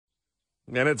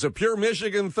And it's a pure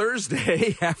Michigan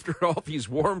Thursday. After all these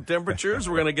warm temperatures,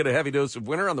 we're going to get a heavy dose of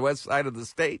winter on the west side of the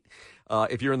state.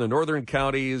 If you're in the northern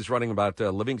counties, running about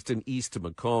Livingston east to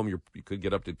Macomb, you could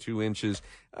get up to 2 inches.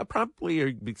 Probably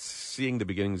you'll be seeing the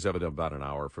beginnings of it about an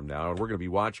hour from now. And we're going to be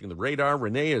watching the radar.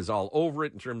 Renee is all over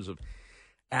it in terms of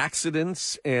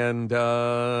accidents. And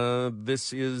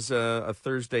this is a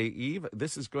Thursday Eve.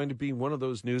 This is going to be one of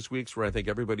those news weeks where I think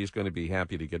everybody's going to be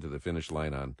happy to get to the finish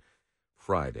line on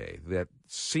Friday. That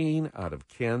scene out of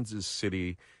Kansas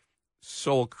City,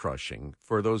 soul-crushing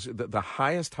for those, the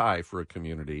highest high for a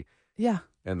community. Yeah.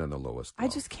 And then the lowest low. I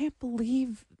just can't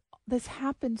believe this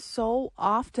happens so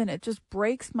often. It just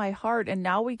breaks my heart. And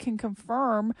now we can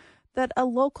confirm that a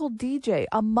local DJ,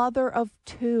 a mother of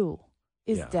 2,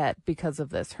 is dead because of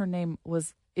this. Her name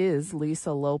is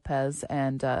Lisa Lopez,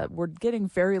 and we're getting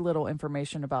very little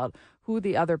information about who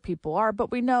the other people are,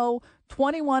 but we know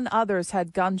 21 others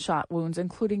had gunshot wounds,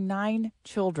 including 9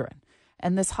 children.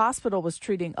 And this hospital was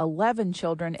treating 11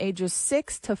 children ages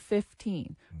 6 to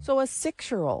 15. So a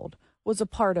 6-year-old was a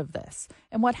part of this.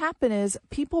 And what happened is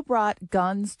people brought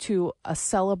guns to a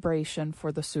celebration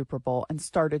for the Super Bowl and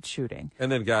started shooting.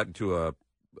 And then got into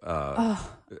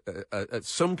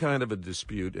some kind of a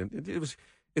dispute, and it was...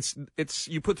 It's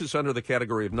you put this under the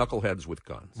category of knuckleheads with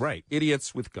guns. Right.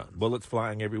 Idiots with guns. Bullets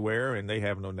flying everywhere, and they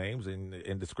have no names, and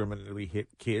indiscriminately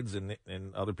hit kids and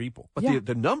other people. But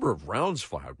the number of rounds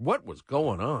fired, what was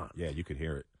going on? Yeah, you could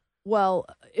hear it. Well,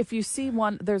 if you see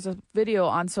there's a video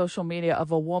on social media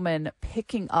of a woman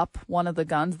picking up one of the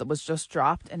guns that was just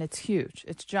dropped, and it's huge.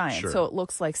 It's giant. Sure. So it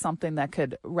looks like something that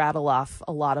could rattle off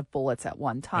a lot of bullets at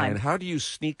one time. And how do you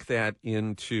sneak that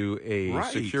into a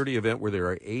security event where there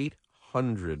are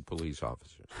 800 police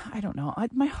officers? I don't know.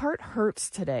 My heart hurts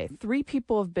today. 3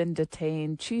 people have been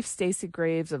detained. Chief Stacey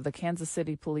Graves of the Kansas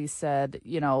City Police said,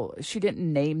 she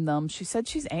didn't name them. She said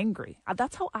she's angry.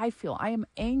 That's how I feel. I am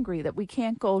angry that we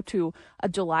can't go to a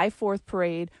July 4th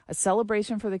parade, a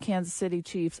celebration for the Kansas City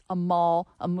Chiefs, a mall,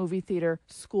 a movie theater,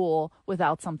 school,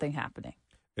 without something happening.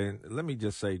 And let me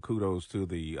just say kudos to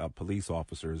the police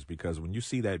officers, because when you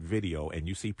see that video and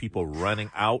you see people running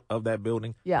out of that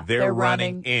building, they're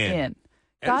running in.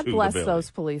 God bless those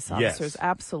police officers. Yes.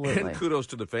 Absolutely. And kudos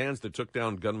to the fans that took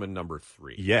down gunman number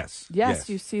 3. Yes.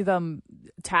 You see them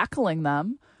tackling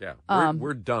them. Yeah,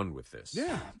 we're done with this.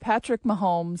 Yeah. Patrick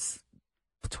Mahomes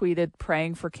tweeted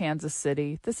praying for Kansas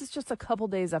City. This is just a couple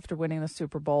days after winning the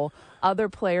Super Bowl. Other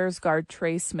players, guard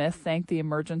Trey Smith, thanked the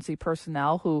emergency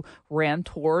personnel who ran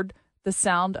toward the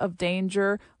sound of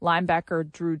danger. Linebacker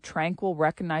Drew Tranquil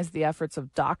recognized the efforts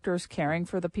of doctors caring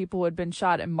for the people who had been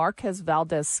shot. And Marquez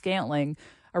Valdez-Scantling,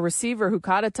 a receiver who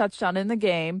caught a touchdown in the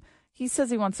game, he says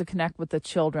he wants to connect with the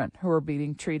children who are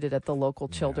being treated at the local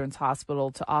children's hospital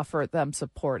to offer them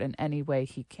support in any way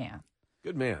he can.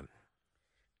 Good man.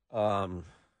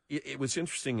 It was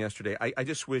interesting yesterday. I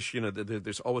just wish, that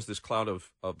there's always this cloud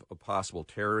of possible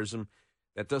terrorism.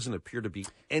 That doesn't appear to be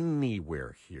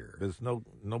anywhere here. There's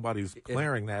nobody's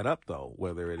clearing that up, though,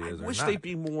 whether it is or not. I wish they'd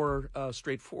be more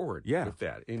straightforward with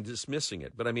that in dismissing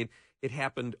it. But, I mean, it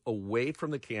happened away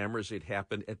from the cameras. It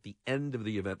happened at the end of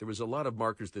the event. There was a lot of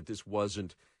markers that this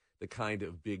wasn't the kind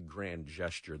of big, grand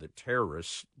gesture that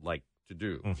terrorists like to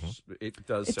do. Mm-hmm. It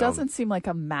doesn't seem like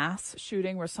a mass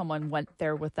shooting where someone went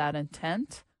there with that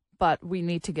intent, but we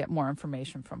need to get more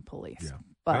information from police. Yeah.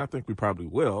 But I think we probably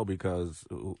will, because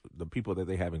the people that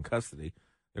they have in custody,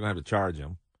 they're going to have to charge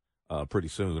them pretty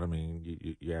soon. I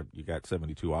mean, you got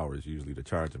 72 hours usually to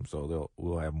charge them, so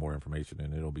we'll have more information,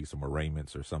 and it'll be some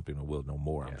arraignments or something, and we'll know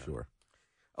more, I'm sure.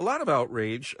 A lot of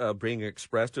outrage being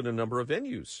expressed in a number of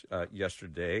venues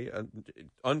yesterday,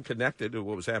 unconnected to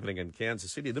what was happening in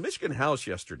Kansas City. The Michigan House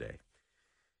yesterday,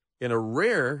 in a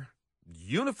rare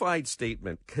unified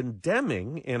statement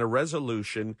condemning in a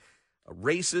resolution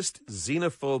racist,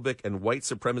 xenophobic, and white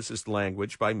supremacist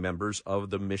language by members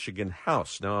of the Michigan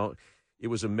House. Now, it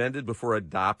was amended before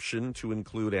adoption to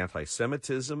include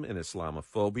anti-Semitism and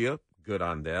Islamophobia. Good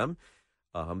on them.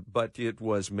 But it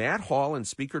was Matt Hall and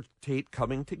Speaker Tate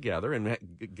coming together, and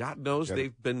God knows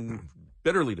they've been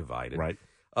bitterly divided. Right.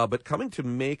 But coming to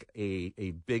make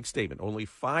a big statement. Only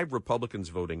 5 Republicans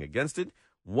voting against it,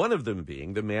 one of them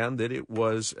being the man that it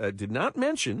was did not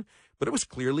mention, but it was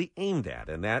clearly aimed at,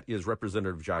 and that is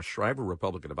Representative Josh Shriver,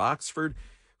 Republican of Oxford,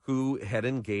 who had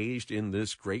engaged in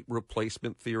this great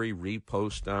replacement theory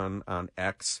repost on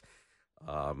X.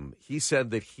 He said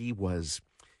that he was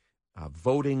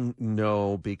Voting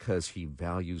no because he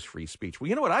values free speech. Well,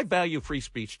 you know what? I value free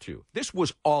speech, too. This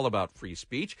was all about free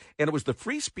speech, and it was the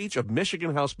free speech of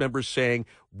Michigan House members saying,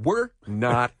 we're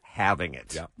not having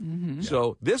it. Yeah. Mm-hmm.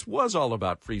 So this was all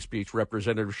about free speech,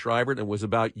 Representative Schreiber, and it was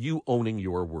about you owning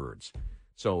your words.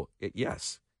 So,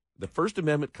 yes, the First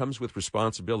Amendment comes with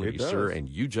responsibility, sir, and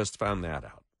you just found that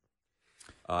out.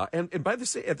 And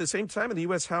at the same time, in the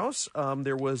U.S. House,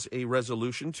 there was a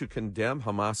resolution to condemn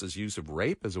Hamas's use of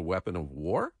rape as a weapon of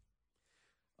war.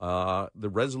 The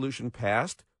resolution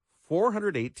passed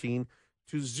 418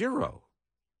 to 0.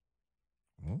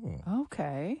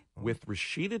 Okay. With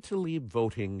Rashida Tlaib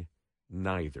voting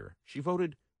neither. She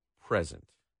voted present.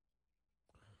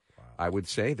 Wow. I would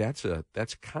say that's a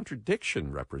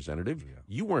contradiction, Representative. Yeah.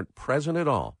 You weren't present at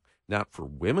all. Not for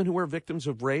women who are victims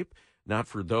of rape, not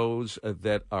for those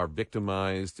that are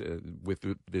victimized with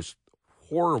this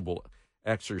horrible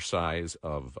exercise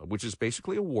of, which is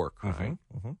basically a war crime.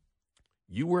 Mm-hmm, mm-hmm.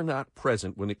 You were not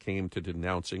present when it came to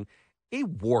denouncing a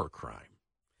war crime.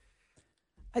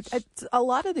 A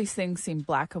lot of these things seem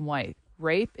black and white.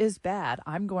 Rape is bad.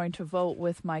 I'm going to vote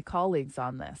with my colleagues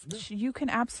on this. Yeah. You can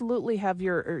absolutely have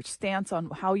your stance on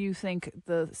how you think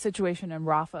the situation in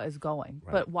Rafah is going.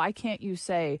 Right. But why can't you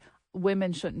say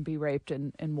women shouldn't be raped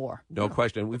in war? No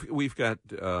question. We've got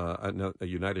a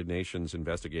United Nations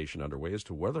investigation underway as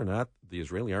to whether or not the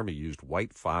Israeli army used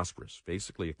white phosphorus,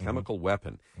 basically a chemical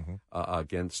weapon,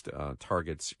 against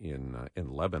targets in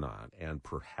Lebanon and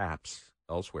perhaps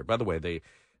elsewhere. By the way,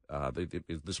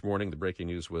 this morning the breaking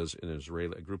news was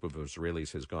a group of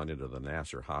Israelis has gone into the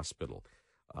Nasser hospital,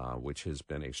 which has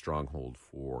been a stronghold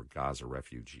for Gaza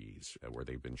refugees, where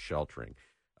they've been sheltering.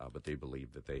 But they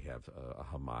believe that they have a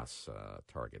Hamas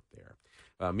target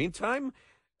there. Meantime,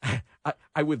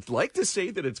 I would like to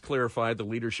say that it's clarified the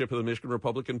leadership of the Michigan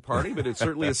Republican Party, but it's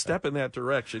certainly a step in that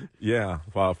direction. Yeah,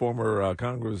 former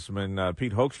Congressman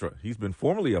Pete Hoekstra, he's been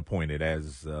formally appointed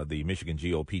as the Michigan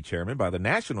GOP chairman by the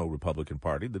National Republican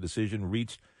Party. The decision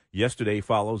reached yesterday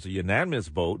follows a unanimous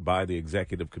vote by the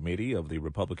Executive Committee of the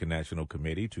Republican National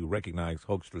Committee to recognize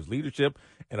Hoekstra's leadership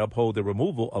and uphold the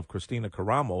removal of Christina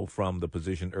Caramo from the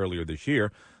position earlier this year.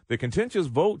 The contentious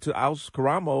vote to oust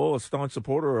Caramo, a staunch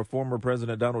supporter of former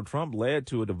President Donald Trump, led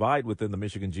to a divide within the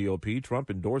Michigan GOP.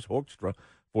 Trump endorsed Hoekstra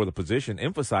for the position,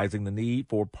 emphasizing the need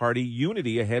for party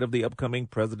unity ahead of the upcoming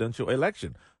presidential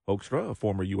election. Hoekstra, a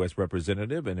former U.S.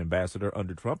 representative and ambassador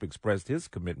under Trump, expressed his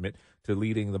commitment to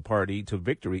leading the party to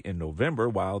victory in November.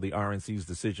 While the RNC's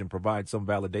decision provides some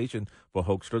validation for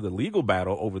Hoekstra, the legal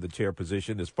battle over the chair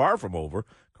position is far from over.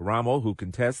 Caramo, who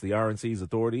contests the RNC's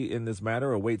authority in this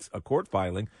matter, awaits a court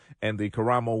filing, and the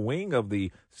Caramo wing of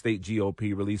the state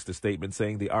GOP released a statement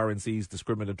saying the RNC's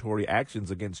discriminatory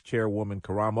actions against Chairwoman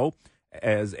Caramo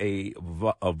as a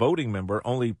voting member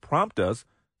only prompt us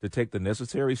to take the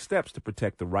necessary steps to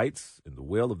protect the rights and the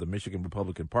will of the Michigan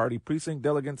Republican Party, precinct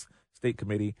delegates, state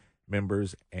committee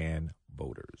members, and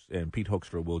voters. And Pete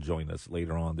Hoekstra will join us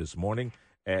later on this morning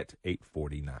at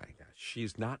 8:49.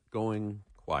 She's not going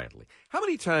quietly. How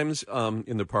many times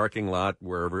in the parking lot,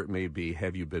 wherever it may be,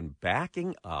 have you been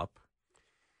backing up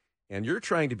and you're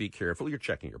trying to be careful? You're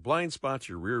checking your blind spots,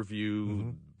 your rear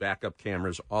view, backup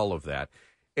cameras, all of that.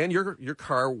 And your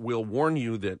car will warn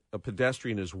you that a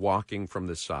pedestrian is walking from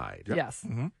the side. Yep. Yes.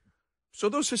 Mm-hmm. So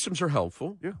those systems are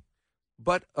helpful. Yeah.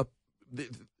 But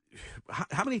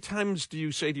how many times do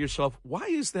you say to yourself, why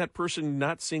is that person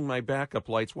not seeing my backup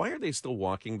lights? Why are they still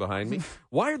walking behind me?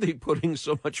 Why are they putting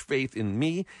so much faith in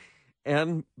me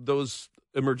and those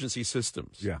emergency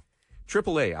systems? Yeah.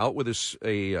 AAA out with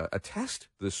a test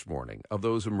this morning of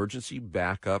those emergency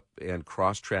backup and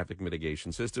cross-traffic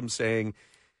mitigation systems, saying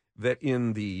that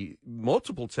in the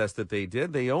multiple tests that they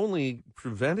did, they only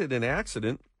prevented an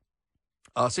accident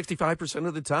 65%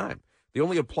 of the time. They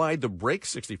only applied the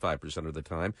brakes 65% of the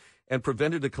time and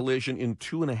prevented a collision in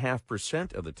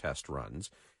 2.5% of the test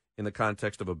runs in the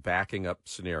context of a backing up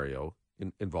scenario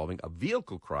involving a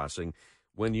vehicle crossing.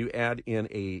 When you add in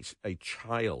a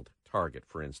child target,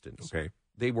 for instance, okay,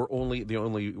 they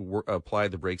only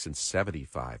applied the brakes in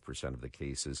 75% of the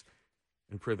cases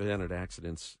and prevented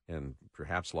accidents and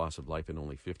perhaps loss of life in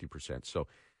only 50%. So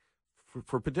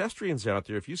for pedestrians out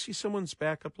there, if you see someone's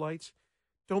backup lights,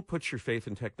 don't put your faith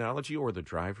in technology or the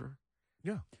driver.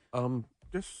 Yeah.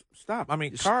 Just stop. I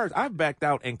mean, cars, I've backed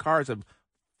out and cars have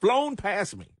flown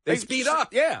past me. They speed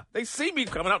up. Yeah. They see me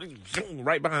coming out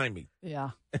right behind me. Yeah.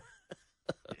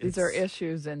 These are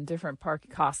issues in different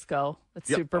Costco. It's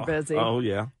super busy. Oh,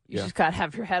 yeah. You just got to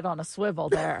have your head on a swivel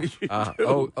there. Yeah.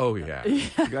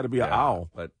 You got to be an owl.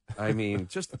 But, I mean,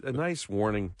 just a nice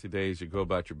warning today as you go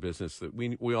about your business that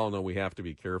we all know we have to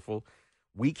be careful.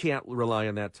 We can't rely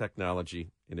on that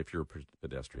technology, and if you're a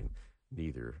pedestrian,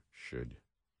 neither should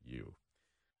you.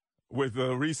 With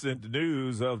the recent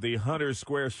news of the Hunter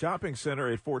Square Shopping Center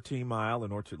at 14 Mile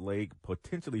and Orchard Lake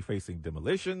potentially facing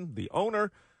demolition, the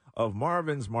owner of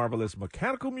Marvin's Marvelous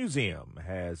Mechanical Museum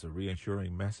has a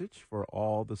reassuring message for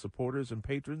all the supporters and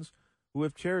patrons who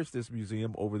have cherished this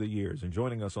museum over the years. And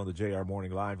joining us on the JR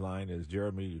Morning Live line is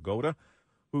Jeremy Yagoda,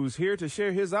 who's here to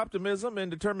share his optimism and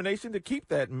determination to keep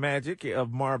that magic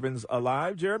of Marvin's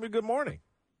alive. Jeremy, good morning.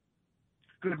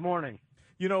 Good morning.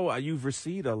 You know, you've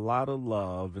received a lot of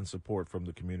love and support from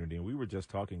the community, and we were just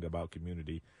talking about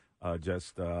community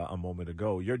just a moment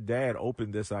ago. Your dad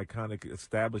opened this iconic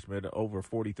establishment over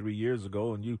 43 years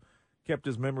ago, and you kept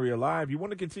his memory alive. You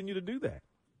want to continue to do that?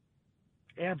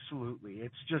 Absolutely.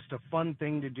 It's just a fun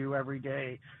thing to do every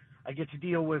day. I get to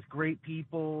deal with great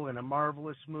people in a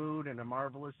marvelous mood and a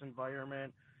marvelous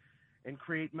environment and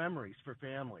create memories for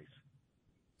families.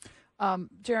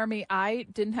 Jeremy, I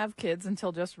didn't have kids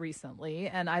until just recently,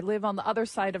 and I live on the other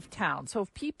side of town. So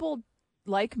if people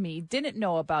like me didn't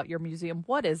know about your museum,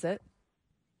 what is it?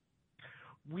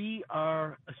 We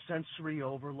are a sensory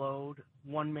overload,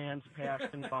 one man's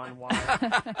passion gone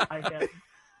wild.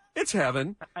 It's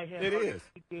heaven. I have It is.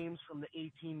 games from the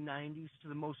 1890s to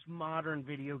the most modern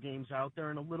video games out there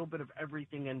and a little bit of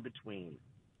everything in between.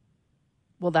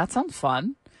 Well, that sounds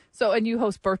fun. So, and you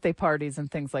host birthday parties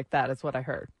and things like that is what I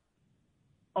heard.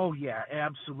 Oh, yeah,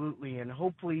 absolutely. And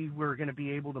hopefully we're going to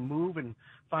be able to move and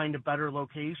find a better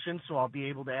location, so I'll be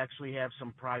able to actually have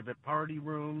some private party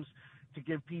rooms to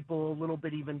give people a little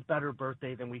bit even better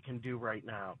birthday than we can do right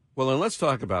now. Well, and let's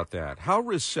talk about that. How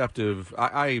receptive,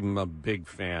 I'm a big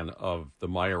fan of the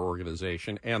Meyer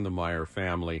organization and the Meyer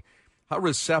family. How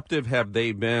receptive have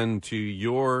they been to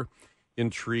your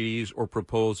entreaties or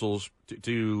proposals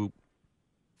to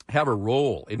have a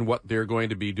role in what they're going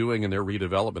to be doing in their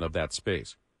redevelopment of that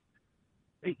space?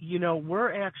 You know,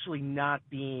 we're actually not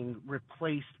being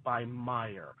replaced by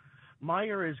Meyer.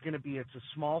 Meyer is going to be, it's a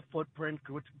small footprint,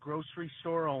 grocery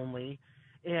store only,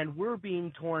 and we're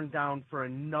being torn down for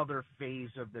another phase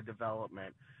of the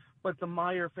development. But the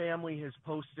Meyer family has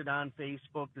posted on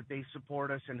Facebook that they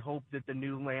support us and hope that the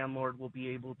new landlord will be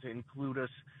able to include us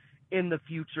in the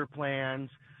future plans.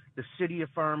 The city of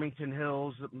Farmington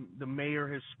Hills, the mayor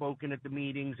has spoken at the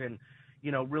meetings and,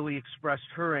 you know, really expressed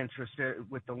her interest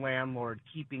with the landlord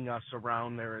keeping us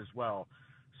around there as well.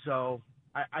 So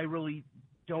I really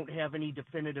don't have any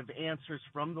definitive answers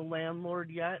from the landlord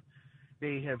yet.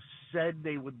 They have said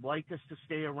they would like us to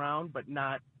stay around, but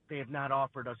they have not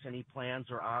offered us any plans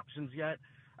or options yet.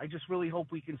 I just really hope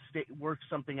we can work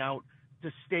something out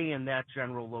to stay in that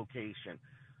general location.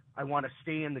 I want to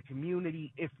stay in the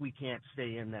community if we can't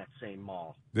stay in that same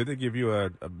mall. Did they give you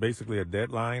basically a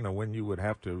deadline on when you would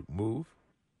have to move?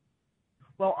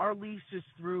 Well, our lease is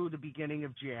through the beginning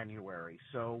of January,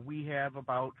 so we have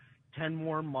about 10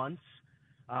 more months.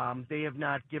 They have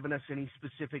not given us any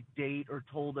specific date or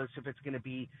told us if it's going to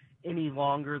be any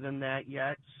longer than that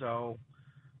yet. So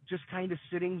just kind of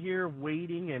sitting here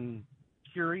waiting and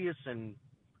curious and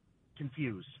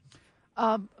confused.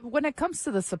 When it comes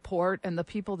to the support and the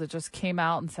people that just came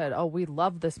out and said, oh, we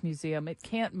love this museum, it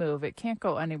can't move, it can't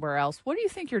go anywhere else, what do you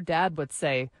think your dad would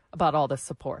say about all this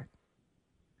support?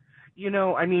 You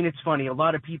know, I mean, it's funny. A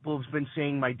lot of people have been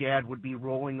saying my dad would be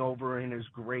rolling over in his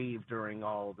grave during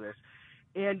all of this.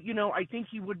 And, you know, I think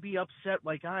he would be upset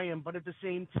like I am, but at the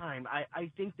same time,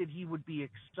 I think that he would be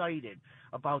excited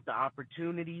about the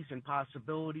opportunities and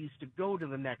possibilities to go to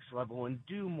the next level and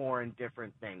do more and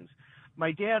different things.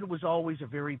 My dad was always a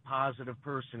very positive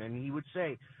person, and he would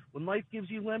say, when life gives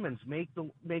you lemons, make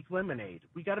lemonade.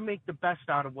 We got to make the best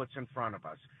out of what's in front of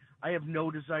us. I have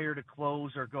no desire to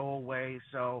close or go away,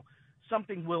 so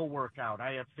something will work out.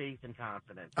 I have faith and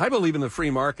confidence. I believe in the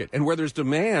free market, and where there's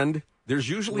demand, there's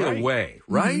usually a way,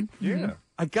 right? Mm-hmm. Yeah.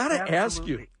 I got to ask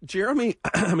you, Jeremy,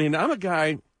 I mean, I'm a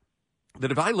guy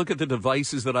that if I look at the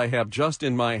devices that I have just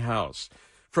in my house,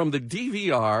 from the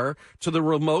DVR to the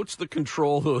remotes that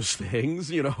control those things,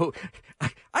 you know,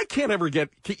 I can't ever keep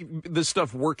this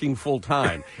stuff working full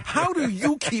time. How do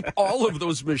you keep all of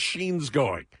those machines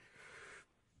going?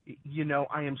 You know,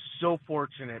 I am so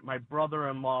fortunate. My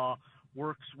brother-in-law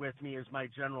works with me as my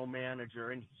general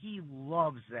manager, and he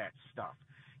loves that stuff.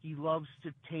 He loves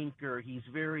to tinker. He's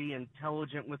very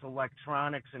intelligent with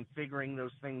electronics and figuring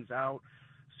those things out.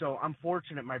 So I'm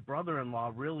fortunate my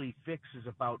brother-in-law really fixes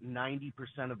about 90%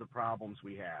 of the problems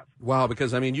we have. Wow,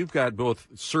 because, I mean, you've got both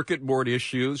circuit board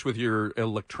issues with your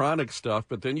electronic stuff,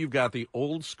 but then you've got the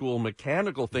old-school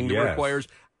mechanical thing that requires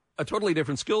a totally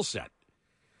different skill set.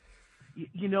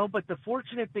 But the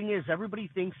fortunate thing is everybody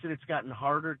thinks that it's gotten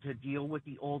harder to deal with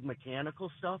the old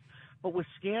mechanical stuff. But with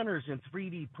scanners and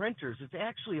 3D printers, it's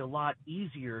actually a lot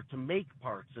easier to make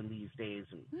parts in these days.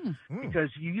 Because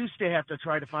you used to have to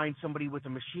try to find somebody with a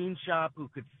machine shop who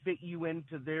could fit you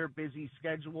into their busy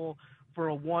schedule for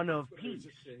a one-of piece.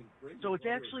 So it's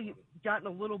actually gotten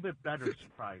a little bit better,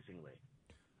 surprisingly.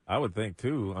 I would think,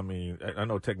 too. I mean, I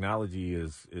know technology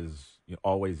is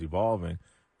always evolving.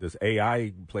 Does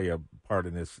AI play a part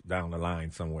in this down the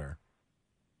line somewhere?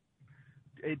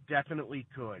 It definitely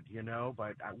could,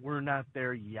 but we're not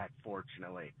there yet,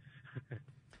 fortunately.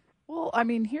 Well, I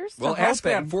mean, here's the ask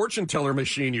that fortune teller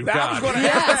machine you got. I was going to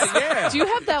Yes. ask. Yeah. Do you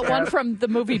have that one from the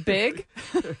movie Big?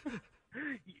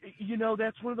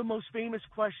 That's one of the most famous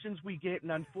questions we get,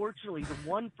 and unfortunately, the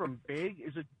one from Big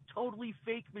is a totally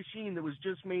fake machine that was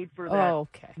just made for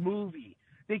that movie.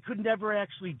 They could never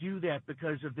actually do that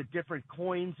because of the different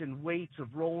coins and weights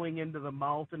of rolling into the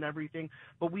mouth and everything.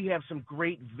 But we have some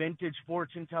great vintage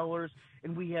fortune tellers,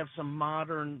 and we have some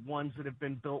modern ones that have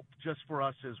been built just for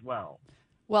us as well.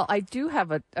 Well, I do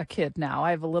have a kid now.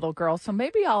 I have a little girl, so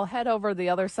maybe I'll head over the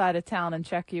other side of town and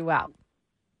check you out.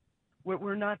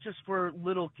 We're not just for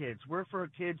little kids. We're for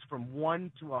kids from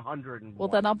 1 to 101. Well,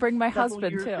 then I'll bring my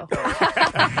husband, too.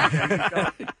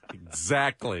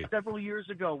 Exactly. Several years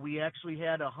ago, we actually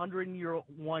had a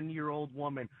 101-year-old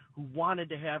woman who wanted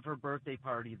to have her birthday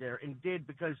party there and did,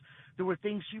 because there were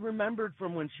things she remembered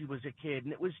from when she was a kid,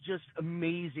 and it was just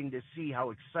amazing to see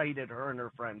how excited her and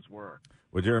her friends were.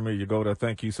 Well, Jeremy Yagoda,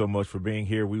 thank you so much for being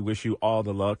here. We wish you all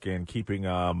the luck in keeping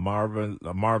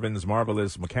Marvin's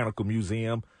Marvelous Mechanical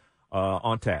Museum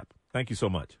on tap. Thank you so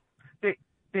much.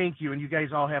 Thank you, and you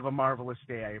guys all have a marvelous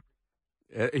day.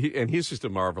 And he's just a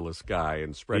marvelous guy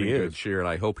and spreading good cheer, and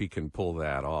I hope he can pull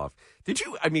that off.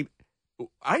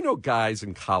 I know guys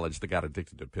in college that got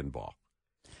addicted to pinball.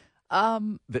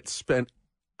 That spent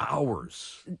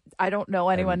hours. I don't know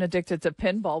anyone addicted to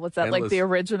pinball. Was that like the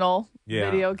original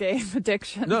video game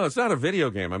addiction? No, it's not a video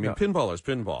game. I mean, pinball is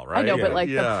pinball, right? I know, but like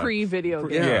the pre-video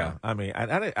game. Yeah, I mean,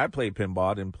 I played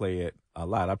pinball. I didn't play it a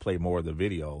lot. I played more of the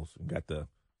videos and got the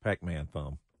Pac-Man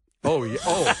thumb. Oh, yeah.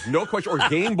 Oh, no question. Or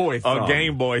Game Boy thumb. Oh,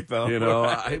 Game Boy thumb.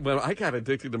 I got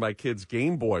addicted to my kid's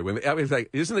Game Boy. When I was like,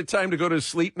 isn't it time to go to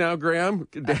sleep now, Graham?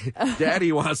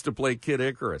 Daddy wants to play Kid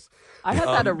Icarus. I had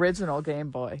that original Game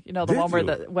Boy. The one where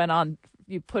that went on,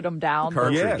 you put them down.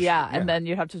 And then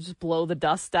you have to just blow the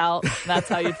dust out. And that's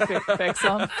how you fix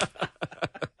them.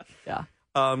 Yeah.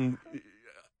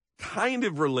 Kind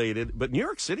of related, but New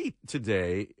York City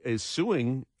today is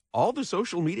suing all the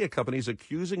social media companies,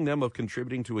 accusing them of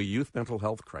contributing to a youth mental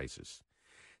health crisis.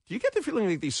 Do you get the feeling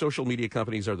that these social media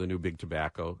companies are the new big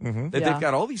tobacco? Mm-hmm. That they've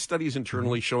got all these studies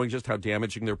internally showing just how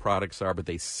damaging their products are, but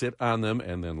they sit on them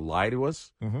and then lie to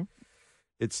us? Mm-hmm.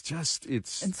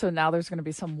 And so now there's going to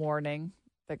be some warning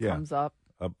that comes up.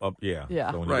 So when you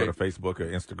go to Facebook or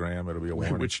Instagram, it'll be a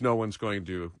warning. Which no one's going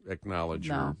to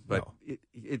acknowledge.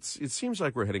 It seems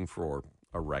like we're heading for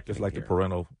a reckoning. Just like here. the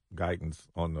parental guidance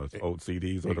on those old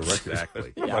CDs or the records.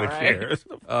 Exactly. Nobody cares.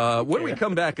 When we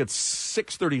come back at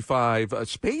 6:35,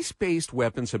 space-based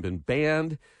weapons have been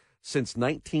banned since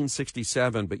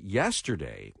 1967, but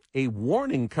yesterday, a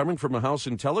warning coming from a House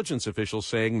intelligence official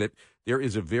saying that there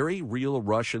is a very real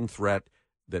Russian threat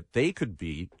that they could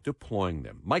be deploying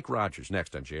them. Mike Rogers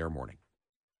next on JR Morning.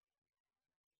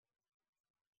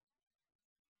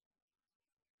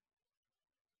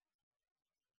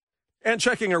 And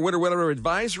checking our winter weather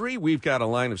advisory, we've got a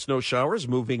line of snow showers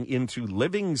moving into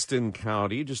Livingston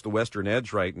County, just the western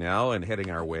edge right now, and heading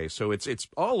our way. So it's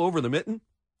all over the mitten,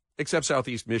 except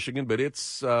southeast Michigan, but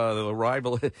it's the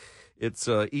arrival. It's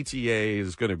ETA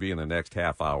is going to be in the next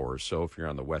half hour or so if you're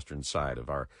on the western side of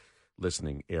our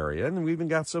listening area. And we've even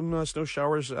got some snow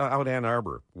showers out Ann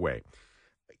Arbor way.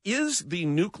 Is the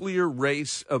nuclear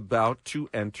race about to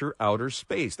enter outer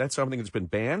space? That's something that's been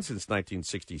banned since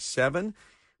 1967.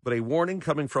 But a warning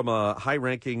coming from a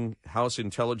high-ranking House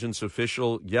intelligence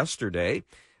official yesterday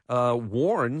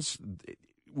warns,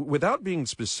 without being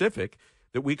specific,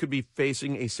 that we could be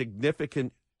facing a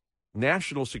significant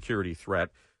national security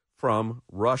threat from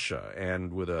Russia.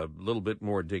 And with a little bit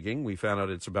more digging, we found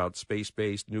out it's about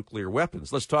space-based nuclear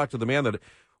weapons. Let's talk to the man that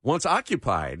once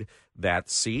occupied that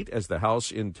seat as the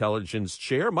House Intelligence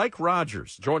Chair, Mike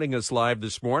Rogers, joining us live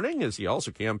this morning as he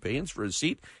also campaigns for a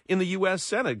seat in the U.S.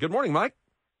 Senate. Good morning, Mike.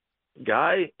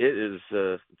 Guy, it's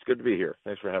good to be here.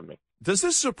 Thanks for having me. Does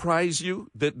this surprise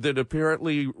you that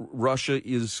apparently Russia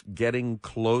is getting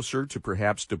closer to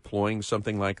perhaps deploying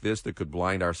something like this that could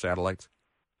blind our satellites?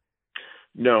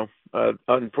 No.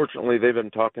 Unfortunately, they've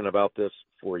been talking about this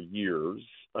for years.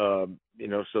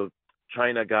 So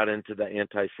China got into the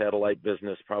anti-satellite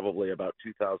business probably about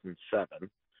 2007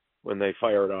 when they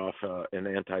fired off an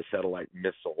anti-satellite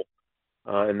missile.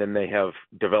 And then they have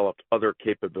developed other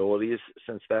capabilities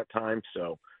since that time.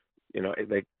 So,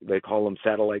 they call them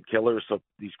satellite killers. So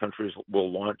these countries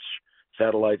will launch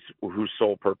satellites whose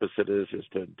sole purpose it is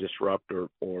to disrupt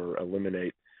or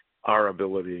eliminate our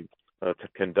ability to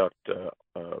conduct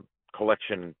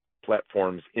collection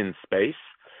platforms in space.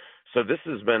 So this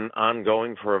has been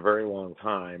ongoing for a very long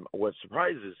time. What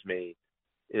surprises me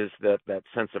is that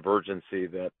sense of urgency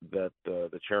that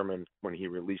the chairman, when he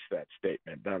released that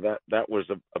statement. Now that was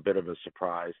a bit of a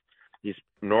surprise. He's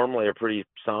normally a pretty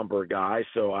somber guy,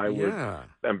 so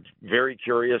I'm very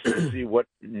curious to see what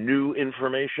new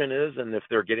information is and if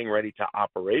they're getting ready to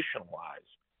operationalize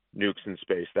nukes in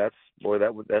space. That's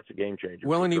a game changer.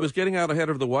 Well, and he was getting out ahead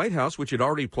of the White House, which had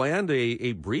already planned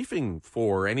a briefing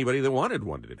for anybody that wanted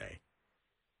one today.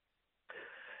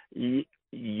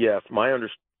 Yes,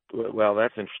 well,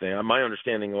 that's interesting. My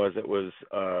understanding was it was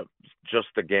just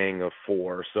the Gang of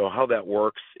Four. So how that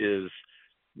works is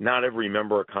not every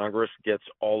member of Congress gets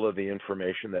all of the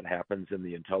information that happens in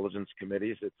the intelligence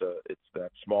committees. It's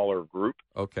that smaller group.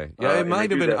 Okay. Yeah, it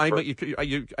might have been. I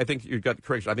think you got the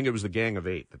correction. I think it was the Gang of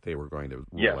Eight that they were going to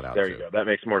roll it out. There you go. That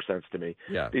makes more sense to me.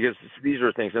 Yeah. Because these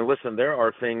are things. And listen, there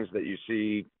are things that you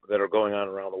see that are going on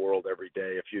around the world every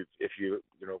day. If you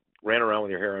ran around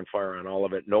with your hair on fire on all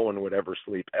of it, no one would ever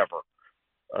sleep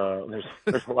ever.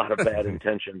 There's a lot of bad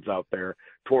intentions out there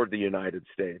toward the United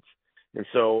States. And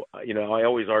so, I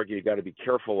always argue you got to be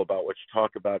careful about what you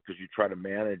talk about because you try to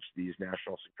manage these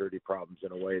national security problems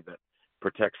in a way that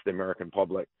protects the American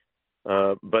public.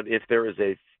 But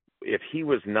if he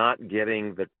was not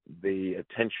getting the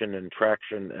attention and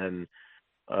traction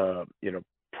and,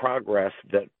 progress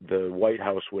that the White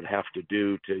House would have to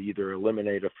do to either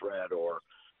eliminate a threat or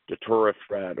deter a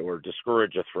threat or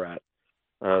discourage a threat,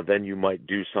 then you might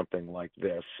do something like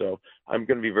this. So I'm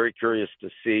going to be very curious to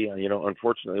see,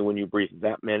 unfortunately, when you brief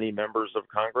that many members of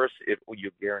Congress,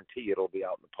 you guarantee it'll be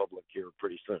out in the public here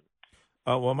pretty soon.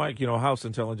 Well, Mike, House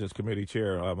Intelligence Committee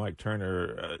Chair Mike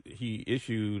Turner, he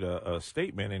issued a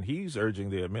statement, and he's urging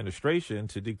the administration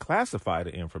to declassify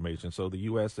the information so the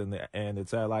U.S. and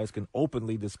its allies can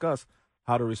openly discuss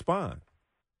how to respond.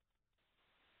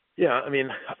 Yeah,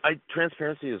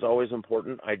 transparency is always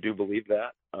important. I do believe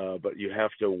that, but you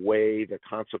have to weigh the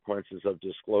consequences of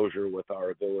disclosure with our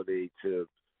ability to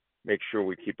make sure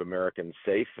we keep Americans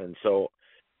safe. And so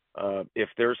if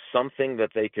there's something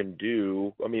that they can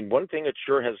do, one thing it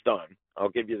sure has done, I'll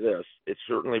give you this, it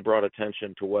certainly brought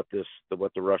attention to what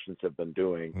the Russians have been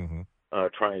doing,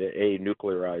 trying to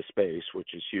nuclearize space,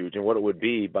 which is huge. And what it would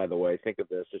be, by the way, think of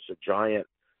this, it's a giant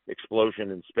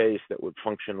explosion in space that would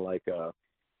function like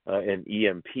an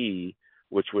EMP,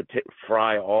 which would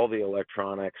fry all the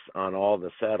electronics on all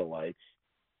the satellites.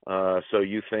 So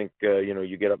you think,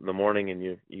 you get up in the morning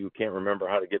and you can't remember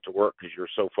how to get to work because you're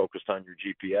so focused on your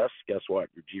GPS. Guess what?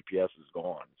 Your GPS is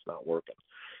gone. It's not working.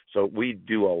 So we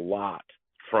do a lot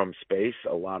from space,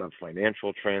 a lot of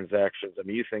financial transactions.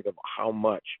 You think of how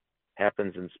much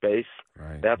happens in space.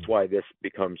 Right. That's why this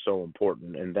becomes so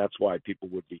important, and that's why people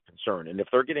would be concerned. And if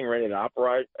they're getting ready to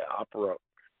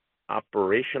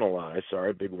operationalize,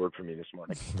 sorry, big word for me this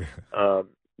morning,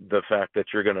 the fact that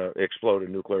you're going to explode a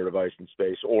nuclear device in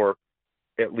space or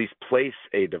at least place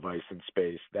a device in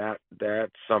space,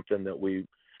 that's something that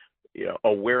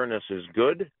awareness is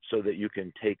good so that you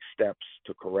can take steps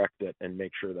to correct it and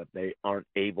make sure that they aren't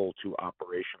able to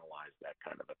operationalize that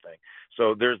kind of a thing.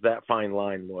 So there's that fine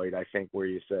line, Lloyd, I think, where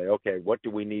you say, okay, what do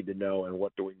we need to know and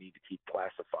what do we need to keep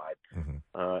classified?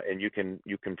 And you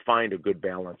can find a good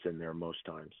balance in there most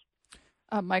times.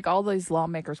 Mike, all these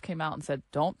lawmakers came out and said,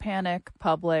 don't panic,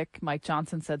 public. Mike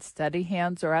Johnson said, steady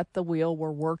hands are at the wheel.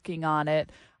 We're working on it.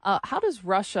 How does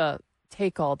Russia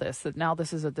take all this, that now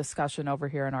this is a discussion over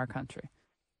here in our country?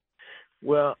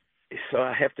 Well, so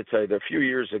I have to tell you that a few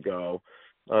years ago,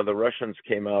 the Russians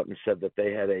came out and said that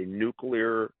they had a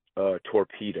nuclear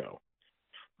torpedo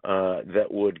that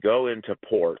would go into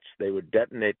ports. They would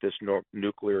detonate this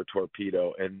nuclear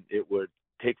torpedo, and it would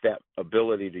take that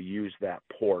ability to use that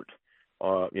port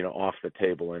off the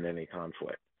table in any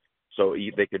conflict. So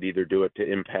they could either do it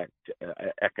to impact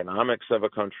economics of a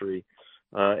country.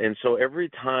 And so every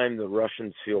time the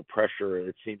Russians feel pressure,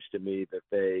 it seems to me that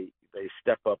they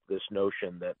step up this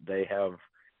notion that they have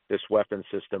this weapon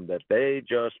system that they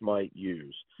just might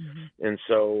use. And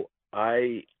so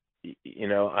I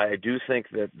do think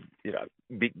that,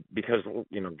 because,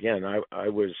 again, I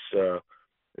was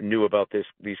knew about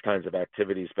these kinds of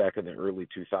activities back in the early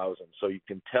 2000s. So you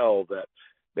can tell that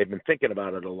they've been thinking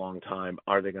about it a long time.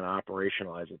 Are they going to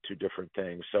operationalize it? Two different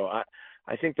things. So I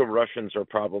think the Russians are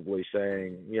probably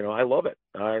saying, I love it.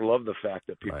 I love the fact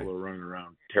that people are running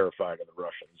around terrified of the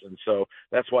Russians. And so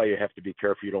that's why you have to be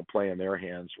careful you don't play in their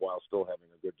hands while still having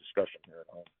a good discussion here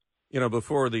at home.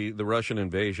 Before the Russian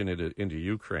invasion into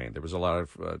Ukraine, there was a lot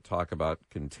of talk about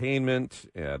containment.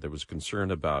 There was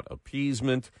concern about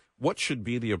appeasement. What should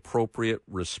be the appropriate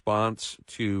response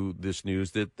to this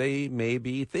news that they may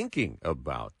be thinking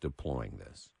about deploying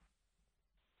this?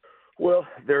 Well,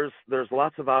 there's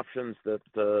lots of options that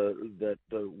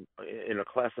in a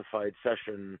classified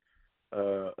session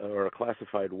or a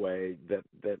classified way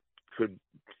that could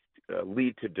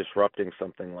lead to disrupting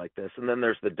something like this. And then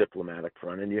there's the diplomatic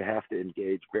front, and you have to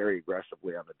engage very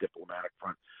aggressively on the diplomatic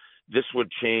front. This would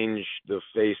change the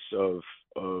face of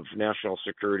national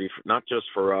security, not just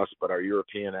for us, but our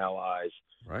European allies,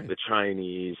 the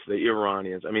Chinese, the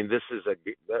Iranians. I mean,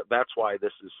 that's why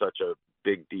this is such a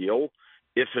big deal.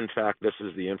 If, in fact, this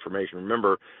is the information.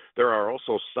 Remember, there are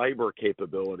also cyber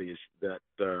capabilities that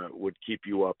would keep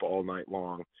you up all night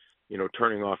long,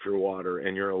 turning off your water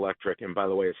and your electric. And by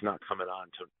the way, it's not coming on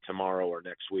tomorrow or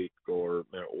next week or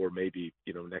maybe,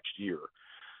 next year.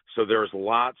 So there's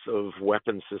lots of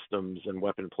weapon systems and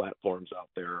weapon platforms out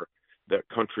there that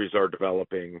countries are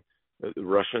developing. The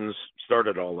Russians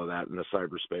started all of that in the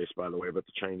cyberspace, by the way, but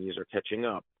the Chinese are catching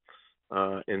up.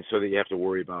 And so that you have to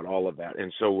worry about all of that.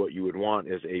 And so what you would want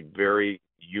is a very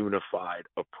unified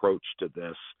approach to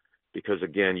this, because,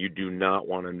 again, you do not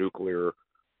want a nuclear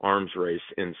arms race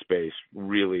in space.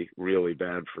 Really, really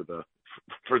bad for the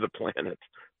planet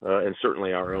and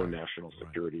certainly our own national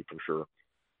security for sure.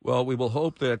 Well, we will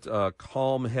hope that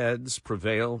calm heads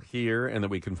prevail here and that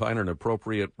we can find an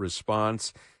appropriate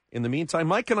response. In the meantime,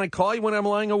 Mike, can I call you when I'm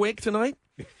lying awake tonight?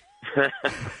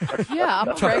 Yeah, I'm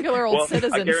a regular old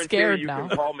citizen scared you now. You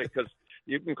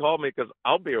can call me because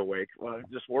I'll be awake. Well, I'm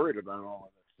just worried about all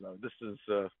of this. No, this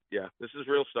is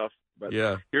real stuff. But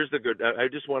here's the good. I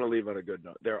just want to leave on a good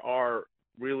note. There are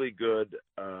really good,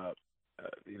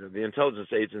 the intelligence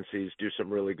agencies do some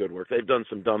really good work. They've done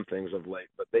some dumb things of late,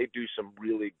 but they do some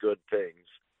really good things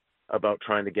about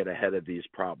trying to get ahead of these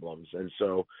problems. And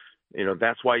so,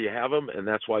 that's why you have them, and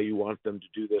that's why you want them to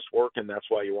do this work, and that's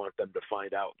why you want them to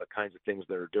find out the kinds of things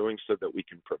they're doing so that we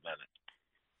can prevent it.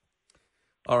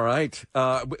 All right.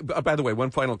 By the way,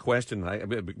 one final question,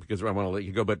 because I want to let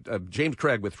you go, but James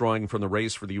Craig withdrawing from the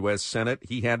race for the U.S. Senate,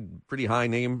 he had pretty high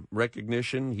name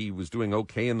recognition. He was doing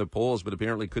okay in the polls, but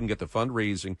apparently couldn't get the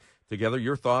fundraising together.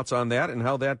 Your thoughts on that and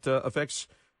how that affects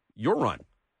your run?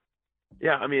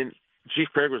 Yeah, I mean, Chief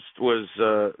Craig was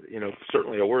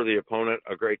certainly a worthy opponent,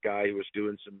 a great guy. He was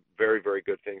doing some very, very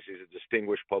good things. He's a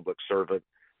distinguished public servant.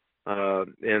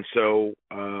 And so,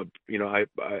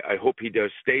 I hope he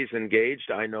stays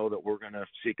engaged. I know that we're going to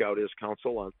seek out his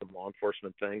counsel on some law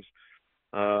enforcement things.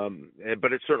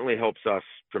 But it certainly helps us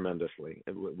tremendously.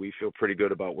 We feel pretty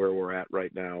good about where we're at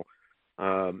right now.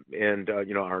 Our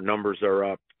numbers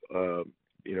are up.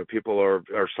 People are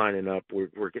signing up.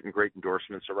 We're getting great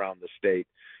endorsements around the state.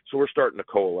 So we're starting to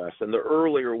coalesce. And the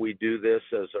earlier we do this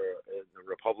as the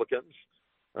Republicans,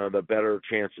 the better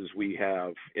chances we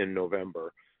have in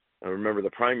November. Remember, the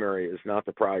primary is not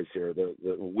the prize here. The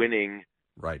winning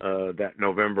that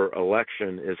November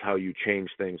election is how you change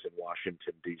things in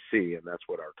Washington, D.C., and that's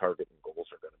what our target and goals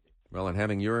are going to be. Well, and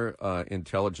having your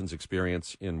intelligence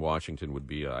experience in Washington would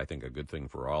be, I think, a good thing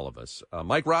for all of us.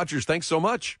 Mike Rogers, thanks so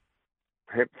much.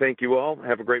 Thank you all.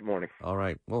 Have a great morning. All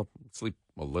right. Well, sleep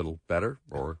a little better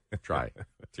or try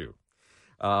to.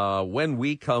 When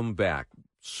we come back,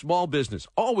 small business,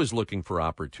 always looking for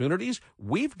opportunities.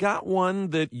 We've got one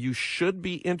that you should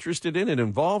be interested in. It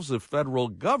involves the federal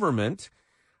government,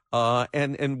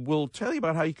 and we'll tell you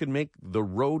about how you can make the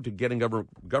road to getting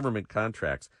government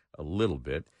contracts a little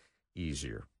bit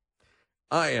easier.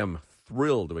 I am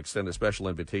thrilled to extend a special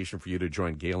invitation for you to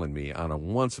join Gail and me on a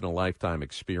once-in-a-lifetime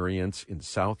experience in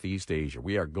Southeast Asia.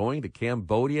 We are going to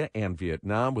Cambodia and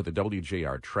Vietnam with the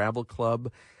WJR Travel Club,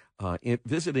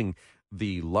 visiting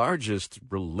the largest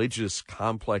religious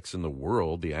complex in the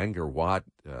world, the Angkor Wat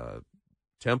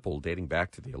temple dating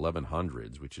back to the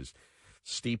 1100s, which is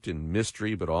steeped in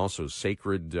mystery but also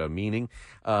sacred meaning.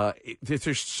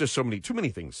 There's just too many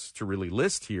things to really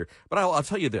list here. But I'll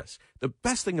tell you this. The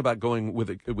best thing about going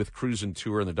with Cruise and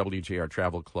Tour and the WJR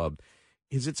Travel Club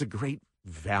is it's a great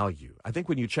value. I think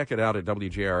when you check it out at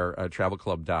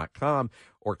WJRTravelClub.com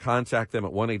or contact them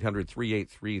at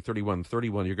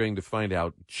 1-800-383-3131, you're going to find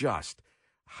out just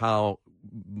how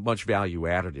much value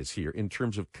added is here in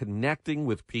terms of connecting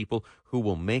with people who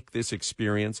will make this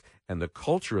experience and the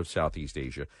culture of Southeast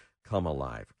Asia come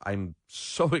alive. I'm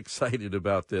so excited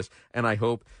about this, and I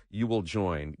hope you will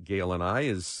join Gail and I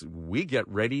as we get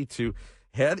ready to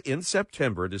head in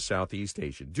September to Southeast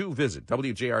Asia. Do visit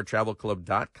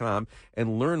WJRTravelClub.com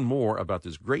and learn more about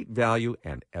this great value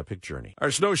and epic journey.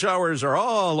 Our snow showers are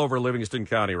all over Livingston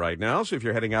County right now, so if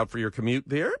you're heading out for your commute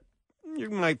there, you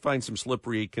might find some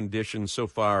slippery conditions. So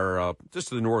far, just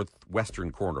to the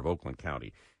northwestern corner of Oakland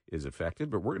County is affected,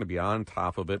 but we're going to be on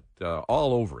top of it,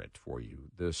 all over it for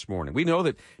you this morning. We know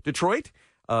that Detroit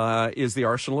is the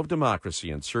arsenal of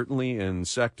democracy, and certainly in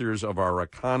sectors of our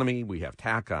economy, we have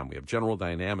TACOM, we have General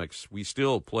Dynamics, we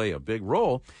still play a big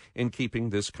role in keeping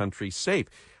this country safe.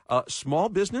 Small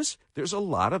business, there's a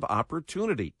lot of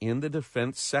opportunity in the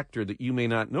defense sector that you may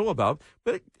not know about,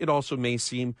 but it also may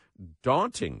seem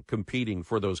daunting competing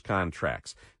for those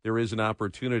contracts. There is an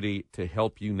opportunity to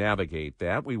help you navigate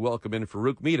that. We welcome in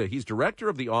Farouk Mehta. He's director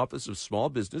of the Office of Small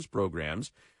Business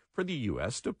Programs for the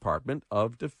U.S. Department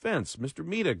of Defense. Mr.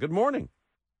 Mehta, good morning.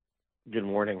 Good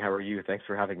morning. How are you? Thanks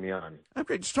for having me on. I'm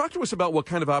great. Just talk to us about what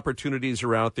kind of opportunities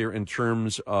are out there in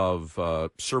terms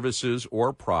of services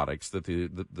or products that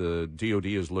the DoD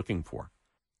is looking for.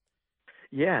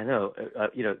 Yeah, no,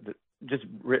 just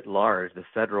writ large, the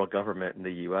federal government in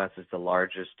the U.S. is the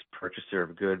largest purchaser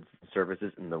of goods and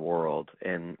services in the world.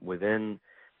 And within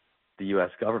the U.S.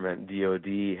 government,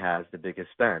 DoD has the biggest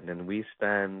spend. And we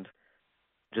spend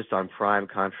just on prime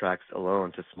contracts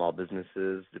alone to small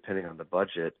businesses, depending on the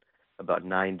budget, about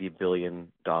 $90 billion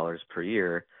per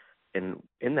year. And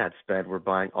in that spend, we're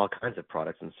buying all kinds of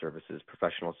products and services,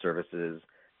 professional services.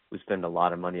 We spend a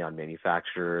lot of money on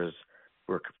manufacturers.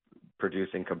 We're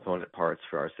producing component parts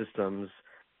for our systems.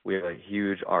 We have a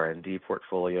huge R&D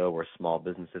portfolio where small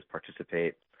businesses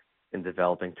participate in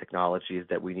developing technologies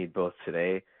that we need both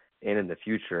today and in the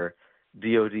future.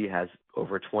 DoD has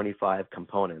over 25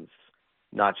 components,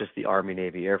 not just the Army,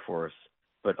 Navy, Air Force,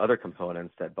 but other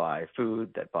components that buy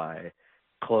food, that buy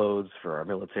clothes for our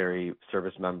military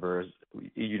service members.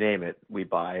 You name it, we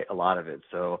buy a lot of it.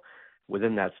 So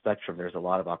within that spectrum, there's a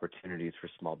lot of opportunities for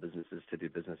small businesses to do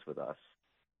business with us.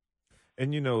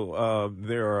 And,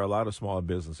 there are a lot of small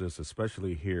businesses,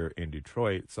 especially here in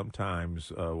Detroit.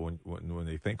 Sometimes when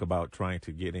they think about trying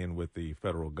to get in with the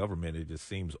federal government, it just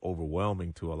seems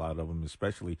overwhelming to a lot of them,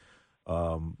 especially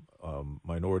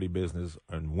minority business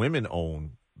and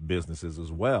women-owned businesses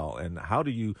as well. And how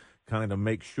do you kind of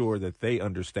make sure that they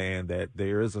understand that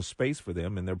there is a space for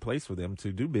them and their place for them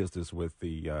to do business with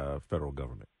the federal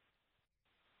government?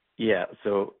 Yeah,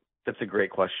 so that's a great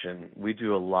question. We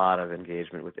do a lot of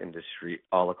engagement with industry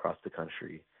all across the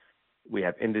country. We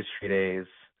have industry days.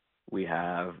 We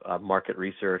have market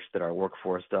research that our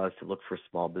workforce does to look for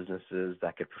small businesses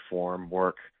that could perform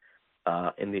work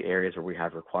in the areas where we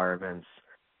have requirements.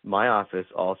 My office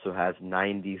also has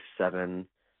 97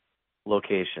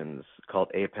 locations called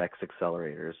Apex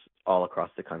Accelerators all across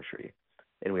the country,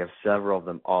 and we have several of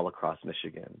them all across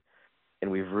Michigan. And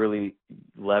we've really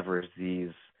leveraged these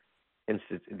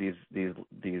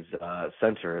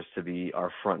centers to be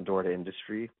our front door to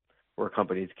industry, where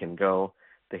companies can go,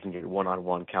 they can get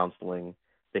one-on-one counseling,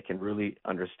 they can really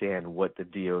understand what the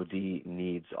DoD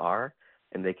needs are,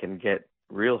 and they can get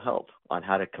real help on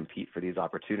how to compete for these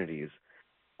opportunities.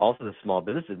 Also, the Small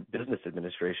Business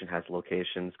Administration has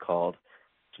locations called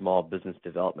Small Business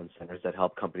Development Centers that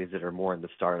help companies that are more in the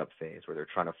startup phase, where they're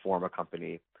trying to form a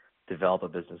company, develop a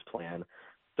business plan.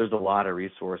 There's a lot of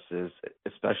resources,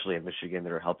 especially in Michigan,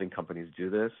 that are helping companies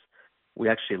do this. We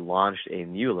actually launched a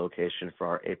new location for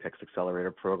our Apex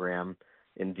Accelerator program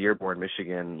in Dearborn,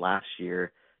 Michigan last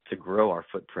year to grow our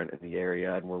footprint in the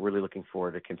area, and we're really looking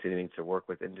forward to continuing to work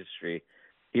with industry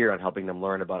here on helping them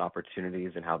learn about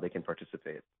opportunities and how they can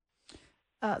participate.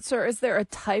 Sir, is there a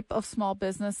type of small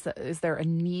business? Is there a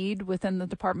need within the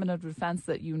Department of Defense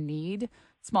that you need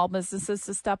small businesses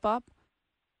to step up?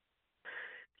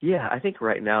 Yeah, I think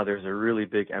right now there's a really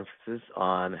big emphasis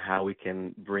on how we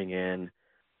can bring in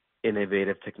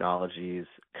innovative technologies,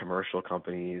 commercial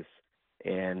companies,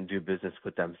 and do business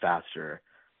with them faster.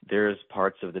 There's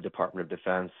parts of the Department of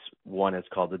Defense, one is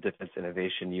called the Defense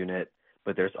Innovation Unit,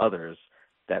 but there's others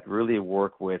that really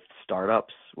work with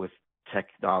startups, with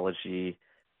technology,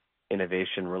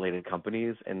 innovation-related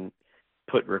companies, and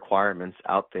put requirements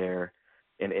out there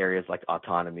in areas like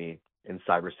autonomy, in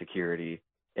cybersecurity,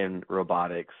 in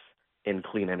robotics, in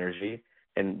clean energy,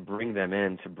 and bring them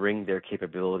in to bring their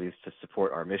capabilities to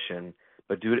support our mission,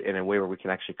 but do it in a way where we can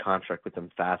actually contract with them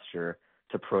faster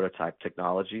to prototype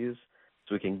technologies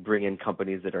so we can bring in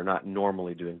companies that are not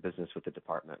normally doing business with the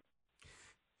department.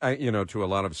 To a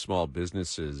lot of small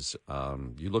businesses,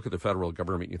 you look at the federal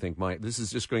government and you think, this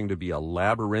is just going to be a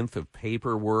labyrinth of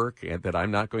paperwork and that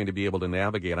I'm not going to be able to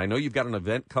navigate. I know you've got an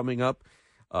event coming up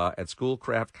at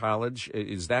Schoolcraft College.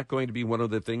 Is that going to be one of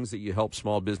the things that you help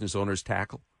small business owners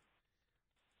tackle?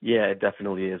 Yeah, it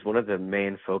definitely is. One of the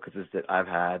main focuses that I've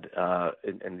had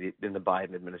in the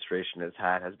Biden administration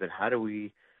has been how do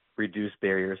we reduce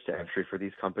barriers to entry for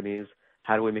these companies?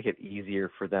 How do we make it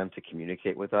easier for them to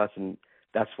communicate with us? And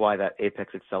that's why that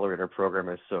Apex Accelerator program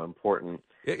is so important.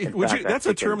 That's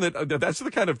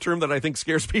the kind of term that I think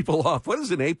scares people off. What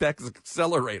is an Apex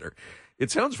Accelerator? It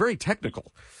sounds very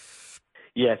technical.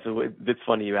 Yeah, so it's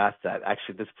funny you asked that.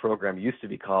 Actually, this program used to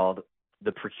be called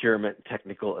the Procurement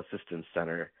Technical Assistance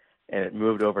Center, and it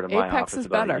moved over to my Apex office is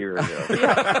about better. a year ago.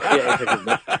 Yeah, Apex is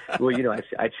better. Well,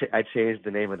 I changed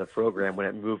the name of the program when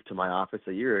it moved to my office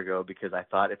a year ago because I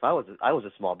thought if I was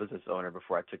a small business owner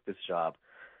before I took this job,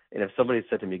 and if somebody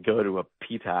said to me, go to a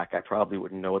PTAC, I probably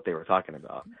wouldn't know what they were talking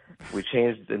about. We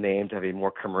changed the name to have a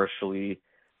more commercially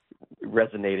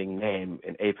resonating name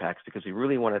in Apex because we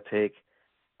really want to take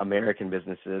American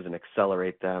businesses and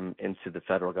accelerate them into the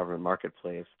federal government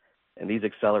marketplace. And these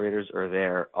accelerators are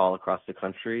there all across the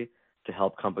country to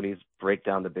help companies break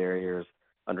down the barriers,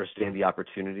 understand the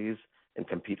opportunities, and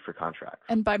compete for contracts.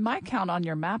 And by my count on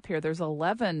your map here, there's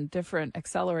 11 different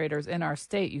accelerators in our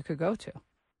state you could go to.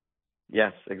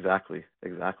 Yes, exactly.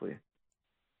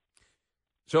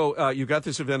 So you got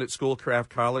this event at Schoolcraft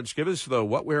College. Give us the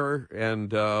what, where,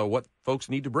 and what folks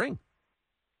need to bring.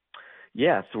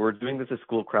 Yeah, so we're doing this at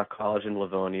Schoolcraft College in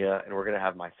Livonia, and we're going to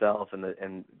have myself and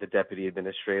the deputy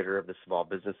administrator of the Small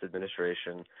Business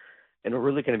Administration, and we're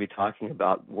really going to be talking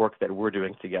about work that we're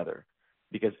doing together.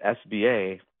 Because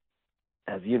SBA,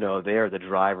 as you know, they are the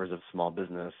drivers of small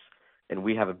business, and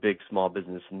we have a big small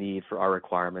business need for our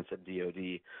requirements at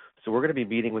DoD. So we're going to be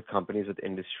meeting with companies, with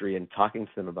industry, and talking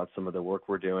to them about some of the work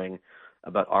we're doing,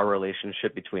 about our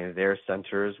relationship between their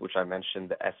centers, which I mentioned,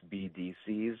 the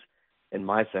SBDCs, and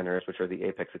my centers, which are the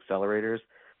Apex Accelerators,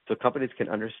 so companies can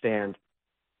understand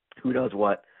who does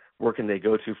what, where can they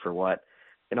go to for what,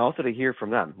 and also to hear from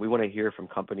them. We want to hear from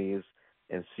companies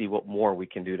and see what more we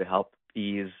can do to help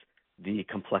ease the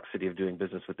complexity of doing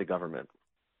business with the government.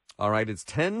 All right, it's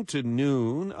 10 to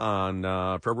noon on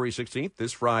February 16th,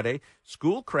 this Friday.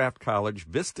 Schoolcraft College,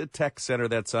 Vista Tech Center,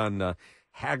 that's on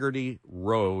Haggerty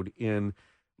Road in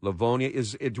Livonia.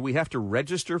 Do we have to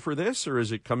register for this, or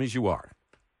is it come as you are?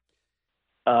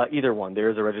 Either one. There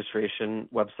is a registration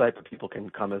website, but people can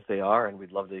come as they are, and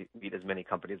we'd love to meet as many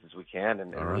companies as we can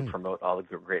and really promote all the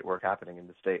great work happening in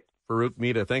the state. Farouk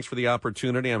Mehta, thanks for the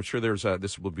opportunity. I'm sure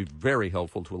this will be very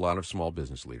helpful to a lot of small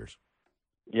business leaders.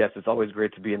 Yes, it's always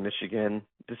great to be in Michigan,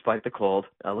 despite the cold.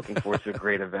 Looking forward to a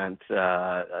great event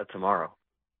tomorrow.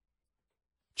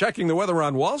 Checking the weather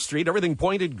on Wall Street, everything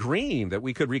pointed green, that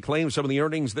we could reclaim some of the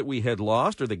earnings that we had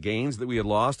lost or the gains that we had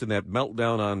lost in that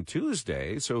meltdown on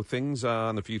Tuesday. So things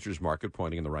on the futures market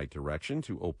pointing in the right direction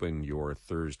to open your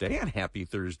Thursday. And happy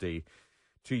Thursday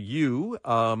to you.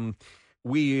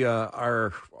 We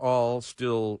are all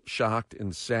still shocked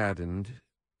and saddened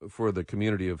for the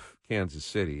community of Kansas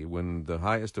City when the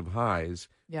highest of highs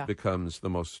becomes the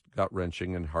most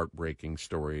gut-wrenching and heartbreaking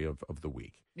story of the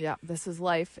week. Yeah, this is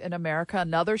life in America.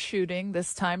 Another shooting,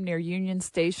 this time near Union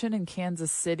Station in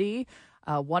Kansas City.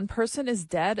 One person is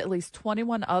dead. At least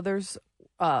 21 others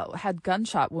had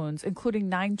gunshot wounds, including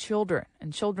 9 children.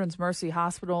 And Children's Mercy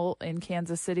Hospital in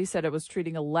Kansas City said it was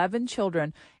treating 11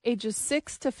 children ages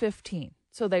 6 to 15.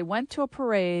 So they went to a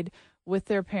parade with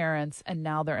their parents, and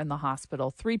now they're in the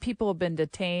hospital. 3 people have been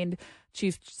detained.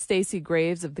 Chief Stacy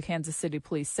Graves of the Kansas City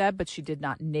Police said, but she did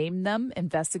not name them.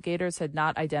 Investigators had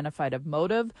not identified a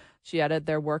motive. She added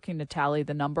they're working to tally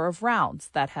the number of rounds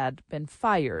that had been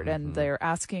fired, and they're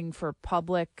asking for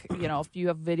public, if you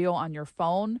have video on your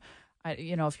phone,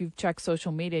 if you've checked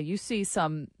social media, you see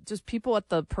some just people at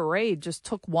the parade just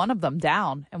took one of them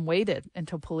down and waited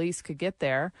until police could get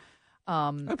there.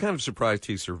 I'm kind of surprised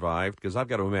he survived because I've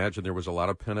got to imagine there was a lot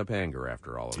of pent-up anger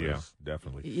after all of this. Yeah,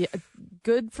 definitely. Yeah,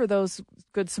 good for those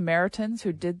good Samaritans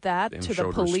who did that, And to the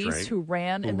police restraint. who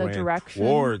ran in the direction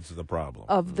towards the problem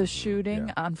of the shooting.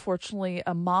 Yeah. Unfortunately,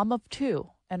 a mom of 2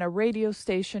 and a radio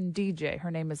station DJ,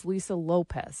 her name is Lisa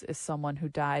Lopez, is someone who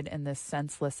died in this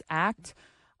senseless act.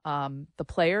 The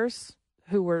players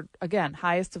who were, again,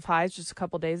 highest of highs just a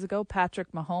couple days ago,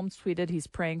 Patrick Mahomes tweeted he's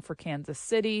praying for Kansas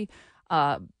City.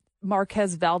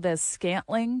 Marquez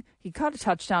Valdez-Scantling, he caught a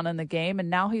touchdown in the game,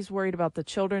 and now he's worried about the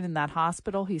children in that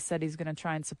hospital. He said he's going to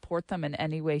try and support them in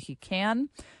any way he can.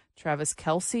 Travis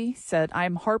Kelce said,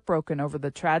 "I'm heartbroken over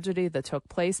the tragedy that took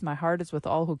place. My heart is with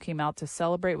all who came out to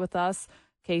celebrate with us.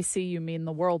 Casey, you mean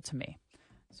the world to me.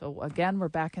 So again, we're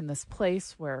back in this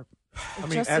place where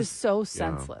it is so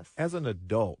senseless. As an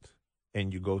adult,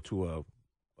 and you go to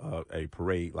a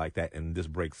parade like that, and this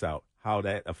breaks out, how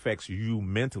that affects you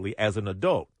mentally as an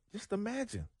adult. Just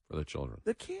imagine. For the children.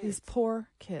 The kids. These poor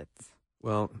kids.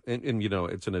 Well, and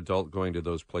it's an adult going to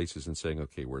those places and saying,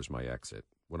 okay, where's my exit?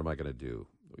 What am I going to do?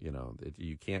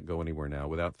 You can't go anywhere now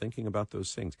without thinking about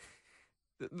those things.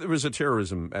 There was a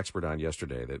terrorism expert on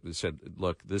yesterday that said,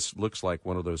 look, this looks like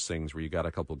one of those things where you got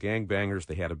a couple gangbangers,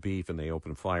 they had a beef, and they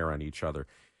opened fire on each other.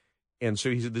 And so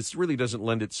he said, this really doesn't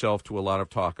lend itself to a lot of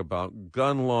talk about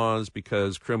gun laws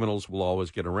because criminals will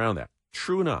always get around that.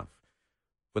 True enough.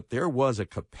 But there was a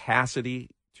capacity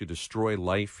to destroy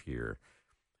life here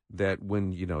that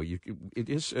when, it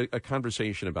is a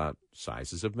conversation about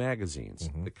sizes of magazines,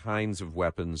 the kinds of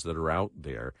weapons that are out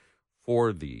there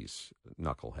for these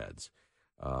knuckleheads.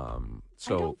 I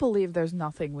don't believe there's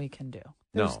nothing we can do.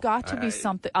 There's got to be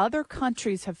something. Other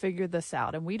countries have figured this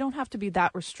out, and we don't have to be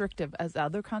that restrictive as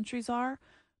other countries are,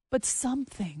 but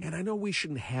something. And I know we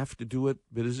shouldn't have to do it,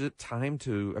 but is it time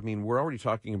to, we're already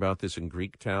talking about this in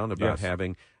Greektown, about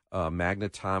having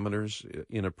magnetometers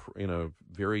in a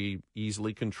very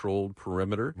easily controlled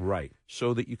perimeter, right?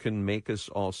 So that you can make us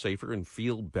all safer and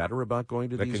feel better about going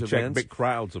to these events. Check big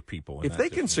crowds of people. If they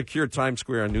can secure Times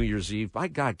Square on New Year's Eve, by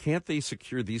God, can't they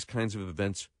secure these kinds of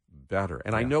events better?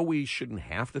 And I know we shouldn't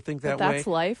have to think that way. That's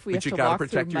life. We have to walk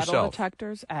through metal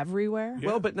detectors everywhere. Yeah.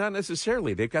 Well, but not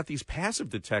necessarily. They've got these passive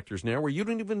detectors now where you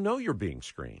don't even know you're being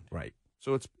screened. Right.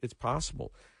 So it's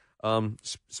possible.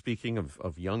 Speaking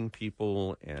of young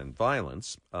people and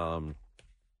violence,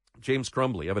 James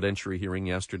Crumbley, evidentiary hearing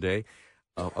yesterday.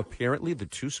 Apparently, the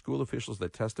two school officials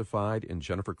that testified in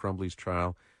Jennifer Crumbley's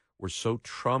trial were so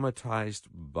traumatized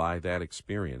by that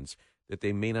experience that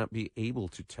they may not be able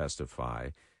to testify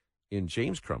in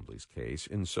James Crumbley's case.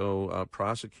 And so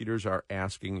prosecutors are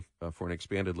asking for an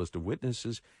expanded list of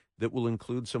witnesses that will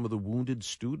include some of the wounded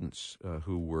students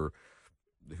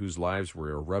whose lives were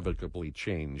irrevocably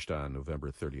changed on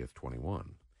November 30th,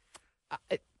 21.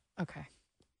 Okay.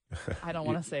 I don't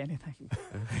want to say anything.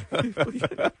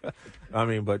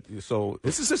 But so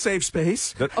this is a safe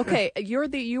space. Okay, you were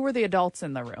the adults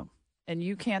in the room, and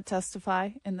you can't testify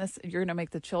in this. You're going to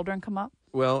make the children come up?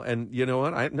 Well, and you know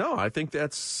what? I think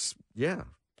that's,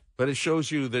 But it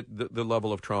shows you that the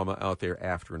level of trauma out there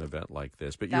after an event like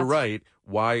this. But you're right.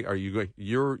 Why are you going?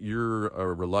 Your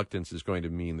reluctance is going to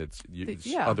mean that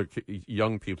other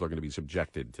young people are going to be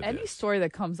subjected to any this. story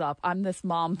that comes up. I'm this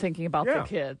mom thinking about the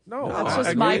kid. No, that's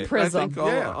just my prism.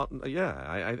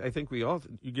 I think we all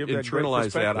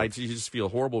internalize that. I just feel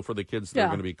horrible for the kids that are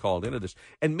going to be called into this,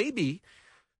 and maybe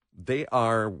they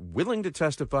are willing to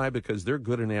testify because they're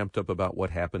good and amped up about what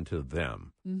happened to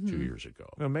them 2 years ago.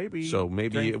 Well, maybe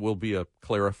it will be a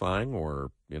clarifying,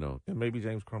 or and maybe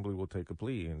James Crumbley will take a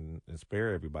plea and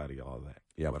spare everybody all of that.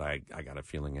 Yeah, but I got a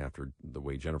feeling after the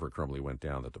way Jennifer Crumbley went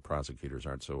down that the prosecutors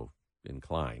aren't so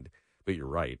inclined. But you're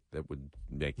right; that would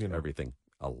make everything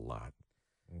a lot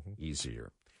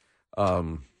easier.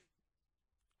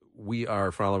 We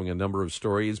are following a number of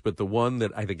stories, but the one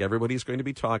that I think everybody's going to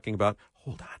be talking about,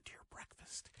 hold on to your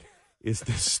breakfast, is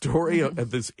the story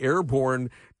of this airborne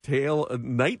tail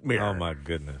nightmare. Oh, my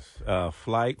goodness. A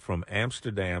flight from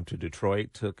Amsterdam to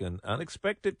Detroit took an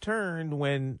unexpected turn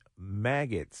when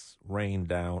maggots rained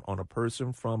down on a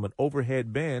person from an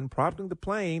overhead bin, prompting the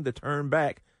plane to turn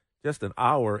back just an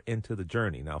hour into the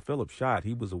journey. Now, Philip Schott,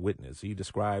 he was a witness. He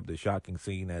described the shocking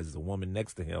scene as the woman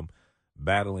next to him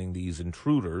battling these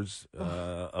intruders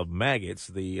of maggots.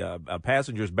 The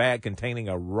passenger's bag containing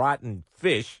a rotten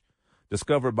fish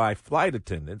discovered by flight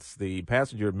attendants. The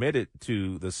passenger admitted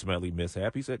to the smelly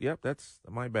mishap. He said, "Yep, that's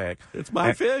my bag. It's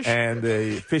my fish." And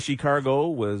the fishy cargo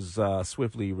was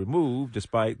swiftly removed.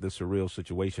 Despite the surreal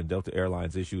situation, Delta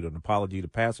Airlines issued an apology to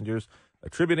passengers,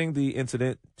 attributing the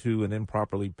incident to an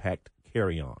improperly packed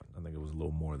carry-on. I think it was a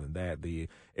little more than that. The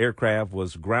aircraft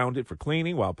was grounded for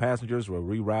cleaning while passengers were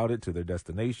rerouted to their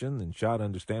destination, and Schott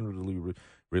understandably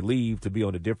relieved to be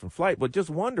on a different flight. But just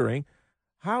wondering,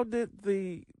 how did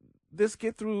this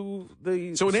get through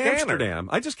the So in scanner? Amsterdam,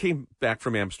 I just came back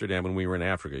from Amsterdam when we were in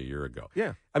Africa a year ago.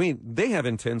 Yeah. They have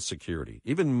intense security,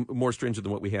 even more stringent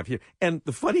than what we have here. And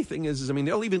the funny thing is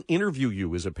they'll even interview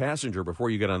you as a passenger before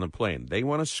you get on the plane. They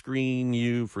want to screen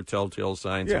you for telltale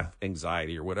signs of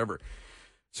anxiety or whatever.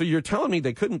 So you're telling me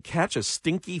they couldn't catch a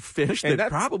stinky fish that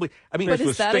probably... but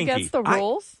is that stinky. Against the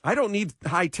rules? I don't need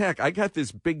high tech. I got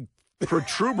this big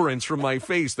protuberance from my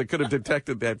face that could have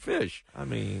detected that fish.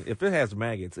 If it has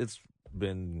maggots, it's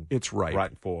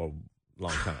rotten for a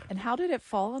long time. And how did it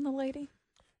fall on the lady?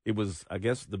 it was, I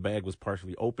guess the bag was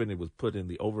partially open. It was put in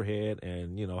the overhead,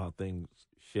 and you know how things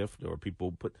shift or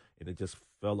people put, and it just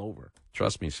fell over.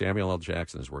 Trust me, Samuel L.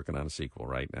 Jackson is working on a sequel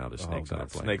right now to Snakes on a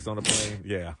Plane. Snakes on a Plane?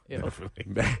 Yeah, definitely.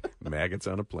 Maggots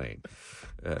on a Plane.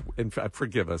 And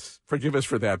forgive us for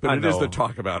that, but it is the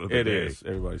talk about it. It is.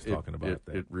 Everybody's talking about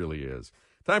that. It really is.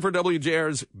 Time for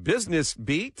WJR's Business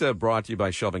Beat, brought to you by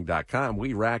Shelving.com.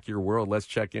 We rack your world. Let's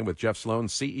check in with Jeff Sloan,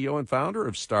 CEO and founder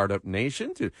of Startup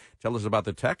Nation, to tell us about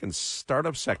the tech and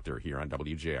startup sector here on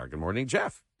WJR. Good morning,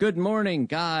 Jeff. Good morning,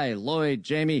 Guy, Lloyd,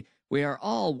 Jamie. We are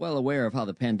all well aware of how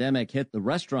the pandemic hit the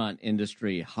restaurant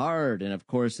industry hard, and of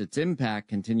course its impact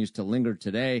continues to linger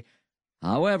today.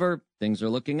 However, things are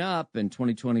looking up, and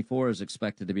 2024 is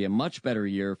expected to be a much better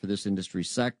year for this industry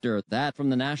sector. That from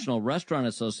the National Restaurant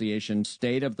Association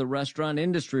State of the Restaurant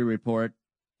Industry Report.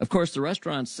 Of course, the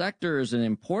restaurant sector is an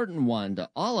important one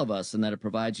to all of us in that it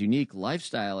provides unique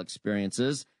lifestyle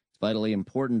experiences. It's vitally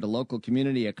important to local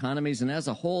community economies, and as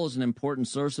a whole is an important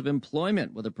source of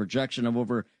employment, with a projection of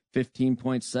over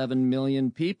 15.7 million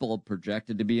people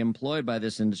projected to be employed by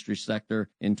this industry sector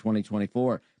in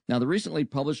 2024. Now, the recently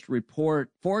published report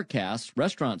forecasts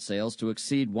restaurant sales to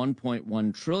exceed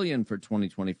 $1.1 trillion for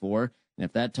 2024, and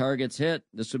if that target's hit,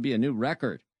 this would be a new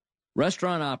record.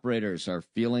 Restaurant operators are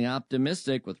feeling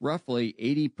optimistic, with roughly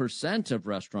 80% of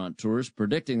restaurateurs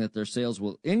predicting that their sales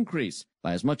will increase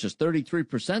by as much as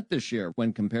 33% this year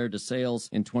when compared to sales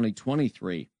in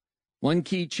 2023. One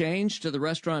key change to the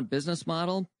restaurant business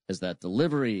model is that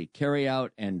delivery,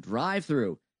 carry-out, and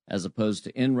drive-through, as opposed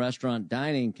to in-restaurant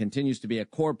dining, continues to be a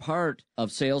core part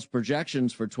of sales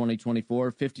projections for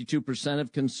 2024. 52%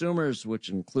 of consumers, which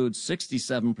includes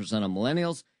 67% of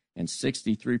millennials and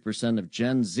 63% of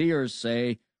Gen Zers,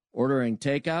 say ordering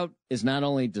takeout is not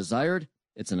only desired,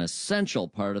 it's an essential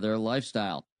part of their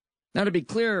lifestyle. Now, to be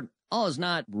clear, all is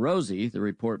not rosy. The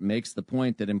report makes the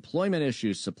point that employment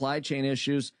issues, supply chain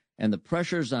issues, and the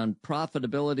pressures on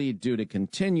profitability due to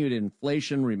continued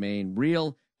inflation remain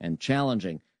real and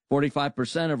challenging.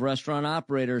 45% of restaurant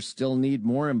operators still need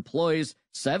more employees.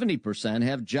 70%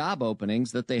 have job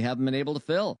openings that they haven't been able to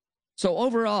fill. So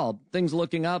overall, things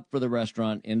looking up for the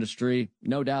restaurant industry.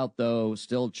 No doubt, though,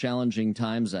 still challenging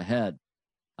times ahead.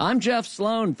 I'm Jeff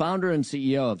Sloan, founder and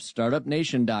CEO of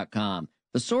StartupNation.com,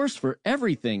 the source for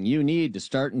everything you need to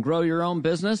start and grow your own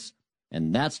business.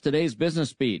 And that's today's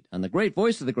Business Beat on the great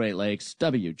voice of the Great Lakes,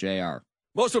 WJR.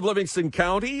 Most of Livingston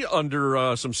County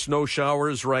under some snow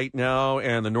showers right now,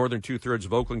 and the northern two-thirds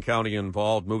of Oakland County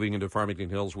involved, moving into Farmington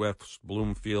Hills, West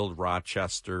Bloomfield,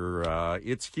 Rochester.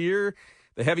 It's here.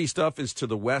 The heavy stuff is to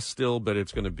the west still, but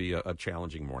it's going to be a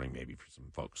challenging morning maybe for some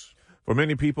folks. For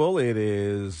many people, it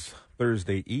is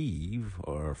Thursday Eve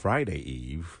or Friday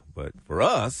Eve, but for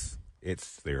us, it's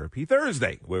Therapy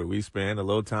Thursday, where we spend a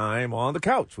little time on the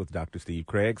couch with Dr. Steve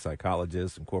Craig,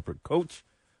 psychologist and corporate coach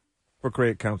for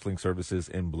Craig Counseling Services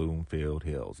in Bloomfield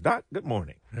Hills. Doc, good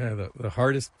morning. Yeah, the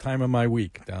hardest time of my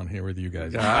week down here with you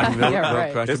guys.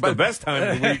 Right. It's the best time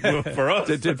of the week for us.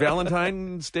 Did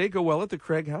Valentine's Day go well at the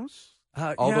Craig house?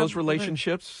 All those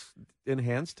relationships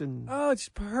enhanced? Oh, it's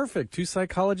perfect. Two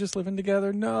psychologists living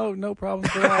together. No problems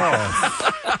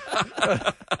at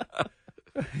all.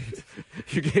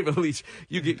 You gave at least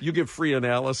you give free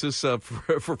analysis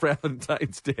for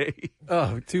Valentine's Day.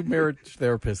 Oh, two marriage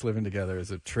therapists living together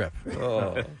is a trip.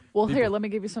 Oh. Well, here, let me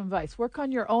give you some advice. Work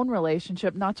on your own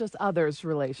relationship, not just others'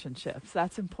 relationships.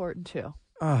 That's important, too.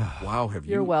 Wow,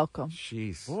 You're welcome.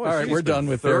 Jeez. All right, we're done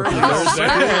with therapy.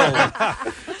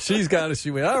 She's got us.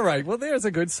 All right, well, there's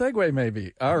a good segue,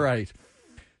 maybe. All right.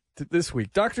 This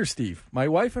week, Dr. Steve, my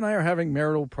wife and I are having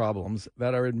marital problems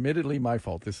that are admittedly my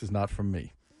fault. This is not from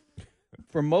me.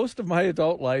 For most of my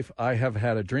adult life, I have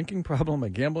had a drinking problem, a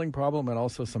gambling problem, and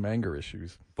also some anger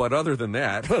issues. But other than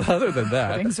that...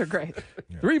 Things are great.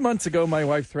 3 months ago, my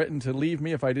wife threatened to leave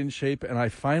me if I didn't shape, and I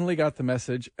finally got the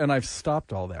message, and I've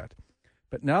stopped all that.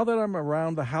 But now that I'm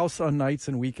around the house on nights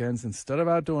and weekends, instead of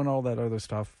out doing all that other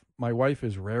stuff, my wife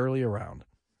is rarely around.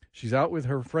 She's out with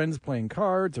her friends playing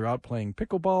cards or out playing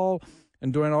pickleball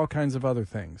and doing all kinds of other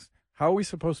things. How are we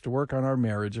supposed to work on our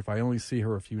marriage if I only see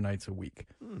her a few nights a week?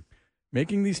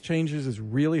 Making these changes is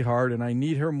really hard, and I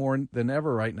need her more than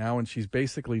ever right now, and she's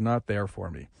basically not there for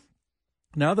me.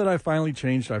 Now that I've finally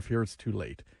changed, I fear it's too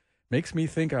late. Makes me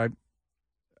think I've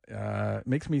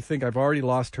already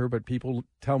lost her, but people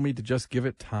tell me to just give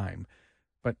it time.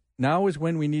 But now is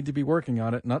when we need to be working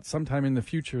on it, not sometime in the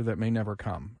future that may never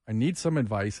come. I need some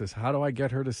advice as how do I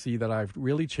get her to see that I've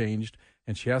really changed,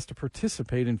 and she has to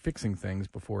participate in fixing things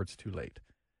before it's too late.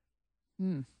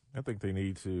 I think they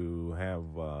need to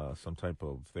have some type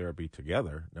of therapy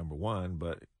together, number one,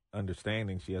 but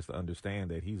understanding. She has to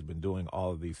understand that he's been doing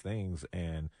all of these things,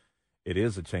 and it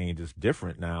is a change. It's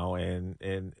different now, and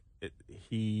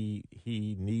he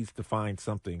needs to find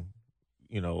something,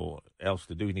 else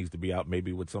to do. He needs to be out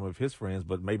maybe with some of his friends,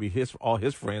 but maybe all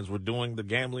his friends were doing the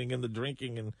gambling and the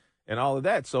drinking and all of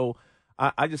that. So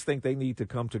I just think they need to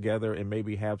come together and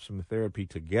maybe have some therapy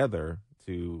together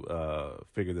to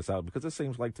figure this out, because it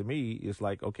seems like to me, it's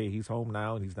like, okay, he's home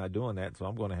now and he's not doing that, so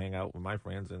I'm going to hang out with my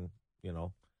friends, and,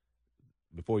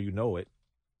 before you know it,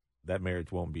 that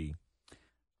marriage won't be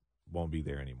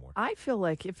there anymore. I feel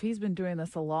like if he's been doing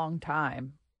this a long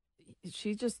time,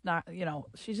 she's just not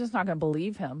going to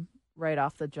believe him right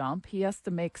off the jump. He has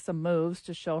to make some moves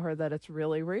to show her that it's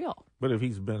really real. But if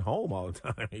he's been home all the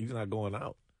time, he's not going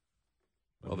out.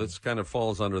 Well, this kind of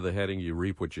falls under the heading, you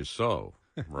reap what you sow,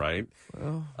 right?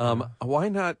 Well, why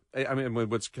not? I mean,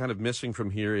 what's kind of missing from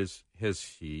here is, has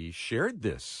he shared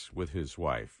this with his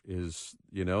wife?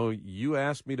 You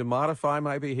asked me to modify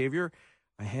my behavior.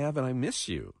 I have, and I miss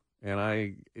you.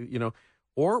 And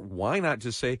or why not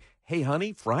just say, hey,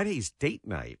 honey, Friday's date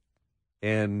night,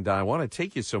 and I want to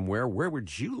take you somewhere. Where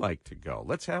would you like to go?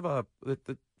 Let's have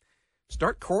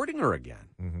start courting her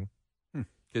again.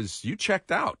 Because you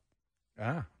checked out.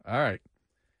 All right.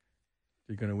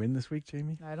 You going to win this week,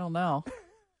 Jamie? I don't know.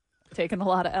 Taking a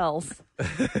lot of L's.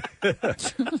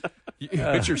 But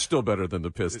you're still better than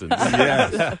the Pistons.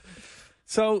 Yes.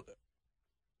 So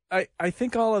I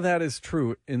think all of that is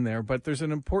true in there, but there's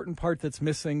an important part that's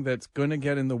missing that's going to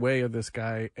get in the way of this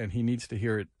guy, and he needs to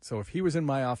hear it. So if he was in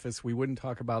my office, we wouldn't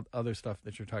talk about other stuff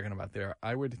that you're talking about there.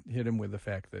 I would hit him with the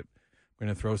fact that I'm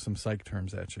going to throw some psych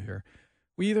terms at you here.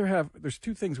 There's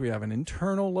two things we have, an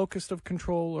internal locus of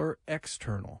control or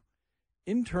external.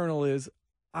 Internal is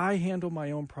I handle my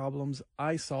own problems.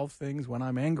 I solve things. When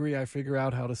I'm angry, I figure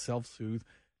out how to self-soothe.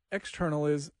 External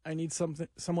is I need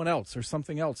someone else or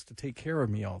something else to take care of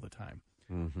me all the time.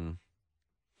 Mm-hmm.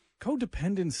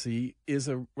 Codependency is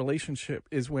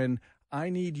when I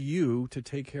need you to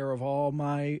take care of all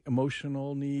my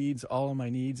emotional needs, all of my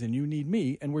needs, and you need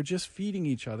me, and we're just feeding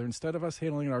each other. Instead of us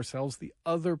handling it ourselves, the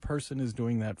other person is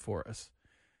doing that for us,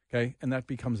 okay? And that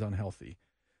becomes unhealthy.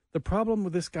 The problem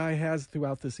with this guy has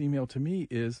throughout this email to me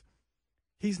is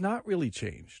he's not really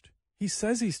changed. He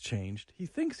says he's changed. He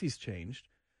thinks he's changed,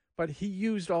 but he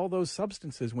used all those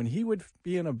substances. When he would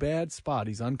be in a bad spot,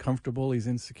 he's uncomfortable, he's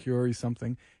insecure, he's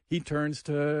something, he turns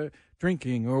to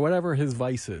drinking or whatever his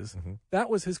vice is. Mm-hmm. That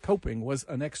was his coping, was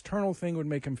an external thing would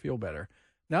make him feel better.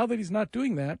 Now that he's not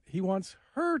doing that, he wants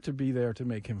her to be there to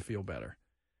make him feel better.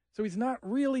 So he's not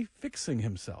really fixing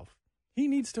himself. He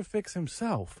needs to fix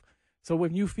himself. So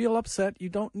when you feel upset, you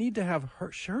don't need to have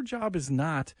her. Her job is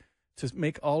not to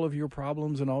make all of your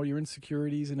problems and all your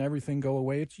insecurities and everything go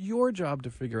away. It's your job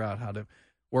to figure out how to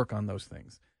work on those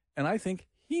things. And I think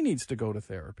he needs to go to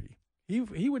therapy.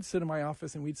 He would sit in my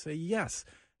office and we'd say, yes,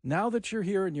 now that you're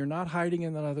here and you're not hiding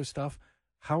in that other stuff,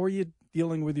 how are you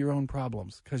dealing with your own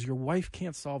problems? Because your wife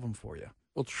can't solve them for you.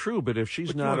 Well, true, but if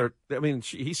she's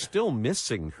he's still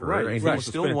missing her, right? And right. He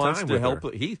still wants to help.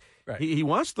 Her. He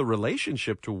wants the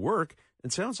relationship to work.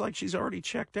 It sounds like she's already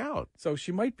checked out. So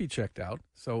she might be checked out.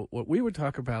 So what we would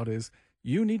talk about is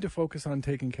you need to focus on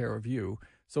taking care of you,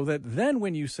 so that then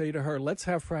when you say to her, let's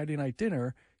have Friday night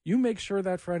dinner, you make sure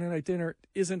that Friday night dinner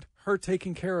isn't her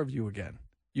taking care of you again.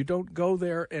 You don't go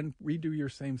there and redo your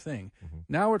same thing. Mm-hmm.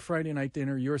 Now at Friday night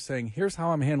dinner, you're saying, here's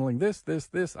how I'm handling this.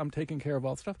 I'm taking care of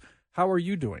all the stuff. How are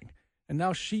you doing? And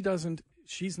now she's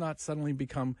not suddenly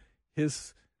become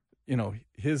his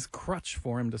crutch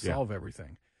for him to solve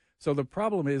everything. So the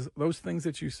problem is those things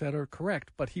that you said are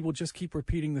correct, but he will just keep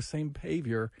repeating the same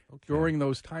behavior during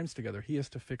those times together. He has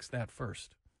to fix that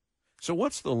first. So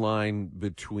what's the line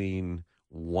between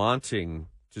wanting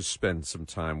to spend some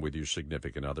time with your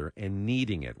significant other and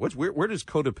needing it? Where does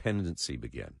codependency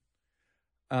begin?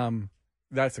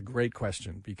 That's a great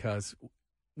question, because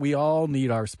we all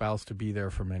need our spouse to be there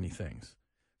for many things.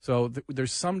 So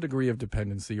there's some degree of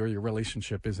dependency, or your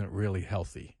relationship isn't really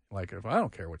healthy. Like, if I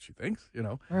don't care what she thinks,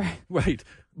 Right.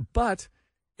 But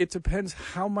it depends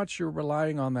how much you're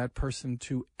relying on that person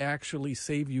to actually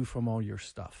save you from all your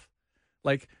stuff.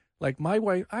 Like my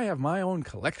wife, I have my own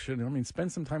collection. I mean,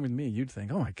 spend some time with me. You'd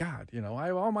think, oh my God, I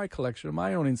have all my collection,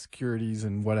 my own insecurities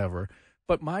and whatever.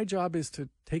 But my job is to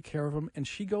take care of them. And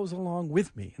she goes along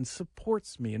with me and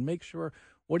supports me and makes sure,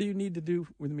 what do you need to do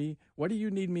with me? What do you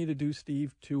need me to do,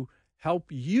 Steve, to help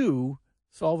you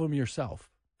solve them yourself?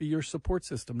 Be your support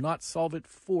system, not solve it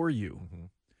for you. Mm-hmm.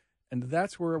 And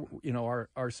that's where,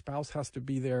 our spouse has to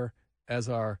be there as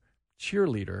our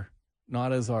cheerleader,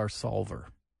 not as our solver.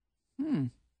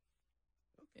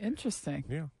 Interesting.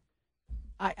 Yeah.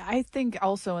 I think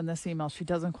also in this email, she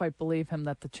doesn't quite believe him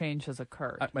that the change has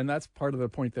occurred. And that's part of the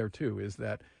point there, too, is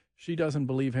that she doesn't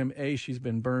believe him. A, she's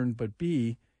been burned, but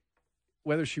B,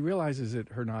 whether she realizes it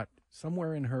or not,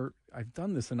 somewhere in her, I've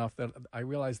done this enough that I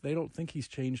realize they don't think he's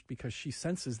changed because she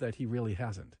senses that he really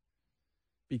hasn't.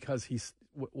 Because he's,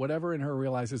 whatever in her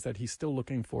realizes that he's still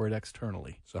looking for it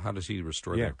externally. So how does he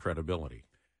restore that credibility?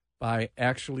 By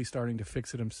actually starting to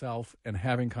fix it himself and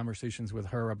having conversations with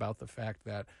her about the fact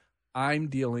that I'm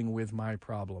dealing with my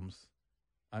problems.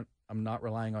 I'm not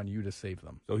relying on you to save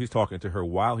them. So he's talking to her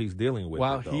while he's dealing with it.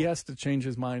 While he has to change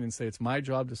his mind and say, it's my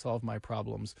job to solve my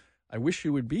problems. I wish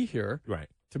you would be here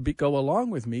to go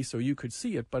along with me so you could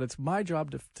see it, but it's my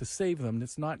job to save them.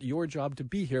 It's not your job to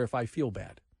be here if I feel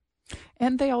bad.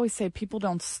 And they always say people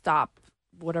don't stop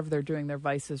whatever they're doing, their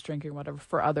vices, drinking, whatever,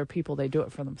 for other people. They do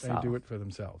it for themselves. They do it for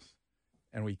themselves.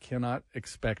 And we cannot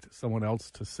expect someone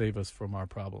else to save us from our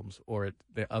problems, or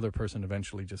the other person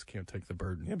eventually just can't take the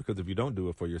burden. Yeah, because if you don't do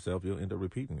it for yourself, you'll end up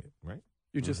repeating it, right?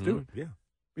 You just do it. Yeah.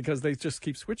 Because they just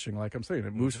keep switching, like I'm saying.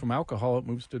 It moves from alcohol, it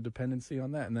moves to dependency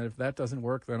on that. And then if that doesn't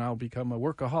work, then I'll become a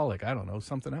workaholic. I don't know,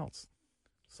 something else.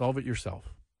 Solve it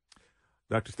yourself.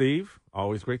 Dr. Steve,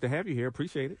 always great to have you here.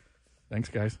 Appreciate it. Thanks,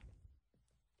 guys.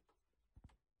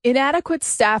 Inadequate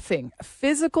staffing,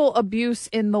 physical abuse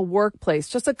in the workplace,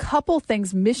 just a couple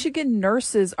things Michigan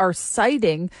nurses are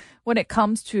citing when it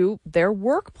comes to their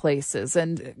workplaces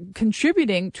and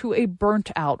contributing to a burnt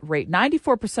out rate.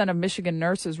 94% of Michigan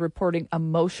nurses reporting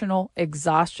emotional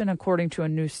exhaustion, according to a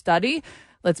new study.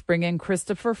 Let's bring in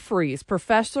Christopher Freeze,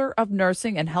 professor of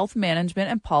nursing and health management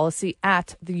and policy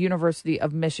at the University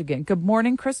of Michigan. Good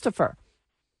morning, Christopher.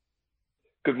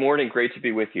 Good morning. Great to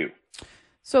be with you.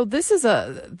 So this is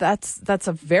that's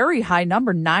a very high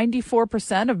number.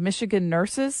 94% of Michigan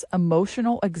nurses,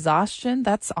 emotional exhaustion.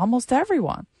 That's almost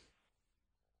everyone.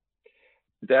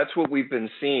 That's what we've been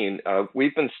seeing.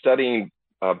 We've been studying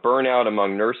burnout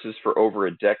among nurses for over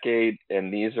a decade,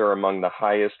 and these are among the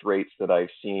highest rates that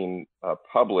I've seen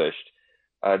published.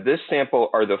 This sample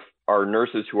are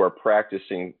nurses who are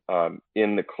practicing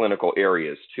in the clinical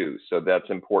areas too. So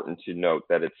that's important to note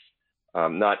that it's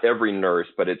not every nurse,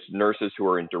 but it's nurses who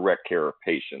are in direct care of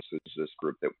patients. This is this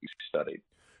group that we studied.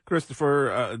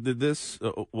 Christopher,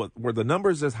 were the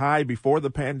numbers as high before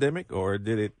the pandemic, or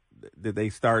did they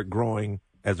start growing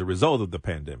as a result of the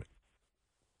pandemic?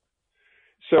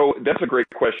 So that's a great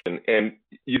question, and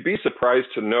you'd be surprised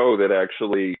to know that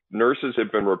actually nurses have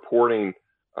been reporting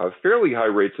fairly high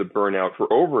rates of burnout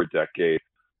for over a decade.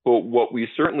 But what we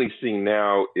certainly see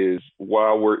now is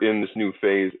while we're in this new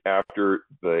phase after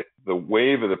the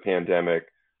wave of the pandemic,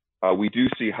 we do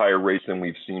see higher rates than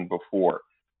we've seen before.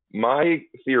 My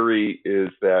theory is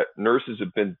that nurses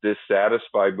have been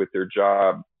dissatisfied with their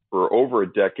job for over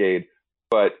a decade,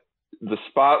 but the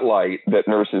spotlight that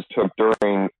nurses took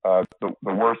during the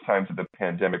worst times of the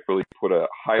pandemic really put a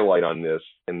highlight on this.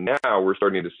 And now we're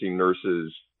starting to see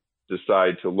nurses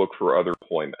decide to look for other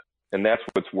employment. And that's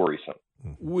what's worrisome.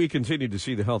 We continue to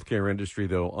see the healthcare industry,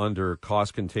 though, under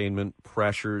cost containment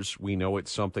pressures. We know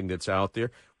it's something that's out there.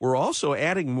 We're also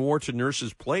adding more to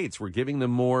nurses' plates. We're giving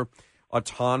them more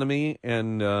autonomy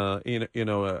and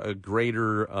a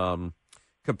greater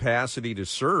capacity to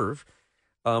serve,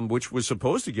 which was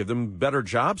supposed to give them better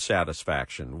job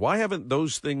satisfaction. Why haven't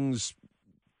those things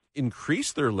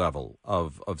increased their level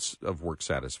of work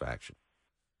satisfaction?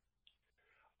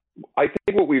 I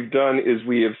think what we've done is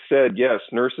we have said, yes,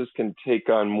 nurses can take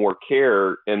on more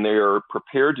care, and they are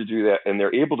prepared to do that, and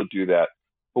they're able to do that.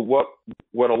 But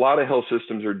what a lot of health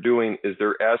systems are doing is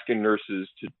they're asking nurses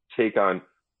to take on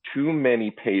too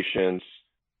many patients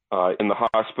in the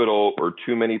hospital or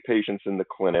too many patients in the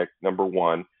clinic, number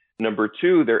one. Number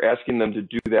two, they're asking them to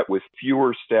do that with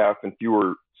fewer staff and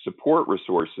fewer support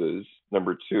resources,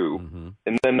 number two. Mm-hmm.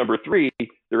 And then number three,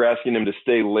 they're asking them to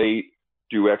stay late,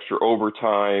 do extra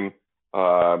overtime,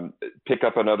 pick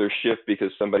up another shift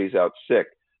because somebody's out sick.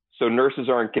 So nurses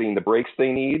aren't getting the breaks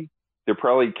they need. They're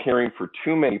probably caring for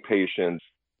too many patients,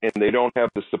 and they don't have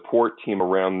the support team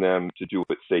around them to do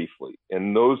it safely.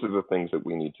 And those are the things that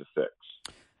we need to fix.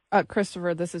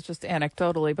 Christopher, this is just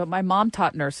anecdotally, but my mom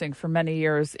taught nursing for many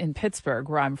years in Pittsburgh,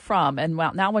 where I'm from. And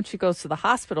now when she goes to the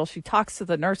hospital, she talks to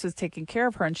the nurses taking care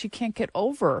of her, and she can't get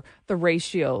over the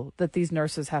ratio that these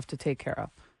nurses have to take care of.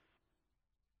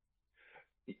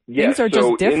 Yes, things are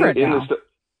just different now.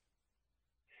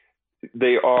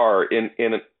 They are,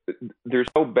 and there's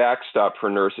no backstop for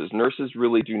nurses. Nurses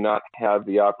really do not have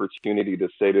the opportunity to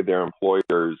say to their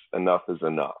employers, enough is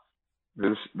enough.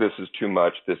 This is too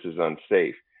much. This is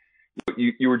unsafe.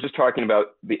 You were just talking about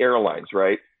the airlines,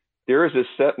 right? there is a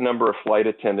set number of flight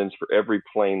attendants for every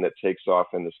plane that takes off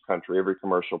in this country, every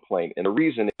commercial plane. And the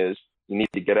reason is you need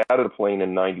to get out of the plane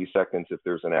in 90 seconds if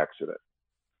there's an accident.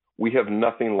 We have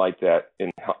nothing like that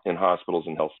in hospitals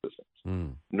and health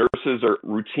systems. Nurses are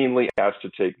routinely asked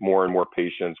to take more and more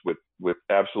patients with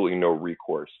absolutely no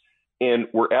recourse. And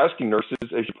we're asking nurses,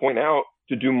 as you point out,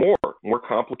 to do more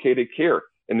complicated care.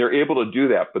 And they're able to do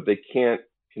that, but they can't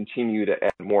continue to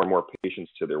add more and more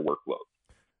patients to their workload.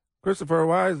 Christopher,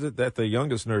 why is it that the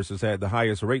youngest nurses had the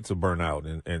highest rates of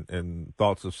burnout and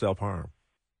thoughts of self-harm?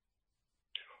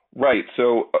 Right.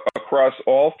 So across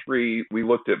all three, we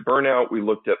looked at burnout, we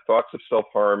looked at thoughts of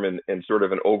self-harm and sort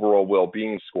of an overall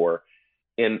well-being score.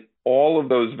 And all of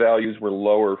those values were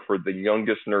lower for the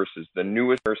youngest nurses, the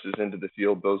newest nurses into the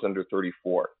field, those under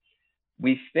 34.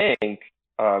 We think,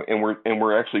 and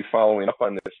we're actually following up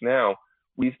on this now,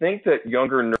 we think that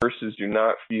younger nurses do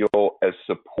not feel as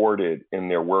supported in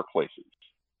their workplaces.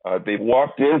 They've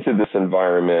walked into this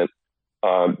environment.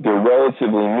 They're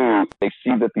relatively new. They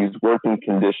see that these working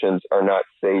conditions are not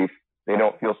safe. They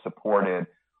don't feel supported.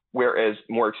 Whereas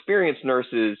more experienced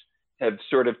nurses have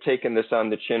sort of taken this on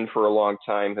the chin for a long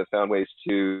time, have found ways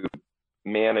to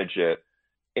manage it.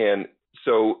 And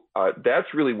so that's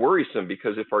really worrisome,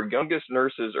 because if our youngest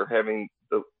nurses are having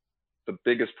the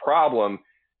biggest problem,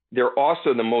 they're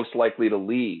also the most likely to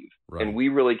leave. Right. And we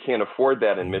really can't afford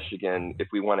that in Michigan if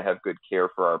we want to have good care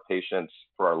for our patients,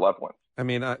 for our loved ones. I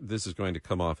mean, this is going to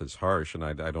come off as harsh, and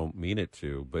I don't mean it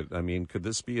to, but I mean, could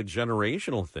this be a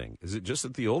generational thing? Is it just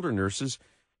that the older nurses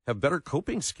have better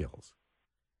coping skills?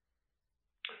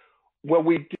 Well,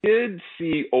 we did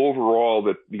see overall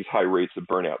that these high rates of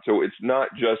burnout. So it's not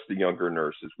just the younger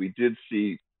nurses. We did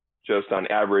see, just on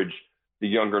average, the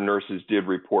younger nurses did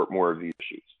report more of these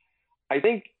issues. I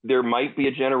think there might be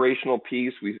a generational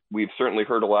piece. We've certainly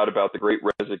heard a lot about the Great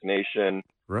Resignation,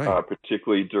 right.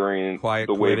 Particularly during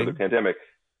the wave of the pandemic.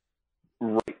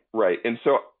 Right. And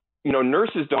so,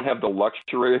 nurses don't have the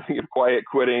luxury of quiet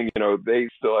quitting. They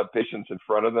still have patients in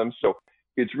front of them. So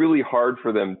it's really hard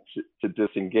for them to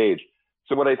disengage.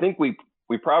 So what I think we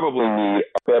probably need are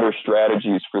better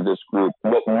strategies for this group.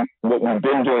 What we've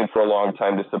been doing for a long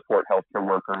time to support healthcare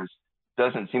workers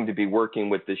doesn't seem to be working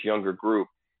with this younger group.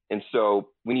 And so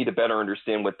we need to better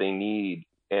understand what they need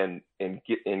and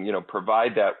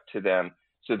provide that to them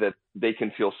so that they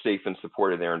can feel safe and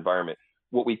supported in their environment.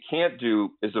 What we can't do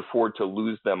is afford to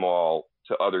lose them all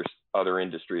to other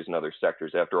industries and other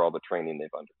sectors after all the training they've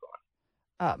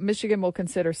undergone. Michigan will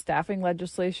consider staffing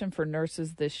legislation for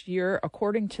nurses this year.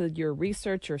 According to your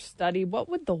research or study, what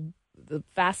would the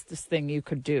fastest thing you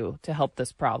could do to help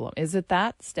this problem? Is it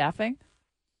that, staffing?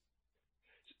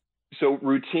 So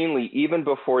routinely, even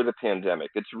before the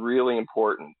pandemic, it's really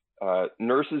important.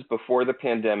 Nurses before the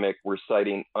pandemic were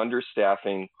citing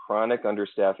understaffing, chronic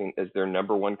understaffing as their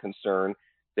number one concern.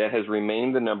 That has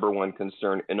remained the number one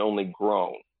concern and only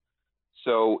grown.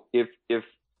 So if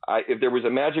there was a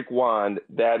magic wand,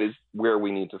 that is where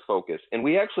we need to focus. And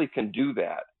we actually can do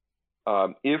that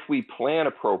if we plan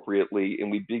appropriately and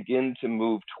we begin to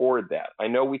move toward that. I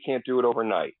know we can't do it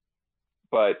overnight,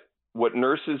 but what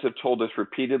nurses have told us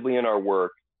repeatedly in our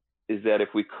work is that if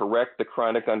we correct the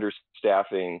chronic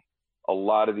understaffing, a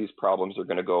lot of these problems are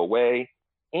going to go away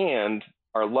and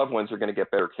our loved ones are going to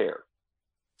get better care.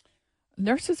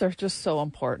 Nurses are just so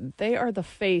important. They are the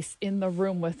face in the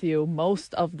room with you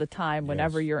most of the time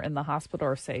whenever you're in the hospital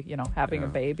or, say, having a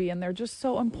baby, and they're just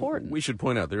so important. We should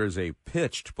point out there is a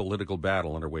pitched political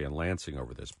battle underway in Lansing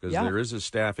over this because there is a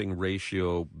staffing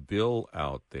ratio bill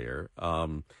out there.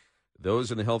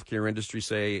 Those in the healthcare industry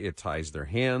say it ties their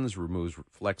hands, removes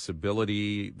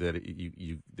flexibility, that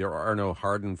there are no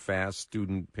hard and fast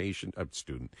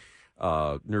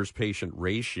nurse-patient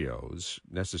ratios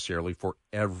necessarily for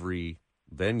every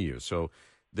venue. So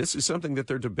this is something that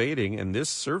they're debating, and this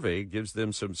survey gives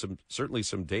them certainly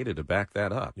some data to back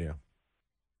that up. Yeah.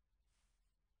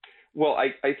 Well,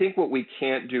 I think what we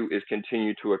can't do is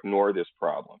continue to ignore this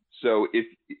problem. So if,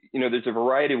 there's a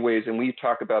variety of ways, and we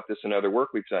talk about this in other work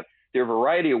we've done, there are a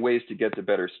variety of ways to get to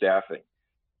better staffing.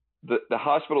 The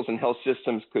hospitals and health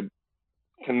systems could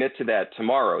commit to that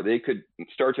tomorrow. They could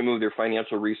start to move their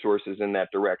financial resources in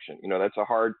that direction. That's a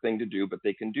hard thing to do, but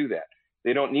they can do that.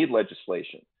 They don't need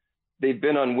legislation. They've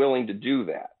been unwilling to do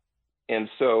that. And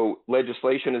so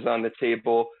legislation is on the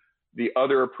table. The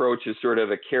other approach is sort of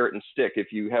a carrot and stick.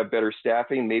 If you have better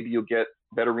staffing, maybe you'll get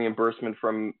better reimbursement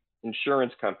from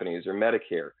insurance companies or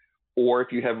Medicare. Or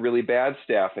if you have really bad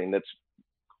staffing that's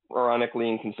chronically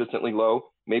and consistently low,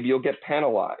 maybe you'll get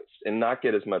penalized and not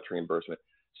get as much reimbursement.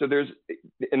 So there's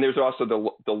also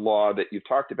the law that you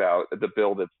talked about, the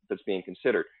bill that's being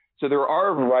considered. So there are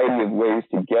a variety of ways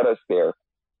to get us there.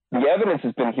 The evidence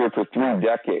has been here for 3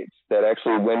 decades that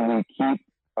actually when we keep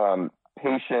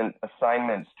patient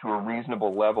assignments to a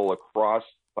reasonable level across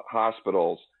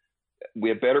hospitals, we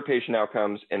have better patient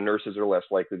outcomes and nurses are less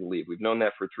likely to leave. We've known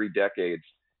that for 3 decades.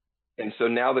 And so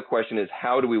now the question is,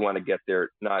 how do we want to get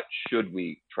there, not should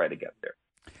we try to get there?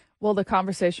 Well, the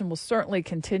conversation will certainly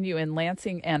continue in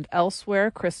Lansing and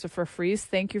elsewhere. Christopher Fries,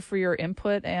 thank you for your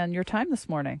input and your time this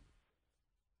morning.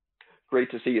 Great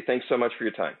to see you. Thanks so much for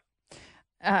your time.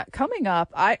 Coming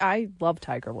up, I love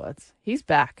Tiger Woods. He's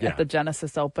back at the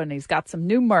Genesis Open. He's got some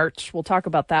new merch. We'll talk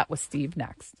about that with Steve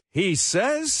next. He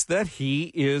says that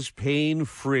he is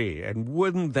pain-free, and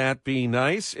wouldn't that be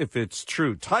nice if it's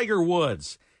true? Tiger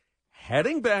Woods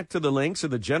heading back to the links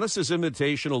of the Genesis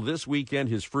Invitational this weekend,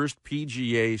 his first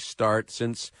PGA start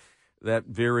since that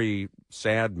very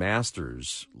sad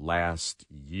Masters last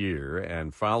year,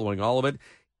 and following all of it,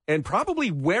 and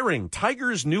probably wearing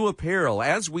Tiger's new apparel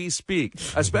as we speak,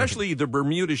 especially the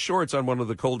Bermuda shorts on one of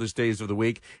the coldest days of the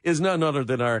week, is none other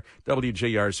than our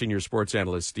WJR senior sports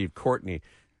analyst, Steve Courtney.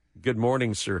 Good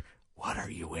morning, sir. What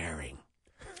are you wearing?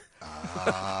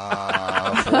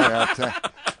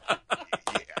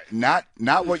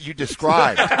 Not what you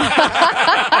described.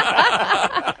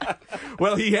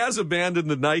 Well, he has abandoned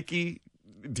the Nike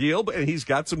deal, but he's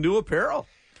got some new apparel.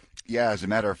 Yeah, as a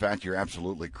matter of fact, you're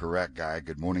absolutely correct, Guy.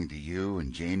 Good morning to you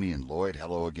and Jamie and Lloyd.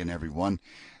 Hello again, everyone.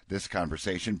 This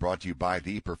conversation brought to you by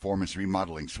the Performance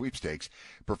Remodeling Sweepstakes.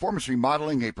 Performance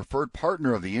Remodeling, a preferred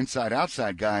partner of the Inside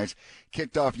Outside guys,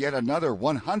 kicked off yet another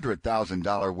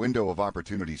 $100,000 window of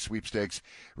opportunity sweepstakes.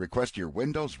 Request your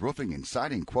windows, roofing, and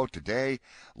siding quote today.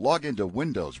 Log into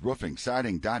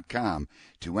windowsroofingsiding.com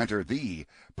to enter the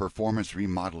Performance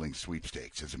Remodeling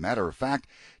Sweepstakes. As a matter of fact,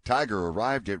 Tiger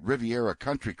arrived at Riviera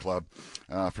Country Club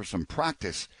for some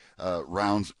practice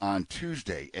rounds on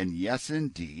Tuesday. And yes,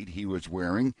 indeed, he was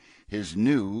wearing his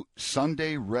new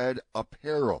Sunday Red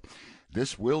apparel.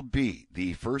 This will be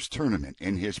the first tournament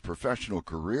in his professional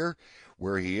career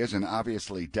where he isn't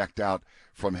obviously decked out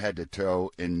from head to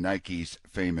toe in Nike's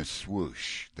famous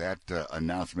swoosh. That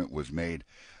announcement was made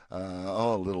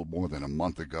a little more than a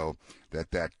month ago,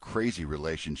 that crazy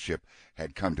relationship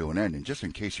had come to an end. And just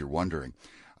in case you're wondering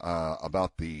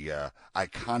about the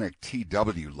iconic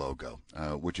TW logo,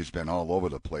 which has been all over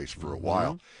the place for a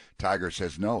while, Tiger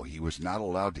says no, he was not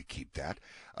allowed to keep that,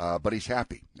 but he's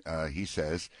happy. He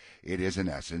says it is, in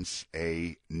essence,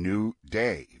 a new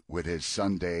day with his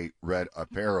Sunday Red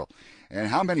apparel. And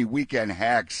how many weekend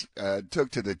hacks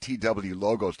took to the TW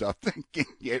logo stuff thinking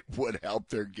it would help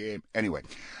their game? Anyway,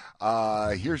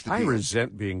 here's the deal. I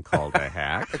resent being called a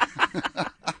hack.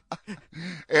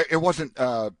 It wasn't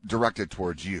directed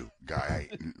towards you, Guy.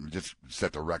 Just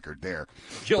set the record there.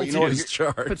 Guilty as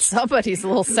charged. But somebody's a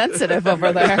little sensitive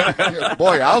over there.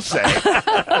 Boy, I'll say.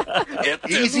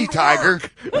 Easy, Tiger.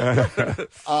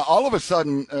 All of a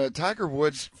sudden, Tiger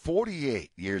Woods,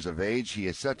 48 years of age. He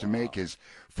is set to make his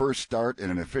first start in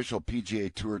an official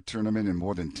PGA Tour tournament in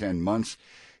more than 10 months.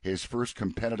 His first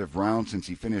competitive round since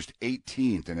he finished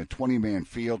 18th in a 20-man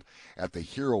field at the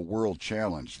Hero World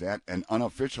Challenge, that an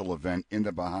unofficial event in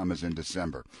the Bahamas in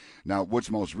December. Now, Woods'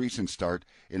 most recent start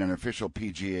in an official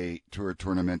PGA Tour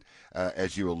tournament,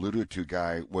 as you alluded to,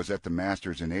 Guy, was at the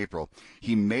Masters in April.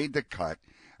 He made the cut.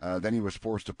 Then he was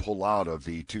forced to pull out of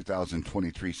the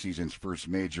 2023 season's first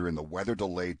major in the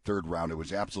weather-delayed third round. It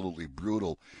was absolutely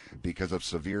brutal because of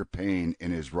severe pain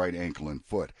in his right ankle and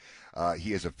foot.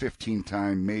 He is a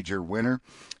 15-time major winner.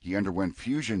 He underwent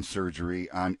fusion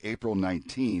surgery on April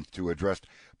 19th to address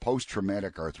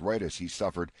post-traumatic arthritis he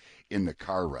suffered in the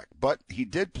car wreck. But he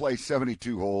did play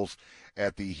 72 holes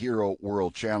at the Hero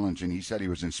World Challenge, and he said he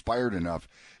was inspired enough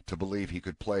to believe he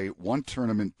could play one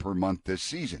tournament per month this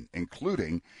season,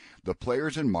 including the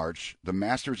Players in March, the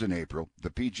Masters in April, the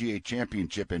PGA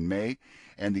Championship in May,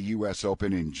 and the U.S.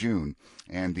 Open in June,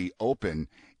 and the Open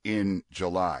in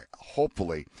July.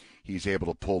 Hopefully, he's able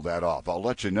to pull that off. I'll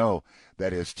let you know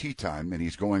that is tee time, and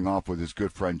he's going off with his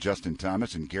good friend Justin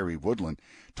Thomas and Gary Woodland,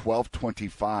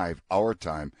 12:25 our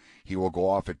time. He will go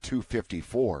off at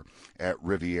 2:54 at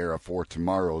Riviera for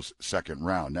tomorrow's second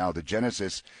round. Now, the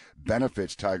Genesis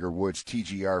benefits Tiger Woods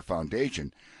TGR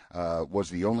Foundation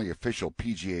was the only official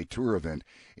PGA Tour event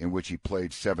in which he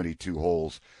played 72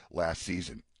 holes last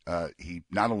season. He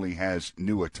not only has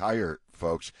new attire,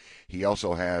 folks, he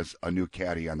also has a new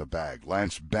caddy on the bag.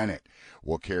 Lance Bennett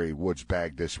will carry Woods'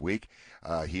 bag this week.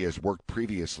 He has worked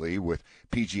previously with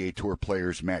PGA Tour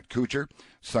players Matt Kuchar,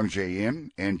 Sungjae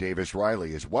Im, and Davis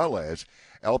Riley, as well as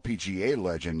LPGA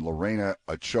legend Lorena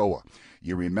Ochoa.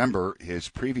 You remember his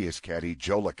previous caddy,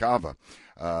 Joe LaCava,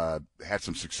 had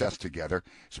some success together.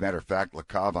 As a matter of fact,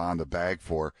 LaCava on the bag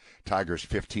for Tiger's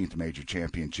 15th major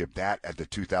championship, that at the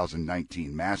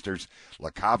 2019 Masters.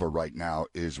 LaCava right now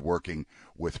is working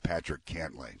with Patrick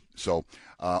Cantlay. So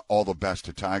all the best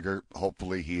to Tiger.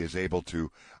 Hopefully he is able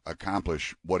to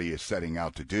accomplish what he is setting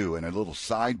out to do. And a little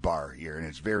sidebar here, and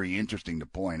it's very interesting to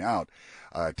point out,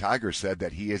 Tiger said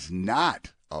that he is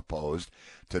not opposed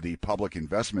to the public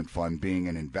investment fund being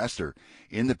an investor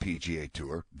in the PGA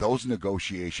Tour. Those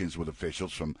negotiations with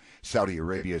officials from Saudi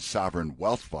Arabia's sovereign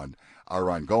wealth fund are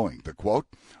ongoing. The quote,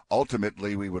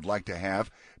 ultimately, we would like to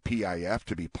have PIF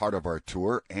to be part of our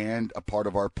tour and a part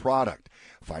of our product.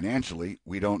 Financially,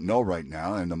 we don't know right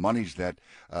now, and the monies that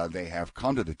they have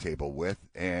come to the table with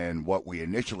and what we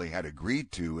initially had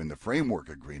agreed to in the framework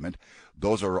agreement,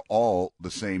 those are all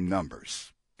the same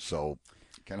numbers. So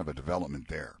kind of a development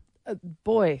there.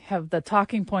 Boy, have the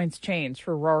talking points changed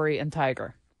for Rory and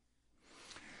Tiger.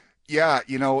 Yeah,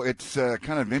 it's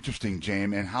kind of interesting,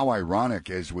 James, and how ironic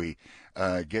as we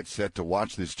get set to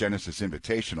watch this Genesis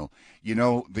Invitational.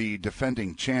 The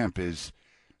defending champ is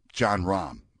Jon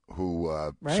Rahm, who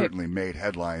certainly made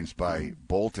headlines by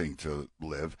bolting to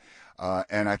live.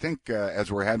 And I think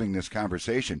as we're having this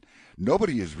conversation,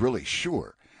 nobody is really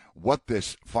sure what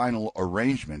this final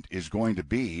arrangement is going to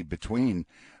be between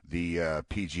the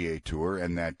PGA Tour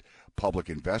and that public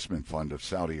investment fund of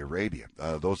Saudi Arabia.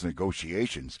 Those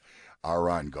negotiations are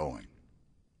ongoing.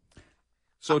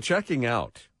 So checking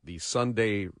out the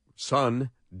Sunday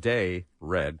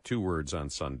Red, 2 words on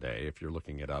Sunday, if you're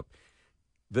looking it up,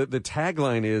 the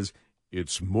tagline is,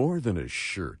 it's more than a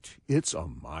shirt, it's a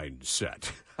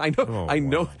mindset. I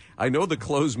know the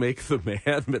clothes make the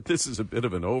man, but this is a bit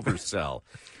of an oversell.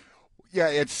 Yeah,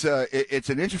 it's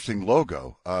an interesting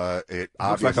logo. It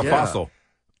looks like a fossil.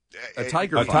 A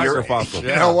tiger fossil.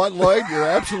 You know what, Lloyd? You're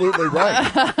absolutely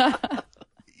right.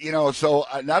 So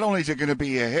not only is it going to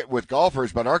be a hit with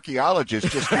golfers, but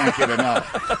archaeologists just can't get enough.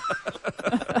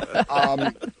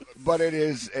 But it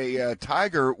is a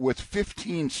tiger with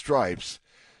 15 stripes,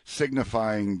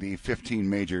 signifying the 15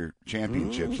 major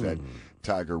championships that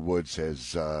Tiger Woods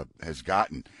has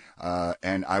gotten.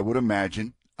 And I would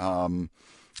imagine, I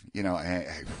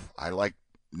like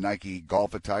Nike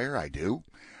golf attire. I do.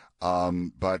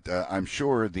 But I'm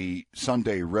sure the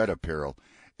Sunday Red apparel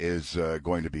is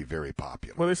going to be very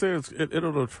popular. Well, they say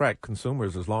it'll attract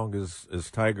consumers as long as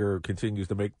Tiger continues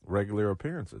to make regular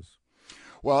appearances.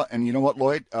 Well, and you know what,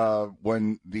 Lloyd?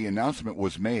 When the announcement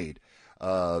was made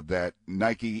that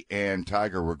Nike and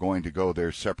Tiger were going to go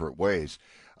their separate ways,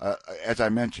 as I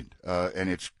mentioned, and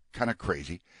it's kind of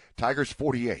crazy, Tiger's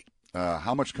 48.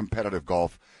 How much competitive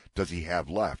golf does he have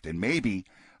left? And maybe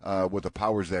with the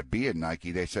powers that be at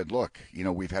Nike, they said, look,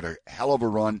 we've had a hell of a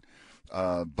run,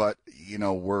 but,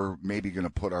 we're maybe going to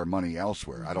put our money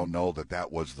elsewhere. I don't know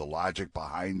that was the logic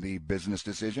behind the business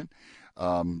decision,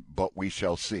 but we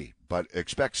shall see. But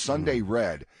expect Sunday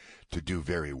Red to do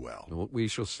very well. We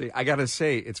shall see. I got to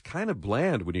say, it's kind of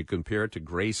bland when you compare it to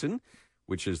Grayson,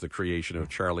 which is the creation of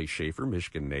Charlie Schaefer,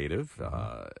 Michigan native,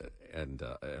 and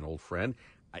an old friend.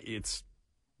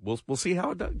 We'll see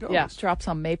how it goes. Yeah, drops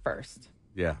on May 1st.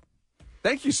 Yeah.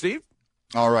 Thank you, Steve.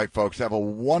 All right, folks. Have a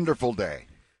wonderful day.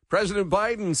 President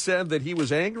Biden said that he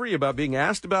was angry about being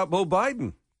asked about Beau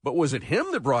Biden, but was it him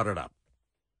that brought it up?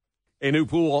 A new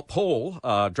poll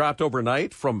dropped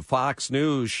overnight from Fox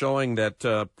News showing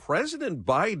that President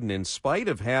Biden, in spite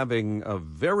of having a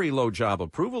very low job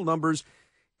approval numbers,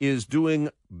 is doing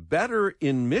better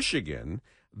in Michigan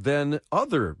than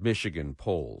other Michigan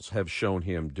polls have shown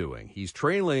him doing. He's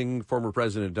trailing former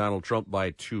President Donald Trump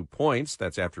by 2 points.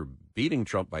 That's after beating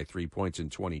Trump by 3 points in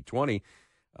 2020.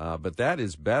 But that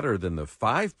is better than the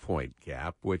 5-point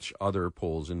gap, which other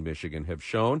polls in Michigan have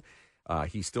shown.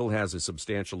 He still has a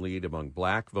substantial lead among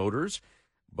black voters,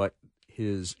 but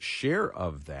his share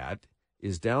of that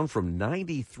is down from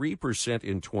 93%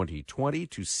 in 2020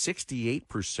 to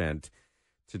 68%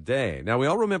 today. Now, we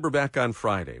all remember back on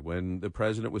Friday when the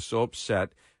president was so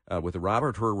upset with the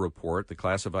Robert Hur report, the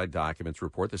classified documents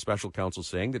report, the special counsel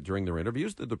saying that during their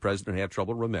interviews that the president had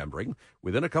trouble remembering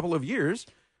within a couple of years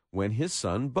when his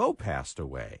son Beau passed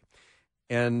away.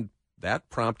 And that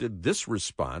prompted this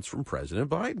response from President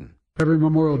Biden. Every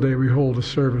Memorial Day we hold a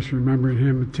service remembering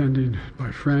him, attended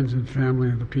by friends and family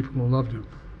and the people who loved him.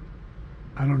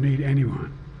 I don't need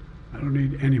anyone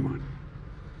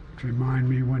to remind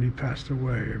me when he passed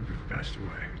away or passed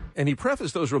away. And he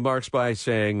prefaced those remarks by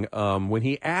saying, when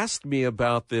he asked me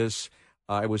about this,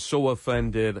 I was so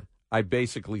offended, I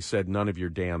basically said, none of your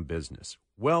damn business.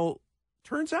 Well,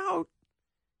 turns out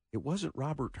it wasn't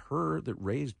Robert Hur that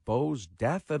raised Bo's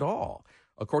death at all.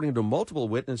 According to multiple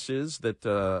witnesses that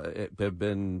have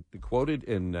been quoted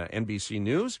in NBC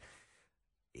News,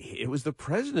 it was the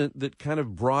president that kind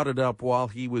of brought it up while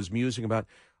he was musing about,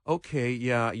 okay,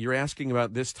 yeah, you're asking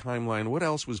about this timeline. What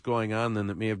else was going on then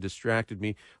that may have distracted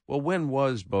me? Well, when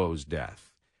was Bo's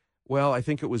death? Well, I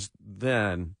think it was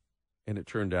then, and it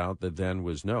turned out that then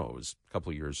was no. It was a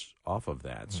couple of years off of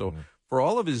that. Mm-hmm. So for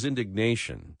all of his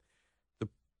indignation,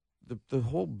 the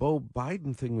whole Bo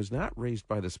Biden thing was not raised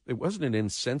by this. It wasn't an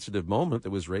insensitive moment that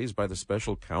was raised by the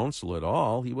special counsel at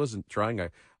all. He wasn't trying a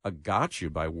gotcha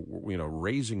by,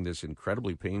 raising this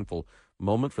incredibly painful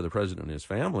moment for the president and his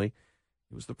family.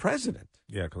 It was the president.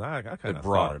 Yeah, because I kind of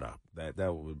brought it up. That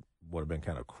would have been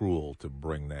kind of cruel to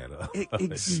bring that up.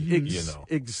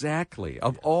 Exactly.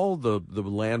 Of all the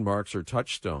landmarks or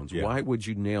touchstones, yeah. Why would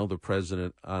you nail the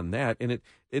president on that? And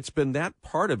it's been that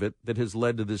part of it that has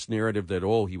led to this narrative that,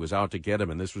 he was out to get him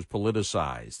and this was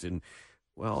politicized. And,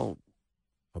 well,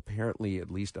 apparently, at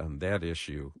least on that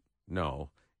issue, no,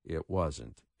 it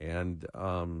wasn't. And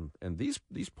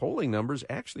these polling numbers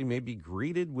actually may be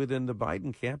greeted within the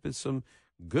Biden camp as some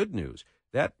good news.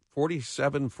 That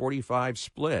 47-45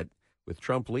 split with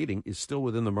Trump leading is still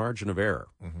within the margin of error.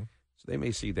 Mm-hmm. So they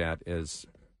may see that as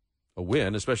a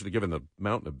win, especially given the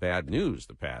mountain of bad news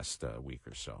the past week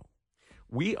or so.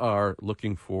 We are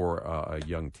looking for a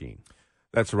young teen.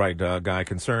 That's right, Guy.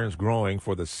 Concerns growing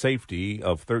for the safety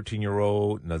of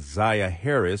 13-year-old Naziah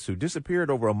Harris, who disappeared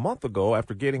over a month ago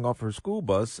after getting off her school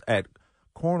bus at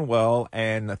Cornwell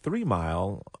and 3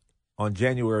 Mile on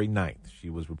January 9th. She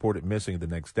was reported missing the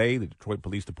next day. The Detroit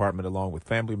Police Department, along with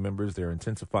family members, they're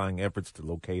intensifying efforts to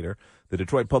locate her. The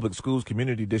Detroit Public Schools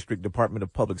Community District Department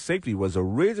of Public Safety was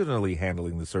originally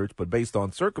handling the search, but based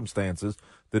on circumstances,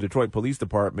 the Detroit Police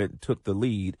Department took the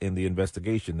lead in the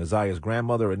investigation. Naziah's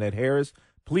grandmother, Annette Harris,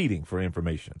 pleading for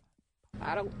information.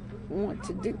 I don't want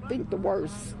to think the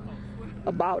worst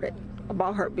about it,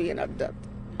 about her being abducted.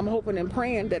 I'm hoping and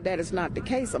praying that is not the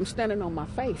case. I'm standing on my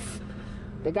faith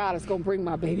that God is going to bring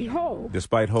my baby home.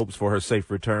 Despite hopes for her safe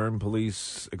return,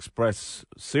 police express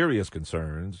serious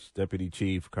concerns. Deputy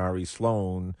Chief Kari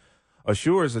Sloan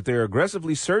assures that they're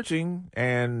aggressively searching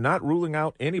and not ruling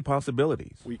out any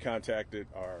possibilities. We contacted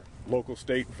our local,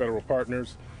 state, and federal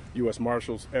partners, U.S.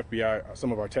 Marshals, FBI,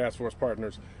 some of our task force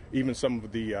partners, even some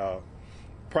of the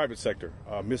private sector,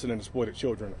 missing and exploited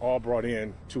children, all brought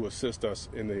in to assist us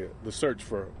in the search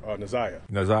for Naziah.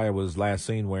 Naziah was last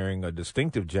seen wearing a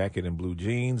distinctive jacket and blue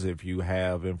jeans. If you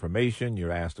have information,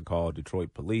 you're asked to call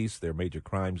Detroit Police, their Major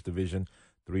Crimes Division,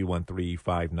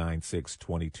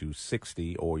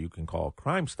 313-596-2260, or you can call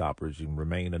Crime Stoppers. You can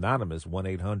remain anonymous,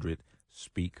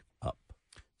 1-800-SPEAK-UP.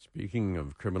 Speaking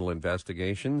of criminal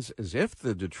investigations, as if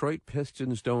the Detroit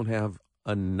Pistons don't have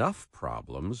enough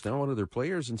problems, now one of their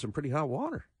players in some pretty hot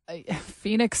water.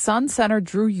 Phoenix Sun center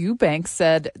Drew Eubanks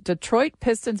said Detroit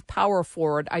Pistons power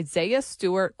forward Isaiah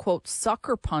Stewart, quote,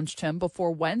 sucker punched him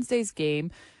before Wednesday's game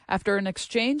after an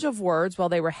exchange of words while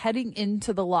they were heading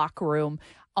into the locker room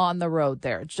on the road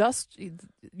there.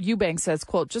 Eubanks says,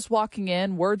 quote, just walking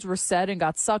in, words were said and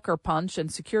got sucker punched,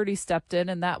 and security stepped in,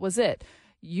 and that was it.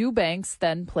 Eubanks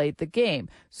then played the game.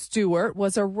 Stewart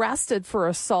was arrested for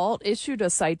assault, issued a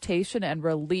citation, and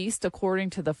released, according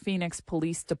to the Phoenix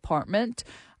Police Department.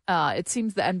 It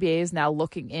seems the NBA is now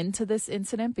looking into this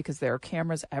incident because there are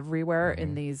cameras everywhere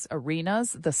in these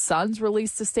arenas. The Suns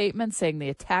released a statement saying the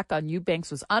attack on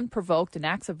Eubanks was unprovoked and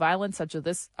acts of violence such as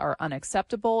this are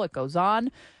unacceptable. It goes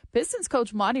on. Pistons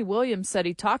coach Monty Williams said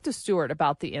he talked to Stewart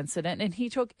about the incident and he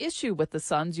took issue with the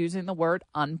Suns using the word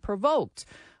unprovoked.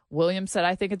 Williams said,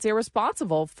 I think it's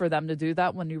irresponsible for them to do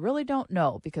that when you really don't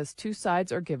know because two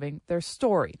sides are giving their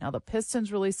story. Now, the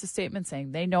Pistons released a statement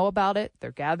saying they know about it.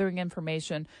 They're gathering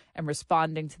information and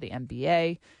responding to the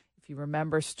NBA. If you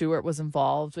remember, Stewart was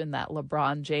involved in that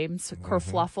LeBron James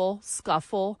kerfluffle,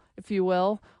 scuffle, if you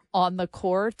will, on the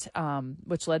court,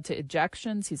 which led to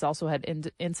ejections. He's also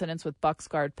had incidents with Bucks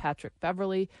guard Patrick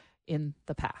Beverley in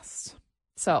the past.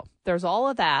 So there's all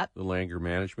of that. The anger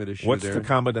management issue. What's there? the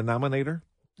common denominator?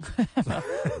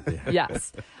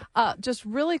 Yes. Just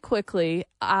really quickly,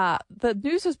 the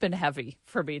news has been heavy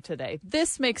for me today.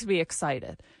 This makes me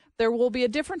excited. There will be a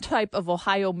different type of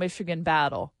Ohio-Michigan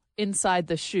battle inside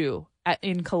the shoe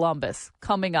in Columbus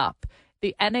coming up.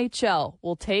 The NHL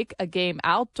will take a game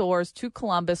outdoors to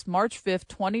Columbus March 5th,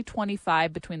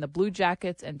 2025 between the Blue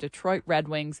Jackets and Detroit Red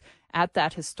Wings at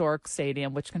that historic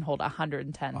stadium, which can hold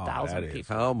 110,000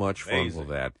 people. How much fun will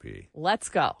that be? Let's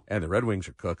go. And the Red Wings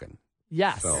are cooking.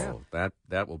 Yes. So that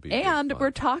will be. And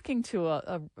we're talking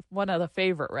to one of the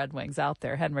favorite Red Wings out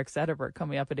there, Henrik Zetterberg,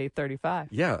 coming up at 8:35.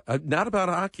 Yeah, not about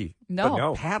hockey. No.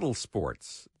 But paddle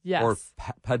sports. Yes. Or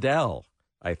padel,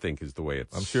 I think is the way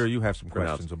it's. I'm sure you have some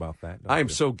pronounced. questions about that. I'm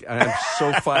so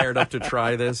fired up to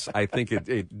try this. I think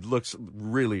it looks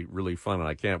really, really fun, and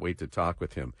I can't wait to talk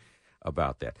with him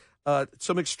about that.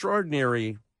 Some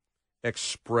extraordinary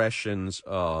expressions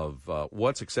of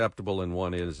what's acceptable and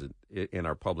one is in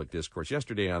our public discourse.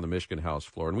 Yesterday on the Michigan House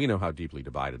floor, and we know how deeply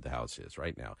divided the House is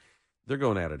right now. They're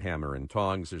going at it hammer and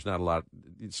tongs. There's not a lot.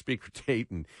 Speaker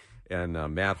Tate and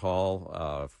Matt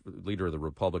Hall, leader of the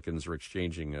Republicans, are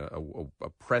exchanging a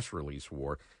press release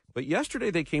war. But yesterday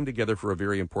they came together for a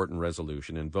very important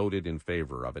resolution and voted in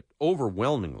favor of it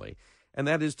overwhelmingly, and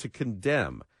that is to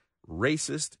condemn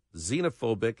racist,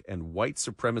 xenophobic, and white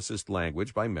supremacist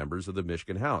language by members of the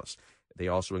Michigan House. They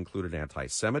also included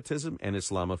anti-Semitism and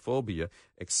Islamophobia,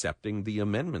 accepting the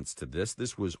amendments to this.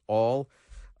 This was all,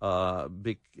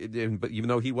 but even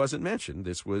though he wasn't mentioned,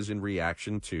 this was in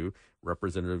reaction to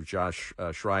Representative Josh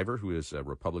Shriver, who is a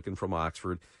Republican from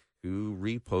Oxford, who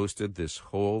reposted this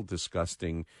whole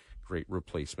disgusting great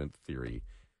replacement theory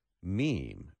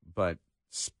meme. But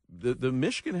the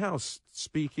Michigan House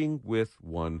speaking with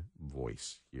one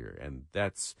voice here, and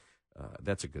that's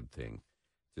a good thing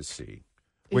to see.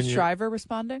 Is Shriver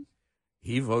responding?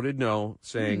 He voted no,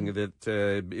 saying that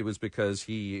it was because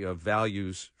he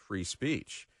values free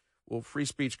speech. Well, free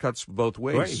speech cuts both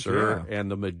ways, right, sir. Yeah.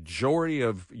 And the majority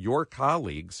of your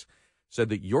colleagues said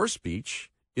that your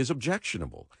speech is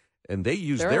objectionable, and they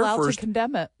use They're their allowed first to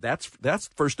condemn it. That's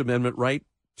First Amendment right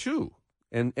too.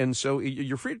 And so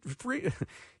you're free.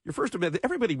 Your First Amendment.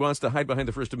 Everybody wants to hide behind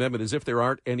the First Amendment as if there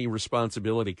aren't any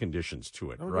responsibility conditions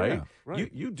to it, right? Yeah,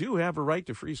 right. You do have a right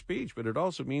to free speech, but it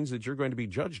also means that you're going to be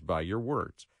judged by your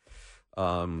words.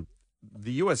 The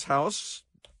U.S. House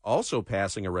also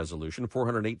passing a resolution,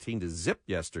 418 to zip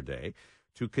yesterday,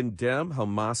 to condemn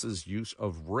Hamas's use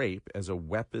of rape as a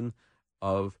weapon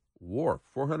of war.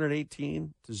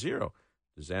 418 to 0.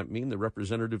 Does that mean the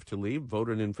Representative Tlaib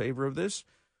voted in favor of this?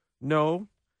 No,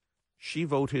 she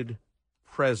voted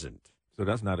present. So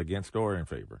that's not against or in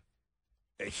favor.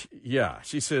 Yeah,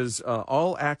 she says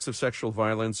all acts of sexual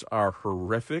violence are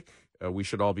horrific. We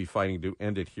should all be fighting to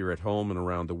end it here at home and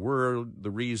around the world.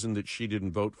 The reason that she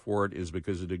didn't vote for it is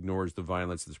because it ignores the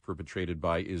violence that's perpetrated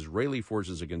by Israeli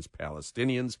forces against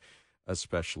Palestinians,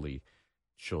 especially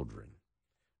children.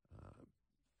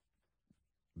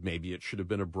 Maybe it should have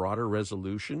been a broader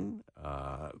resolution,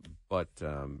 but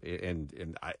I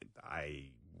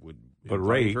would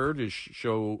invite her to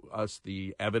show us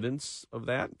the evidence of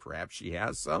that. Perhaps she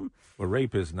has some. But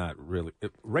rape is not really.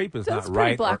 Rape is That's not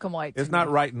pretty right. black and white. It's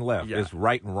not right and left. Yeah. It's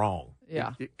right and wrong.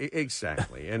 Yeah,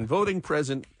 exactly. And voting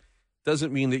present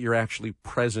doesn't mean that you're actually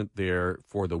present there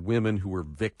for the women who were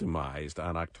victimized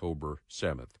on October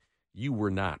 7th. You were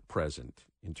not present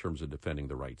in terms of defending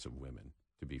the rights of women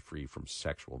to be free from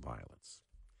sexual violence.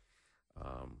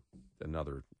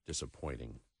 Another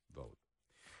disappointing vote.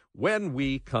 When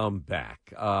we come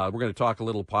back, we're going to talk a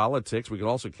little politics. We can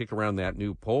also kick around that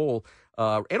new poll.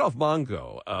 Adolph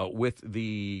Mongo with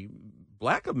the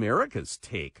Black America's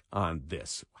take on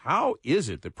this. How is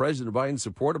it that President Biden's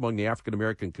support among the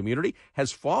African-American community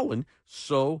has fallen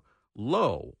so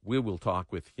low? We will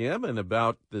talk with him and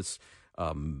about this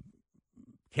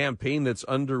campaign that's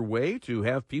underway to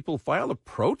have people file a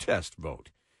protest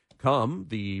vote come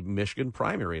the Michigan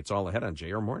primary. It's all ahead on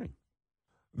JR Morning.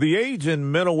 The age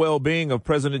and mental well-being of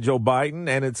President Joe Biden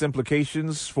and its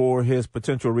implications for his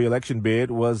potential reelection bid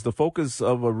was the focus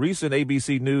of a recent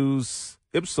ABC News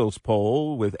Ipsos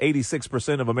poll, with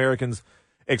 86% of Americans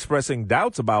expressing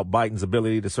doubts about Biden's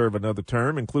ability to serve another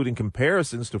term, including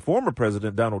comparisons to former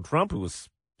President Donald Trump, who was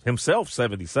himself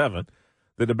 77.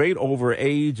 The debate over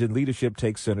age and leadership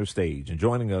takes center stage. And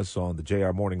joining us on the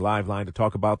JR Morning Live line to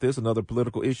talk about this and other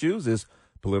political issues is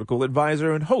political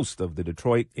advisor and host of the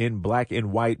Detroit in Black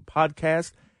and White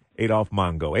podcast, Adolph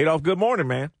Mongo. Adolph, good morning,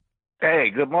 man.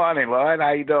 Hey, good morning, Lloyd.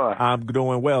 How you doing? I'm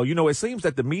doing well. You know, it seems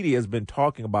that the media has been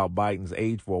talking about Biden's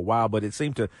age for a while, but it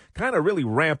seemed to kind of really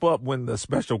ramp up when the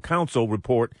special counsel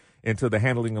report into the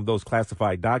handling of those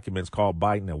classified documents called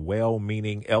Biden a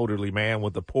well-meaning elderly man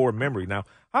with a poor memory. Now,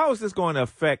 how is this going to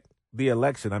affect the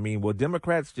election? I mean, will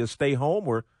Democrats just stay home,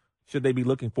 or should they be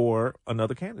looking for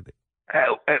another candidate?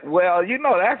 Well, you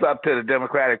know, that's up to the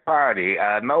Democratic Party.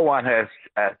 No one has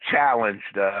challenged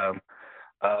the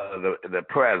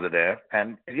president.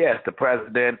 And, yes, the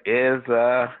president is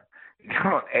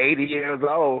 80 years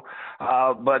old.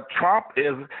 But Trump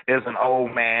is an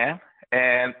old man.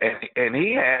 and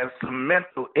he has some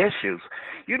mental issues.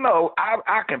 You know,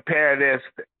 I compare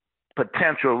this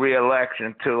potential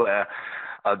reelection to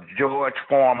a George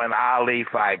Foreman Ali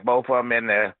fight. Both of them in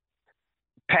their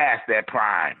past their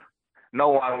prime. No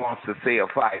one wants to see a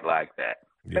fight like that.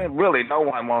 Yeah. And really, no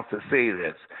one wants to see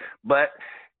this. But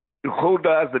who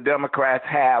does the Democrats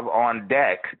have on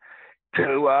deck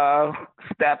to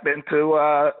step into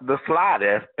the slot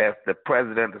if the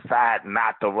president decides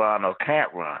not to run or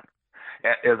can't run?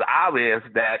 It's obvious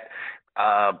that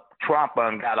Trump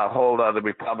got a hold of the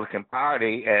Republican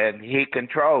Party and he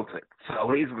controls it.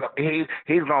 So he's going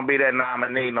to be their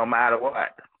nominee no matter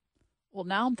what. Well,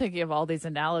 now I'm thinking of all these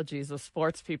analogies of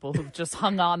sports people who've just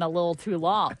hung on a little too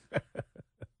long.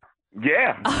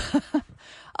 Yeah.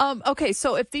 Okay,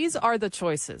 so if these are the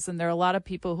choices, and there are a lot of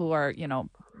people who are,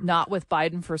 not with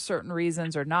Biden for certain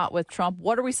reasons or not with Trump,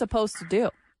 what are we supposed to do?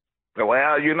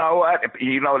 Well, you know what?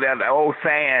 You know that old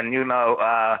saying,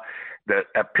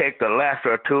 pick the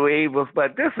lesser of two evils,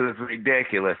 but this is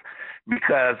ridiculous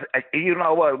because you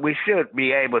know what? We should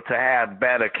be able to have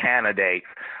better candidates.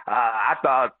 I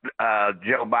thought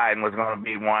Joe Biden was going to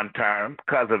be one term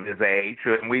because of his age,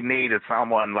 and we needed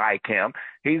someone like him.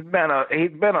 He's been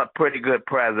a pretty good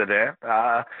president.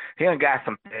 He done got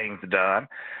some things done.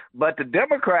 But the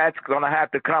Democrats are going to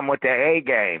have to come with their A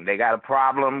game. They got a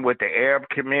problem with the Arab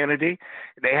community.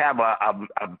 They have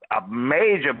a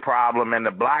major problem in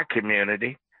the black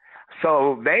community.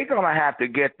 So they're going to have to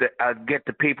get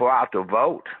the people out to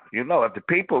vote. You know, if the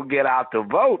people get out to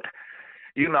vote,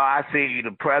 I see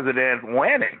the president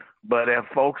winning. But if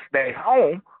folks stay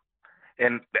home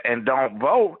and don't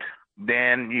vote,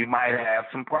 then you might have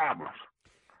some problems.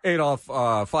 Adolph,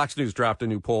 Fox News dropped a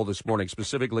new poll this morning,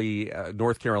 specifically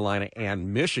North Carolina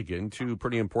and Michigan, two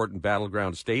pretty important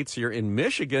battleground states here. In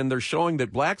Michigan, they're showing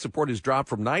that black support has dropped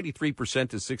from 93%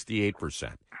 to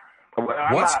 68%. Well,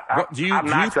 I'm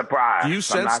not surprised. Do you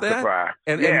sense that? Surprised.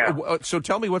 And so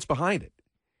tell me what's behind it.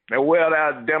 Well,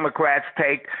 the Democrats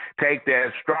take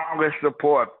their strongest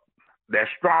support, their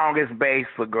strongest base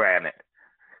for granted.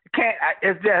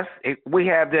 We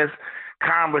have this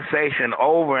conversation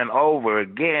over and over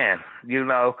again,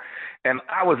 and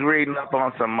I was reading up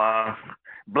on some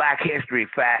black history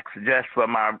facts just for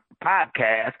my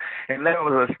podcast, and there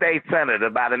was a state senator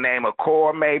by the name of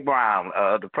Cora Mae Brown,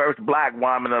 the first black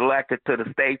woman elected to the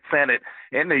state senate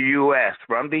in the U.S.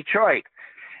 from Detroit.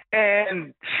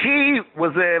 And she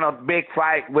was in a big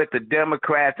fight with the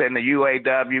Democrats and the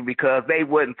UAW because they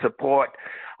wouldn't support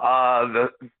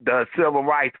the civil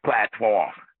rights platform.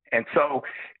 And so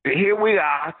here we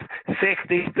are,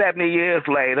 60, 70 years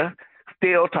later,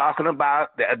 still talking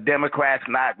about the Democrats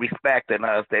not respecting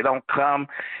us. They don't come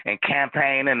and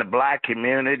campaign in the black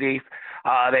communities.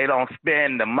 They don't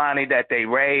spend the money that they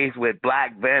raise with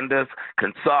black vendors,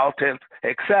 consultants,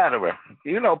 etc.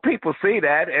 People see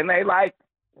that and they like,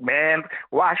 man,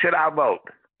 why should I vote?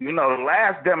 The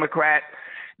last Democrat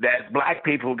that black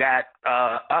people got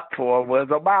up for was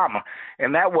Obama,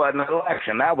 and that wasn't an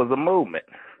election. That was a movement.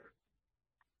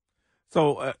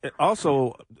 So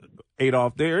also,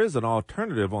 Adolph, there is an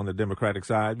alternative on the Democratic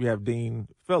side. You have Dean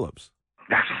Phillips.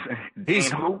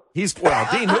 Dean who?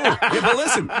 Dean who? Yeah, but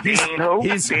listen,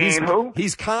 Dean who?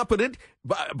 He's competent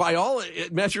by all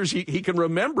measures. He can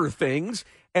remember things,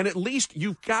 and at least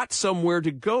you've got somewhere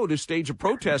to go to stage a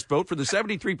protest vote for the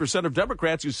 73% of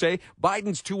Democrats who say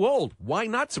Biden's too old. Why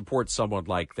not support someone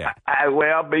like that?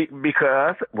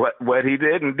 Because what he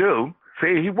didn't do.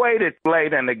 See, he waited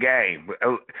late in the game.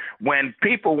 When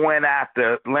people went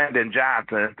after Lyndon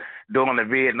Johnson during the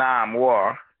Vietnam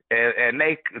War, and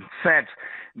they sensed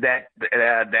that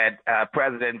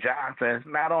President Johnson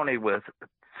not only was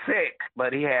sick,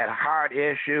 but he had heart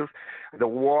issues. The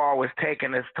war was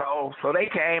taking its toll, so they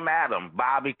came at him.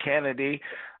 Bobby Kennedy,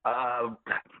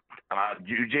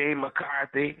 Eugene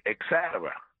McCarthy,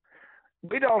 etc.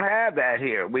 We don't have that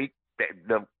here.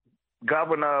 The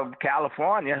governor of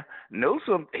California,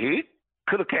 Newsom, he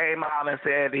could have came out and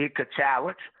said he could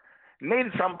challenge.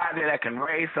 Needed somebody that can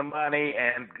raise some money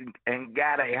and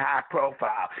got a high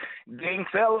profile. Dean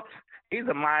Phillips, he's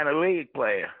a minor league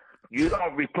player. You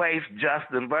don't replace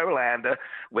Justin Verlander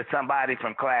with somebody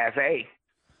from Class A.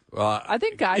 I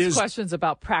think guys' questions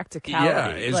about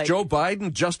practicality. Yeah, is Joe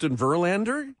Biden Justin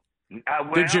Verlander?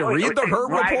 Did you read the Hurt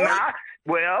right report? Now,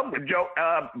 well, Joe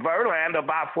Verlander,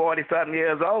 about 40-something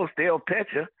years old, still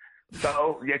pitcher.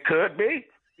 So it could be.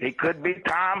 He could be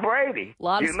Tom Brady. A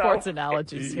lot of sports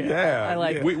analogies here. Yeah, I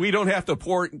like it. We don't have to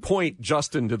point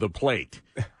Justin to the plate.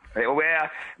 Well,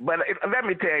 but let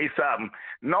me tell you something.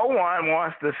 No one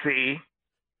wants to see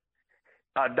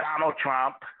a Donald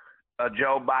Trump, a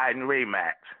Joe Biden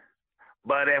rematch.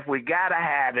 But if we gotta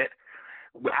have it,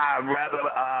 I'd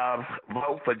rather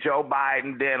vote for Joe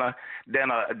Biden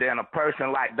than a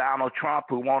person like Donald Trump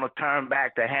who want to turn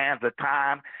back the hands of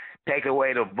time, take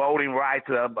away the voting rights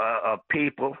of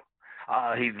people.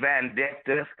 He's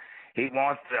vindictive. He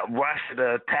wants Russia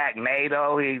to attack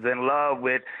NATO. He's in love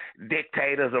with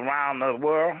dictators around the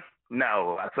world.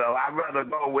 No, so I'd rather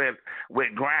go with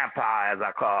Grandpa, as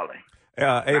I call him.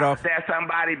 Adolf, if there's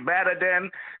somebody better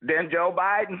than Joe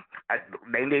Biden,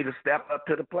 they need to step up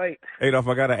to the plate. Adolf,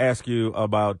 I got to ask you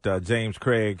about James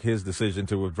Craig, his decision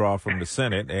to withdraw from the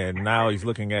Senate, and now he's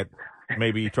looking at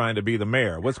maybe trying to be the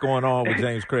mayor. What's going on with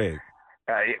James Craig?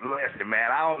 Listen,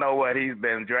 man, I don't know what he's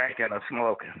been drinking or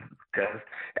smoking, because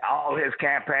all his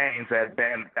campaigns have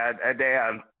been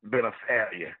a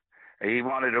failure. He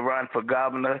wanted to run for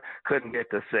governor, couldn't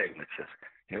get the signatures.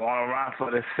 He want to run for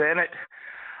the Senate.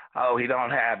 Oh, he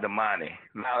don't have the money.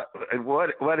 Now,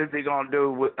 what is he going to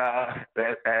do with,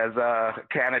 as a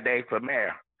candidate for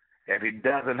mayor if he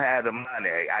doesn't have the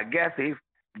money? I guess he's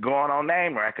going on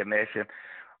name recognition,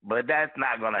 but that's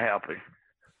not going to help him.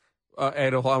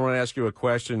 Adolf, I want to ask you a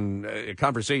question, a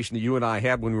conversation that you and I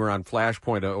had when we were on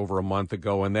Flashpoint over a month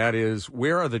ago, and that is,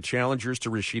 where are the challengers to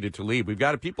Rashida Tlaib? We've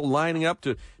got people lining up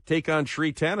to take on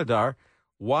Sri Tanadar.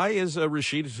 Why is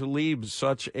Rashida Tlaib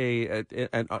such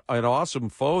an awesome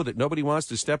foe that nobody wants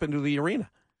to step into the arena?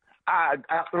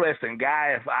 Listen,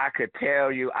 Guy, if I could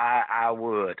tell you, I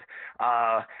would.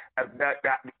 I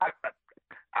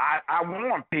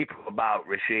warn people about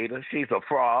Rashida. She's a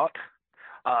fraud.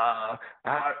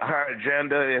 Her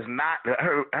agenda is not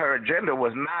her agenda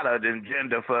was not an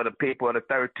agenda for the people of the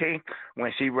 13th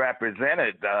when she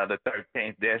represented the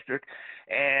 13th district.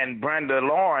 And Brenda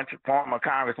Lawrence, former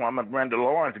Congresswoman Brenda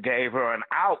Lawrence, gave her an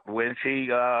out when she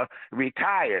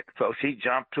retired. So she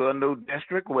jumped to a new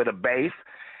district with a base.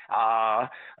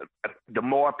 The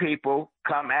more people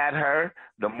come at her,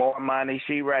 the more money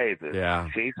she raises. Yeah.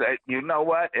 She said, you know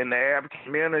what? In the Arab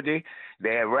community,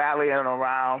 they're rallying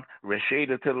around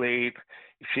Rashida Tlaib.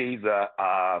 She's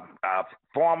a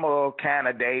formal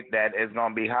candidate that is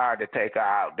going to be hard to take her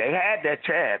out. They had their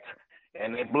chance,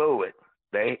 and they blew it.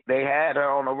 They had her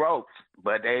on the ropes,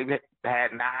 but they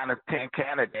had 9 or 10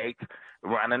 candidates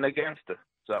running against her.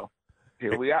 So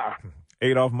here we are.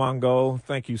 Adolf Mongo,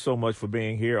 thank you so much for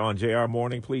being here on JR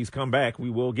Morning. Please come back. We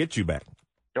will get you back.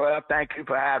 Well, thank you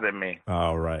for having me.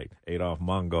 All right. Adolf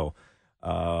Mongo,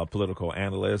 political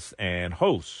analyst and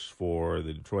host for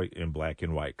the Detroit in Black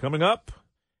and White. Coming up,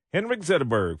 Henrik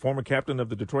Zetterberg, former captain of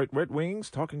the Detroit Red Wings,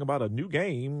 talking about a new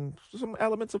game, some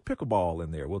elements of pickleball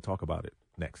in there. We'll talk about it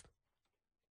next.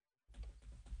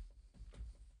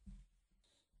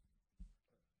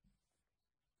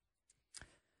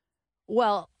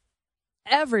 Well,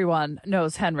 everyone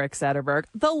knows Henrik Zetterberg,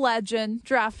 the legend,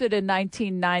 drafted in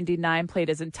 1999, played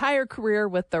his entire career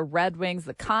with the Red Wings,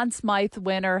 the Conn Smythe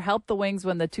winner, helped the Wings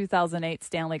win the 2008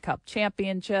 Stanley Cup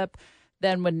championship.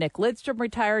 Then when Nick Lidstrom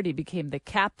retired, he became the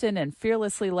captain and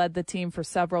fearlessly led the team for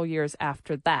several years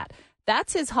after that.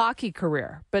 That's his hockey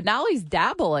career. But now he's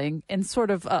dabbling in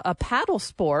sort of a paddle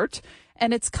sport,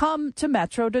 and it's come to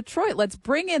Metro Detroit. Let's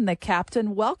bring in the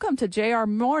captain. Welcome to JR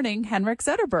Morning, Henrik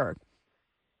Zetterberg.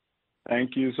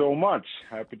 Thank you so much.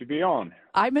 Happy to be on.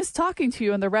 I miss talking to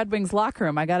you in the Red Wings locker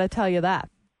room. I got to tell you that.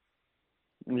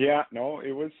 Yeah, no,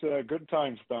 it was good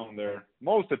times down there.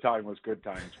 Most of the time was good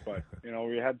times, but,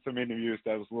 we had some interviews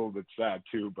that was a little bit sad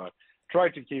too, but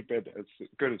tried to keep it as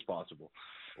good as possible.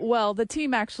 Well, the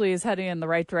team actually is heading in the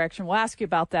right direction. We'll ask you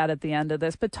about that at the end of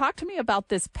this, but talk to me about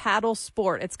this paddle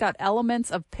sport. It's got elements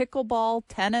of pickleball,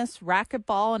 tennis,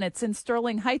 racquetball, and it's in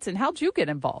Sterling Heights. And how'd you get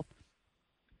involved?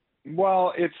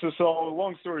 Well, so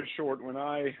long story short, when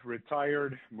I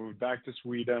retired, moved back to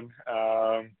Sweden,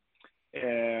 and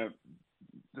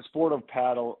the sport of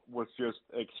paddle was just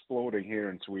exploding here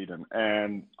in Sweden.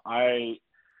 And I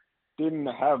didn't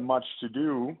have much to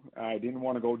do. I didn't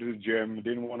want to go to the gym,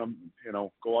 didn't want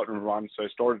to, go out and run. So I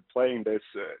started playing this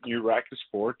new racket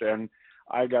sport, and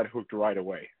I got hooked right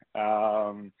away.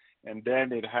 And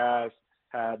then it has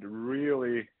had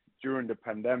really, during the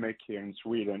pandemic here in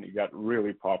Sweden, it got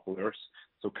really popular.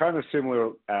 So kind of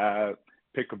similar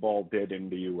pickleball did in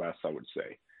the U.S., I would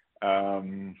say.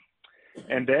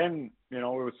 And then, it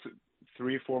was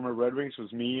 3 former Red Wings. It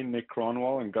was me, Nick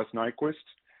Cronwall, and Gus Nyquist,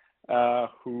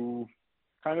 who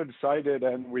kind of decided,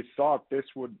 and we thought this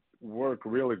would work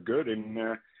really good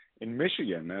in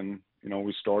Michigan. And,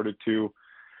 we started to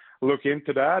look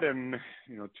into that. And,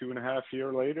 2.5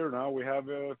 years later, now we have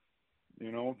a,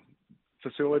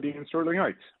 facility in Sterling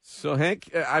Heights. So, Hank,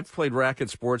 I've played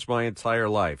racket sports my entire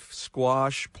life.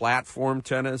 Squash, platform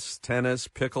tennis,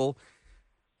 pickle.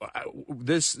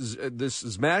 this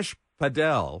Smash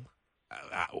Padel.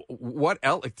 What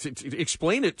else?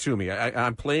 Explain it to me.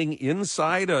 I'm playing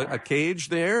inside a cage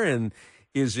there, and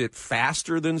is it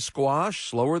faster than squash,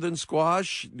 slower than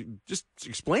squash? Just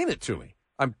explain it to me.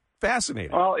 I'm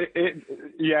fascinated. Well, it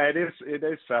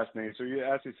is fascinating. So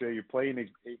as you say, you're playing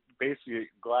basically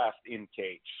glass in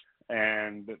cage,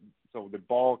 and so the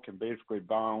ball can basically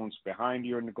bounce behind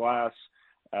you in the glass.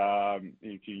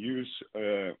 You can use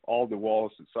all the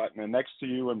walls next to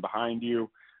you and behind you.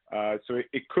 So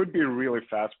it could be a really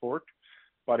fast sport,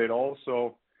 but it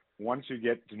also, once you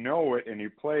get to know it and you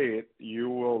play it, you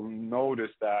will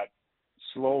notice that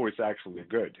slow is actually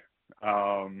good.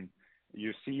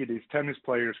 You see these tennis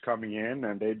players coming in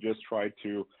and they just try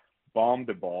to bomb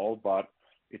the ball, but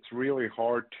it's really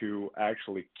hard to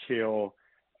actually kill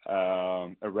a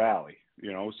rally,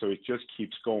 so it just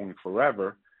keeps going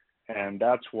forever. And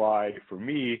that's why, for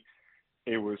me,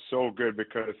 it was so good,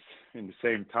 because in the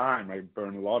same time I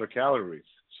burned a lot of calories.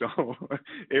 So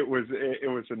it was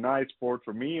a nice sport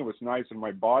for me. It was nice on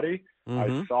my body.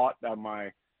 I thought that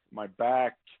my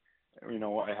back,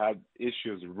 I had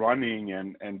issues running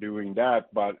and doing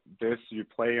that, but this, you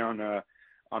play on a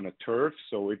turf,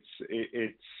 so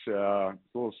it's a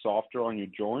little softer on your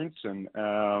joints, and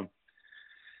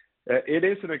it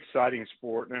is an exciting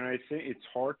sport, and I think it's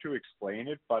hard to explain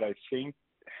it, but I think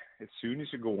as soon as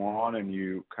you go on and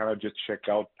you kind of just check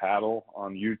out paddle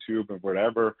on YouTube and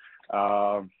whatever,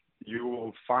 you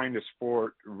will find the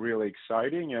sport really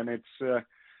exciting, and it's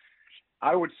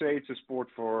I would say it's a sport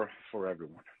for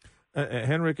everyone.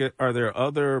 Henrik, are there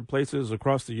other places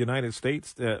across the United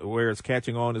States where it's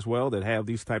catching on as well, that have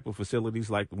these type of facilities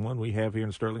like the one we have here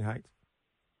in Sterling Heights?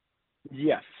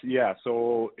 Yes, yeah.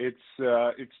 So it's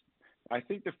I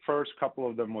think the first couple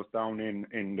of them was down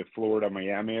in the Florida,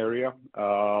 Miami area.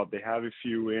 They have a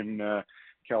few in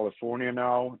California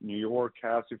now. New York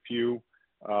has a few.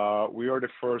 We are the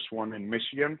first one in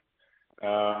Michigan.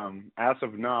 As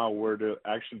of now, we're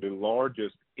actually the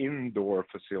largest indoor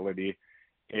facility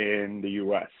in the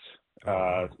U.S.,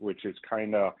 which is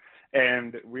kind of,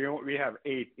 and we have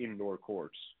 8 indoor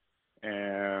courts.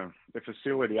 And the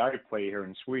facility I play here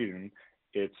in Sweden,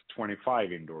 it's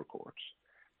 25 indoor courts.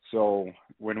 So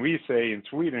when we say in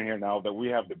Sweden here now that we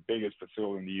have the biggest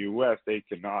facility in the U.S., they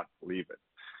cannot believe it.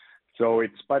 So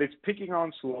it's picking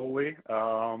on slowly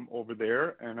over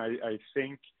there, and I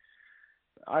think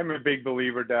I'm a big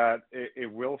believer that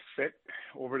it will fit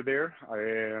over there.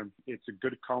 It's a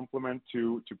good complement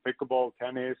to pickleball,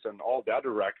 tennis, and all the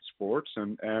other racket sports,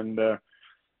 and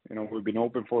we've been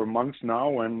open for months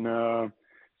now, and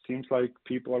seems like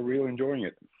people are really enjoying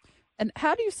it. And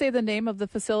how do you say the name of the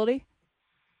facility?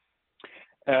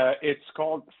 It's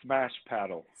called Smash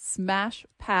Paddle. Smash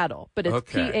Paddle, but it's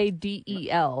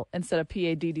Padel instead of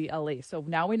Paddle. So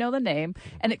now we know the name.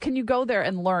 And can you go there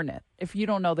and learn it if you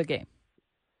don't know the game?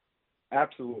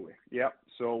 Absolutely. Yep.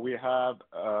 So we have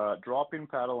drop-in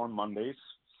paddle on Mondays,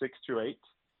 6 to 8.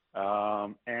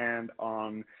 And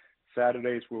on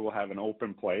Saturdays, we will have an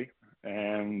open play.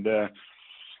 And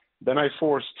then I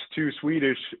forced 2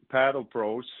 Swedish paddle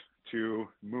pros to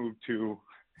move to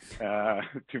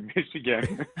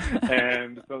Michigan,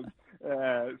 and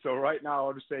so right now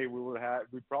I would say we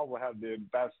probably have the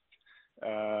best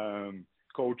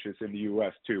coaches in the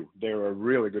U.S. too. They are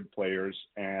really good players,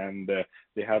 and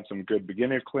they have some good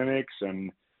beginner clinics,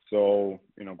 and so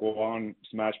go on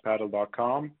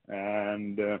smashpaddle.com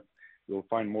and you'll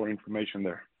find more information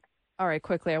there. All right,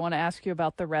 quickly, I want to ask you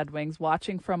about the Red Wings.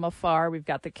 Watching from afar, we've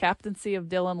got the captaincy of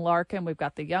Dylan Larkin. We've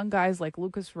got the young guys like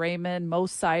Lucas Raymond, Mo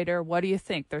Sider. What do you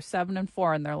think? They're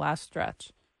 7-4 in their last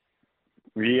stretch.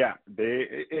 Yeah,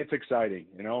 it's exciting.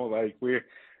 Like we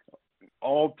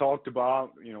all talked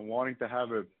about, wanting to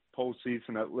have a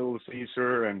postseason at Little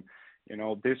Caesar, and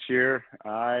this year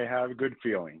I have a good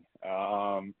feeling.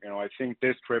 I think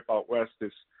this trip out west,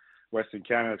 this Western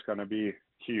Canada, is going to be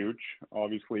huge.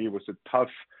 Obviously, it was a tough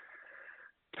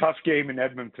game in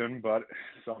Edmonton, but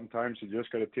sometimes you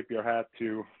just got to tip your hat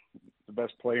to the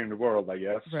best player in the world, I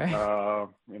guess. Right.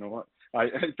 I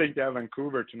think they have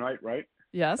Vancouver tonight, right?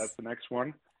 Yes. That's the next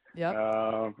one.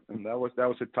 Yeah. And that was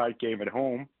a tight game at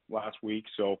home last week.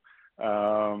 So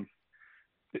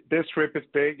this trip is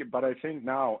big, but I think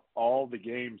now all the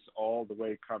games all the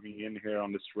way coming in here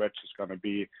on the stretch is going to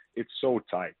be, it's so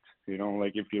tight.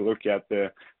 Like if you look at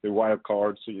the wild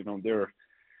cards,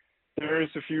 there is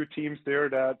a few teams there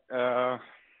that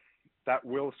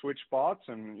will switch spots,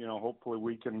 and hopefully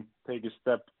we can take a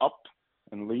step up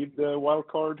and lead the wild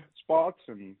card spots.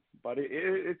 But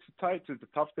it's tight. It's a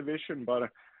tough division,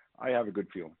 but I have a good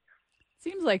feeling.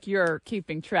 Seems like you're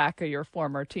keeping track of your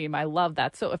former team. I love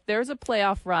that. So if there's a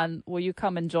playoff run, will you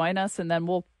come and join us, and then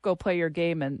we'll go play your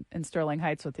game in Sterling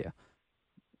Heights with you?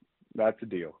 That's a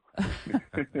deal.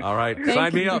 All right.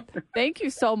 Sign me up. Thank you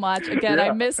so much. Again, Yeah.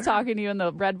 I miss talking to you in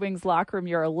the Red Wings locker room.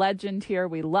 You're a legend here.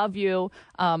 We love you.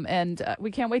 And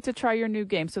we can't wait to try your new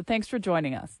game. So thanks for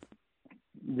joining us.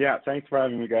 Yeah, thanks for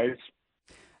having me, guys.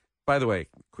 By the way,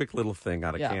 quick little thing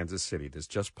out of Yeah. Kansas City that's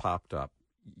just popped up.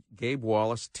 Gabe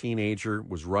Wallace, teenager,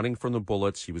 was running from the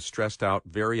bullets. He was stressed out,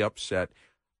 very upset.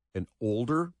 An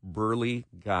older, burly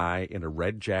guy in a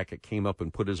red jacket came up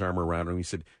and put his arm around him. He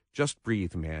said, "Just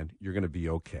breathe, man. You're going to be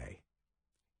okay."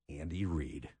 Andy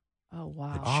Reid, Oh,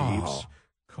 wow. the Chiefs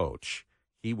coach,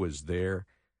 he was there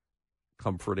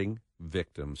comforting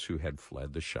victims who had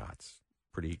fled the shots.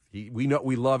 We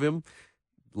love him.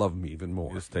 Love him even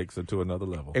more. This takes it to another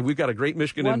level. And we've got a great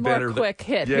Michigan One inventor. more quick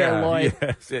hit here, Lloyd.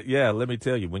 Yes, yeah, let me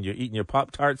tell you, when you're eating your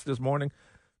Pop-Tarts this morning,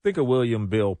 think of William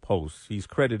Bill Post. He's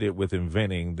credited with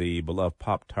inventing the beloved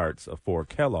Pop-Tarts for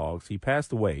Kellogg's. He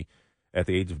passed away at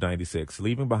the age of 96,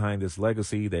 leaving behind this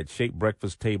legacy that shaped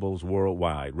breakfast tables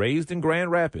worldwide. Raised in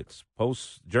Grand Rapids,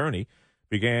 Post's journey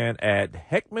began at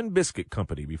Heckman Biscuit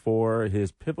Company before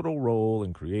his pivotal role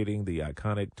in creating the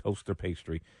iconic toaster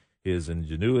pastry. His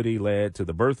ingenuity led to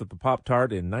the birth of the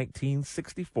Pop-Tart in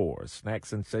 1964, a snack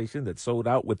sensation that sold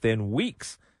out within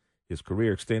weeks. His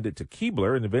career extended to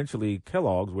Keebler and eventually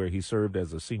Kellogg's, where he served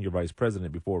as a senior vice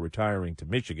president before retiring to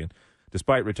Michigan.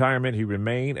 Despite retirement, he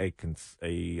remained a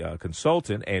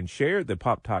consultant and shared the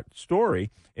Pop-Tart story,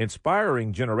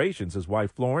 inspiring generations. His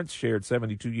wife, Florence, shared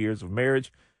 72 years of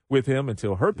marriage with him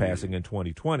until her passing in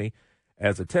 2020.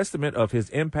 As a testament of his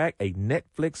impact, a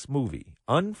Netflix movie,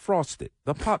 Unfrosted,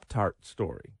 the Pop-Tart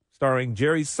story, starring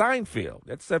Jerry Seinfeld,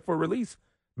 that's set for release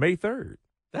May 3rd.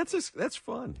 That's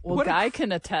fun. Well, Guy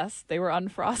can attest they were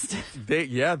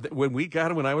unfrosted. When we got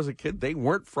them when I was a kid, they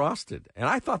weren't frosted, and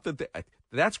I thought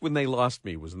that's when they lost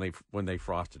me, was when they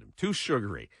frosted them. Too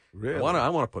sugary. Really? I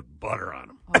want to put butter on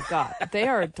them. Oh, God. They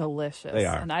are delicious. They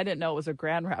are. And I didn't know it was a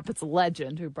Grand Rapids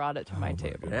legend who brought it to my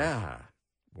table. Yeah.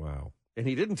 Wow. And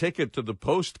he didn't take it to the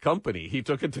Post Company. He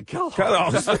took it to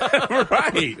Kellogg's.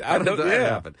 Right. How did that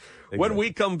happen? Exactly. When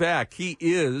we come back, he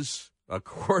is,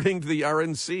 according to the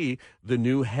RNC, the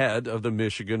new head of the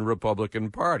Michigan Republican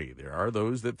Party. There are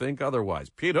those that think otherwise.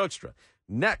 Pete Hoekstra,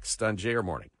 next on JR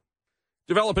Morning.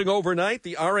 Developing overnight,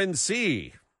 the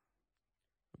RNC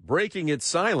breaking its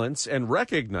silence and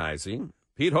recognizing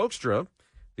Pete Hoekstra,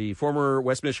 the former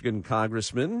West Michigan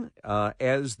congressman,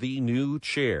 as the new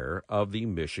chair of the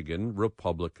Michigan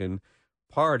Republican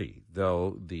Party,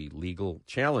 though the legal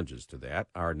challenges to that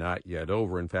are not yet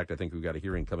over. In fact, I think we've got a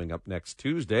hearing coming up next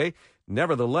Tuesday.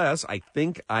 Nevertheless, I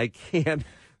think I can,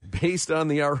 based on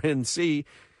the RNC,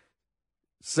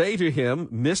 say to him,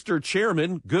 Mr.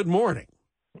 Chairman, good morning.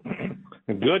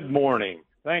 Good morning.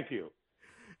 Thank you.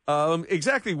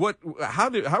 Exactly.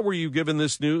 How were you given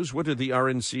this news? What did the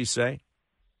RNC say?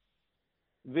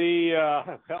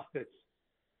 It's,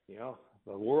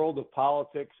 the world of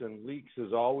politics and leaks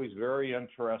is always very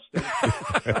interesting.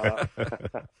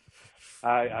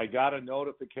 I got a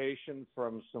notification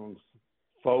from some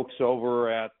folks over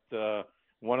at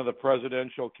one of the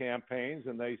presidential campaigns,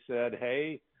 and they said,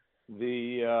 "Hey,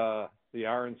 the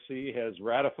RNC has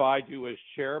ratified you as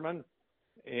chairman."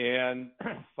 And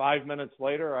 5 minutes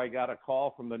later, I got a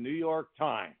call from the New York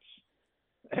Times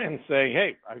and saying,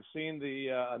 "Hey, I've seen the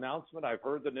announcement. I've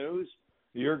heard the news.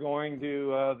 You're going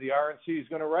to the RNC is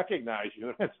going to recognize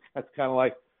you." And that's kind of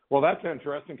like, well, that's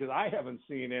interesting because I haven't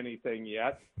seen anything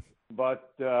yet.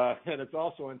 But and it's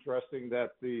also interesting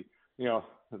that the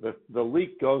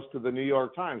leak goes to the New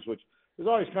York Times, which is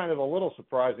always kind of a little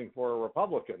surprising for a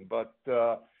Republican. But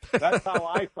that's how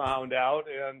I found out.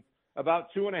 And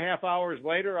about 2.5 hours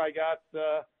later, I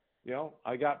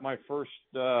got my first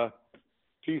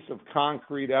piece of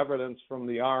concrete evidence from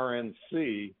the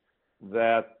RNC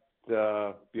that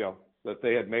that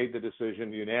they had made the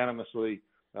decision unanimously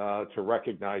to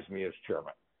recognize me as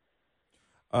chairman.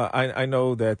 I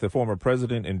know that the former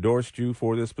president endorsed you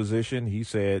for this position. He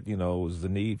said, it was the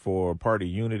need for party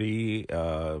unity,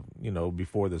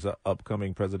 before this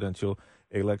upcoming presidential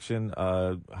election.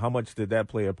 How much did that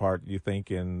play a part, you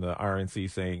think, in the RNC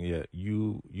saying, yeah,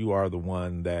 you are the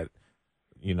one that,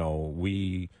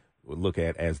 we look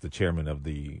at as the chairman of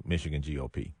the Michigan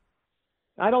GOP?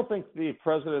 I don't think the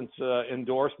president's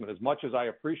endorsement, as much as I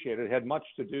appreciate it, had much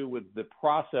to do with the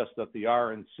process that the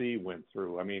RNC went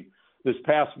through. I mean, this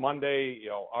past Monday,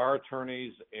 our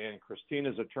attorneys and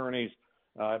Christina's attorneys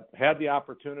had the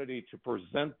opportunity to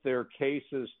present their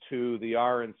cases to the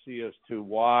RNC as to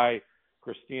why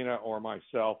Christina or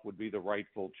myself would be the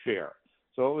rightful chair.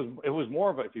 So it was more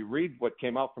of a, if you read what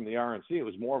came out from the RNC, it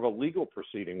was more of a legal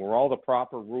proceeding where all the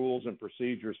proper rules and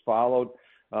procedures followed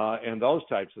and those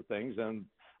types of things. And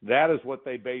that is what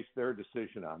they based their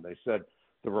decision on. They said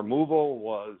the removal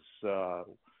was,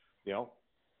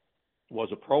 was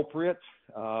appropriate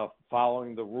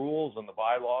following the rules and the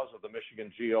bylaws of the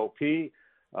Michigan GOP.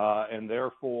 And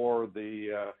therefore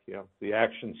the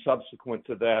action subsequent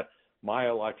to that, my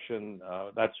election,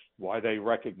 that's why they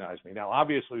recognize me. Now,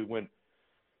 obviously, when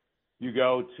you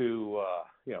go to,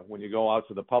 when you go out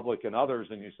to the public and others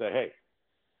and you say, hey,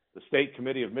 the State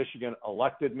Committee of Michigan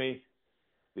elected me,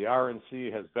 the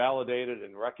RNC has validated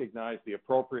and recognized the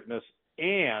appropriateness,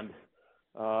 and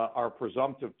our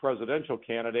presumptive presidential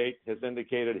candidate has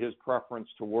indicated his preference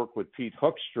to work with Pete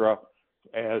Hoekstra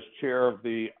as chair of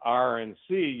the RNC.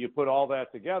 You put all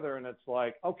that together and it's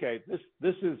like, okay,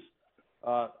 this is,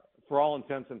 for all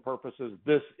intents and purposes,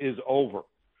 this is over.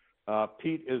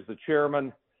 Pete is the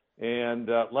chairman, and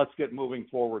let's get moving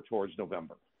forward towards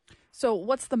November. So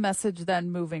what's the message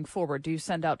then moving forward? Do you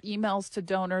send out emails to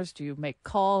donors? Do you make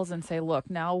calls and say, look,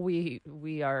 now we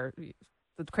are,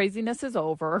 the craziness is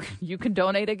over. You can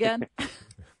donate again?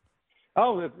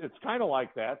 It's kind of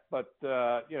like that. But,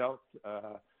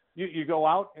 you go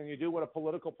out and you do what a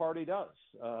political party does.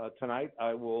 Tonight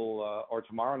I will, or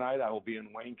tomorrow night, I will be in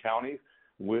Wayne County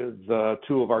with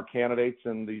two of our candidates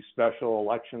in the special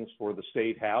elections for the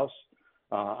state house.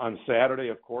 On Saturday,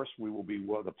 of course,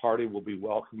 the party will be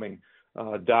welcoming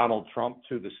Donald Trump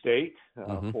to the state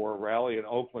for a rally in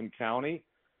Oakland County.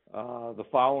 The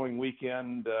following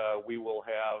weekend, we will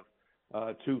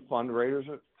have two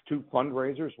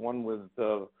fundraisers, one with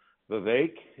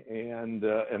Vivek and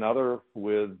another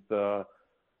with a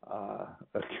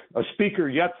speaker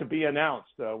yet to be announced.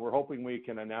 We're hoping we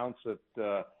can announce it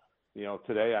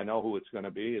today. I know who it's going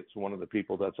to be. It's one of the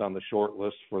people that's on the short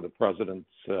list for the president's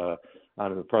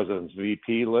on the president's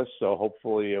VP list. So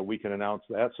hopefully we can announce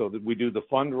that. So that we do the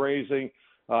fundraising,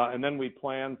 and then we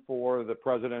plan for the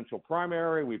presidential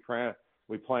primary. We plan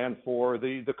for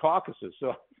the caucuses.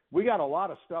 So we got a lot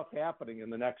of stuff happening in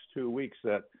the next 2 weeks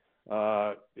that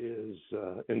is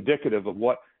indicative of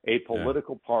what a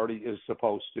political party is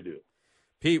supposed to do.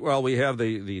 Pete, well, we have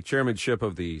the chairmanship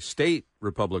of the state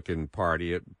Republican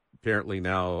Party, apparently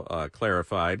now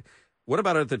clarified. What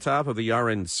about at the top of the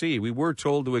RNC? We were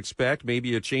told to expect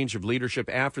maybe a change of leadership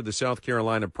after the South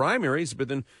Carolina primaries, but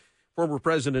then former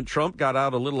President Trump got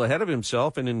out a little ahead of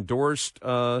himself and endorsed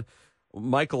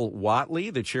Michael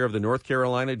Whatley, the chair of the North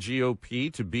Carolina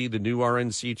GOP, to be the new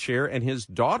RNC chair, and his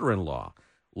daughter-in-law,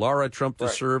 Laura Trump, to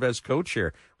serve as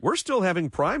co-chair. We're still having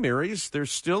primaries.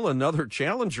 There's still another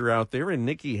challenger out there in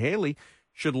Nikki Haley.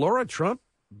 Should Laura Trump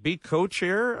be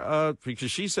co-chair? Because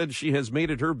she said she has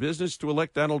made it her business to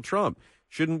elect Donald Trump.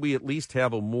 Shouldn't we at least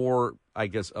have a more, I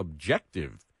guess,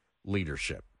 objective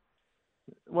leadership?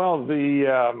 Well,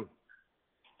 the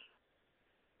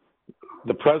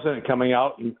president coming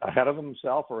out ahead of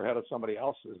himself or ahead of somebody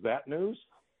else, is that news?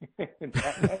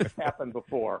 That's happened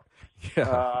before.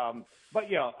 Yeah. But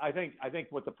I think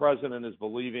what the president is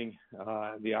believing,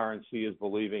 the RNC is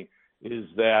believing, is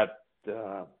that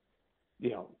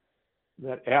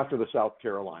that after the South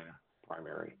Carolina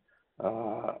primary,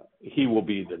 he will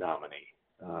be the nominee.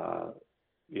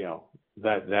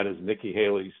 That is Nikki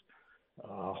Haley's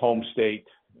home state.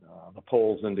 The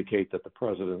polls indicate that the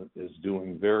president is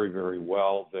doing very, very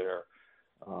well there.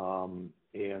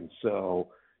 And so,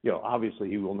 obviously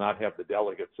he will not have the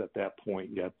delegates at that point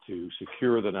yet to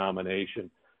secure the nomination.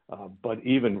 But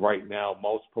even right now,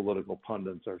 most political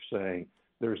pundits are saying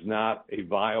there's not a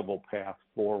viable path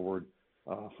forward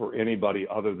for anybody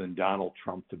other than Donald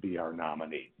Trump to be our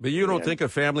nominee. But you don't think a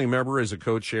family member as a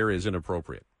co-chair is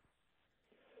inappropriate?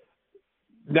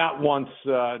 Not once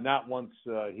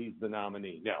he's the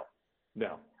nominee.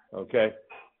 No. Okay.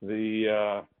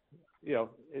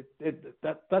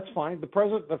 That's fine.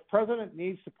 The president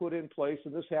needs to put in place,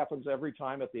 and this happens every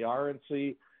time at the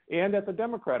RNC and at the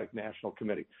Democratic National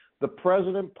Committee. The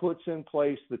president puts in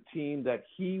place the team that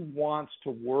he wants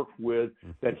to work with,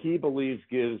 that he believes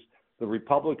gives the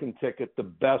Republican ticket the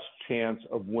best chance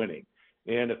of winning.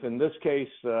 And if in this case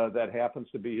that happens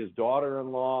to be his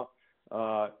daughter-in-law,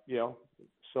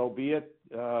 so be it.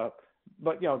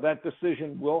 But that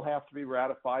decision will have to be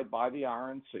ratified by the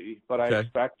RNC. But I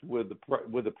expect with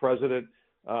the president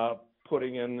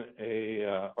putting in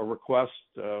a request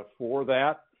for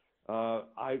that,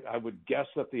 I would guess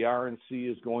that the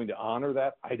RNC is going to honor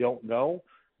that. I don't know.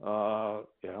 I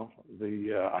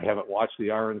haven't watched the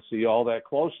RNC all that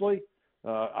closely.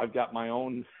 I've got my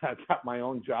own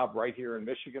job right here in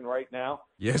Michigan right now.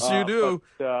 Yes, you do.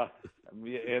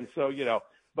 And so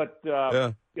But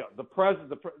the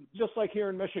president, just like here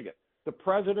in Michigan, the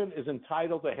president is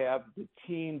entitled to have the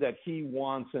team that he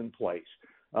wants in place.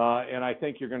 And I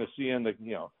think you're going to see in the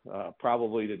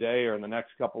probably today or in the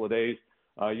next couple of days,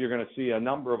 you're going to see a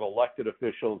number of elected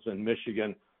officials in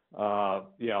Michigan,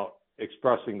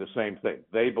 expressing the same thing.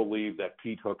 They believe that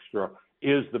Pete Hoekstra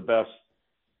is the best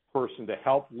person to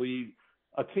help lead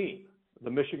a team, the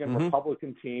Michigan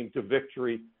Republican team, to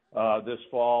victory this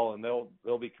fall, and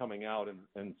they'll be coming out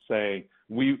and saying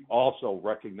we also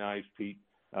recognize Pete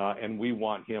and we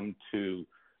want him to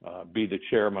be the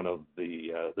chairman of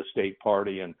the state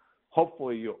party, and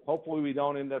hopefully we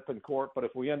don't end up in court. But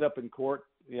if we end up in court,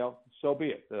 so be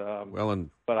it.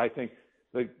 But I think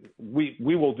we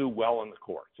will do well in the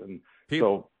courts, and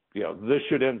this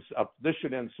should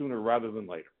end sooner rather than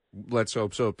later. Let's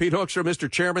hope so. Pete Hoekstra,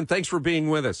 Mr. Chairman, thanks for being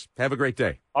with us. Have a great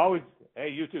day. Always. Hey,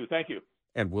 you too. Thank you.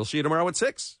 And we'll see you tomorrow at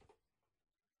 6.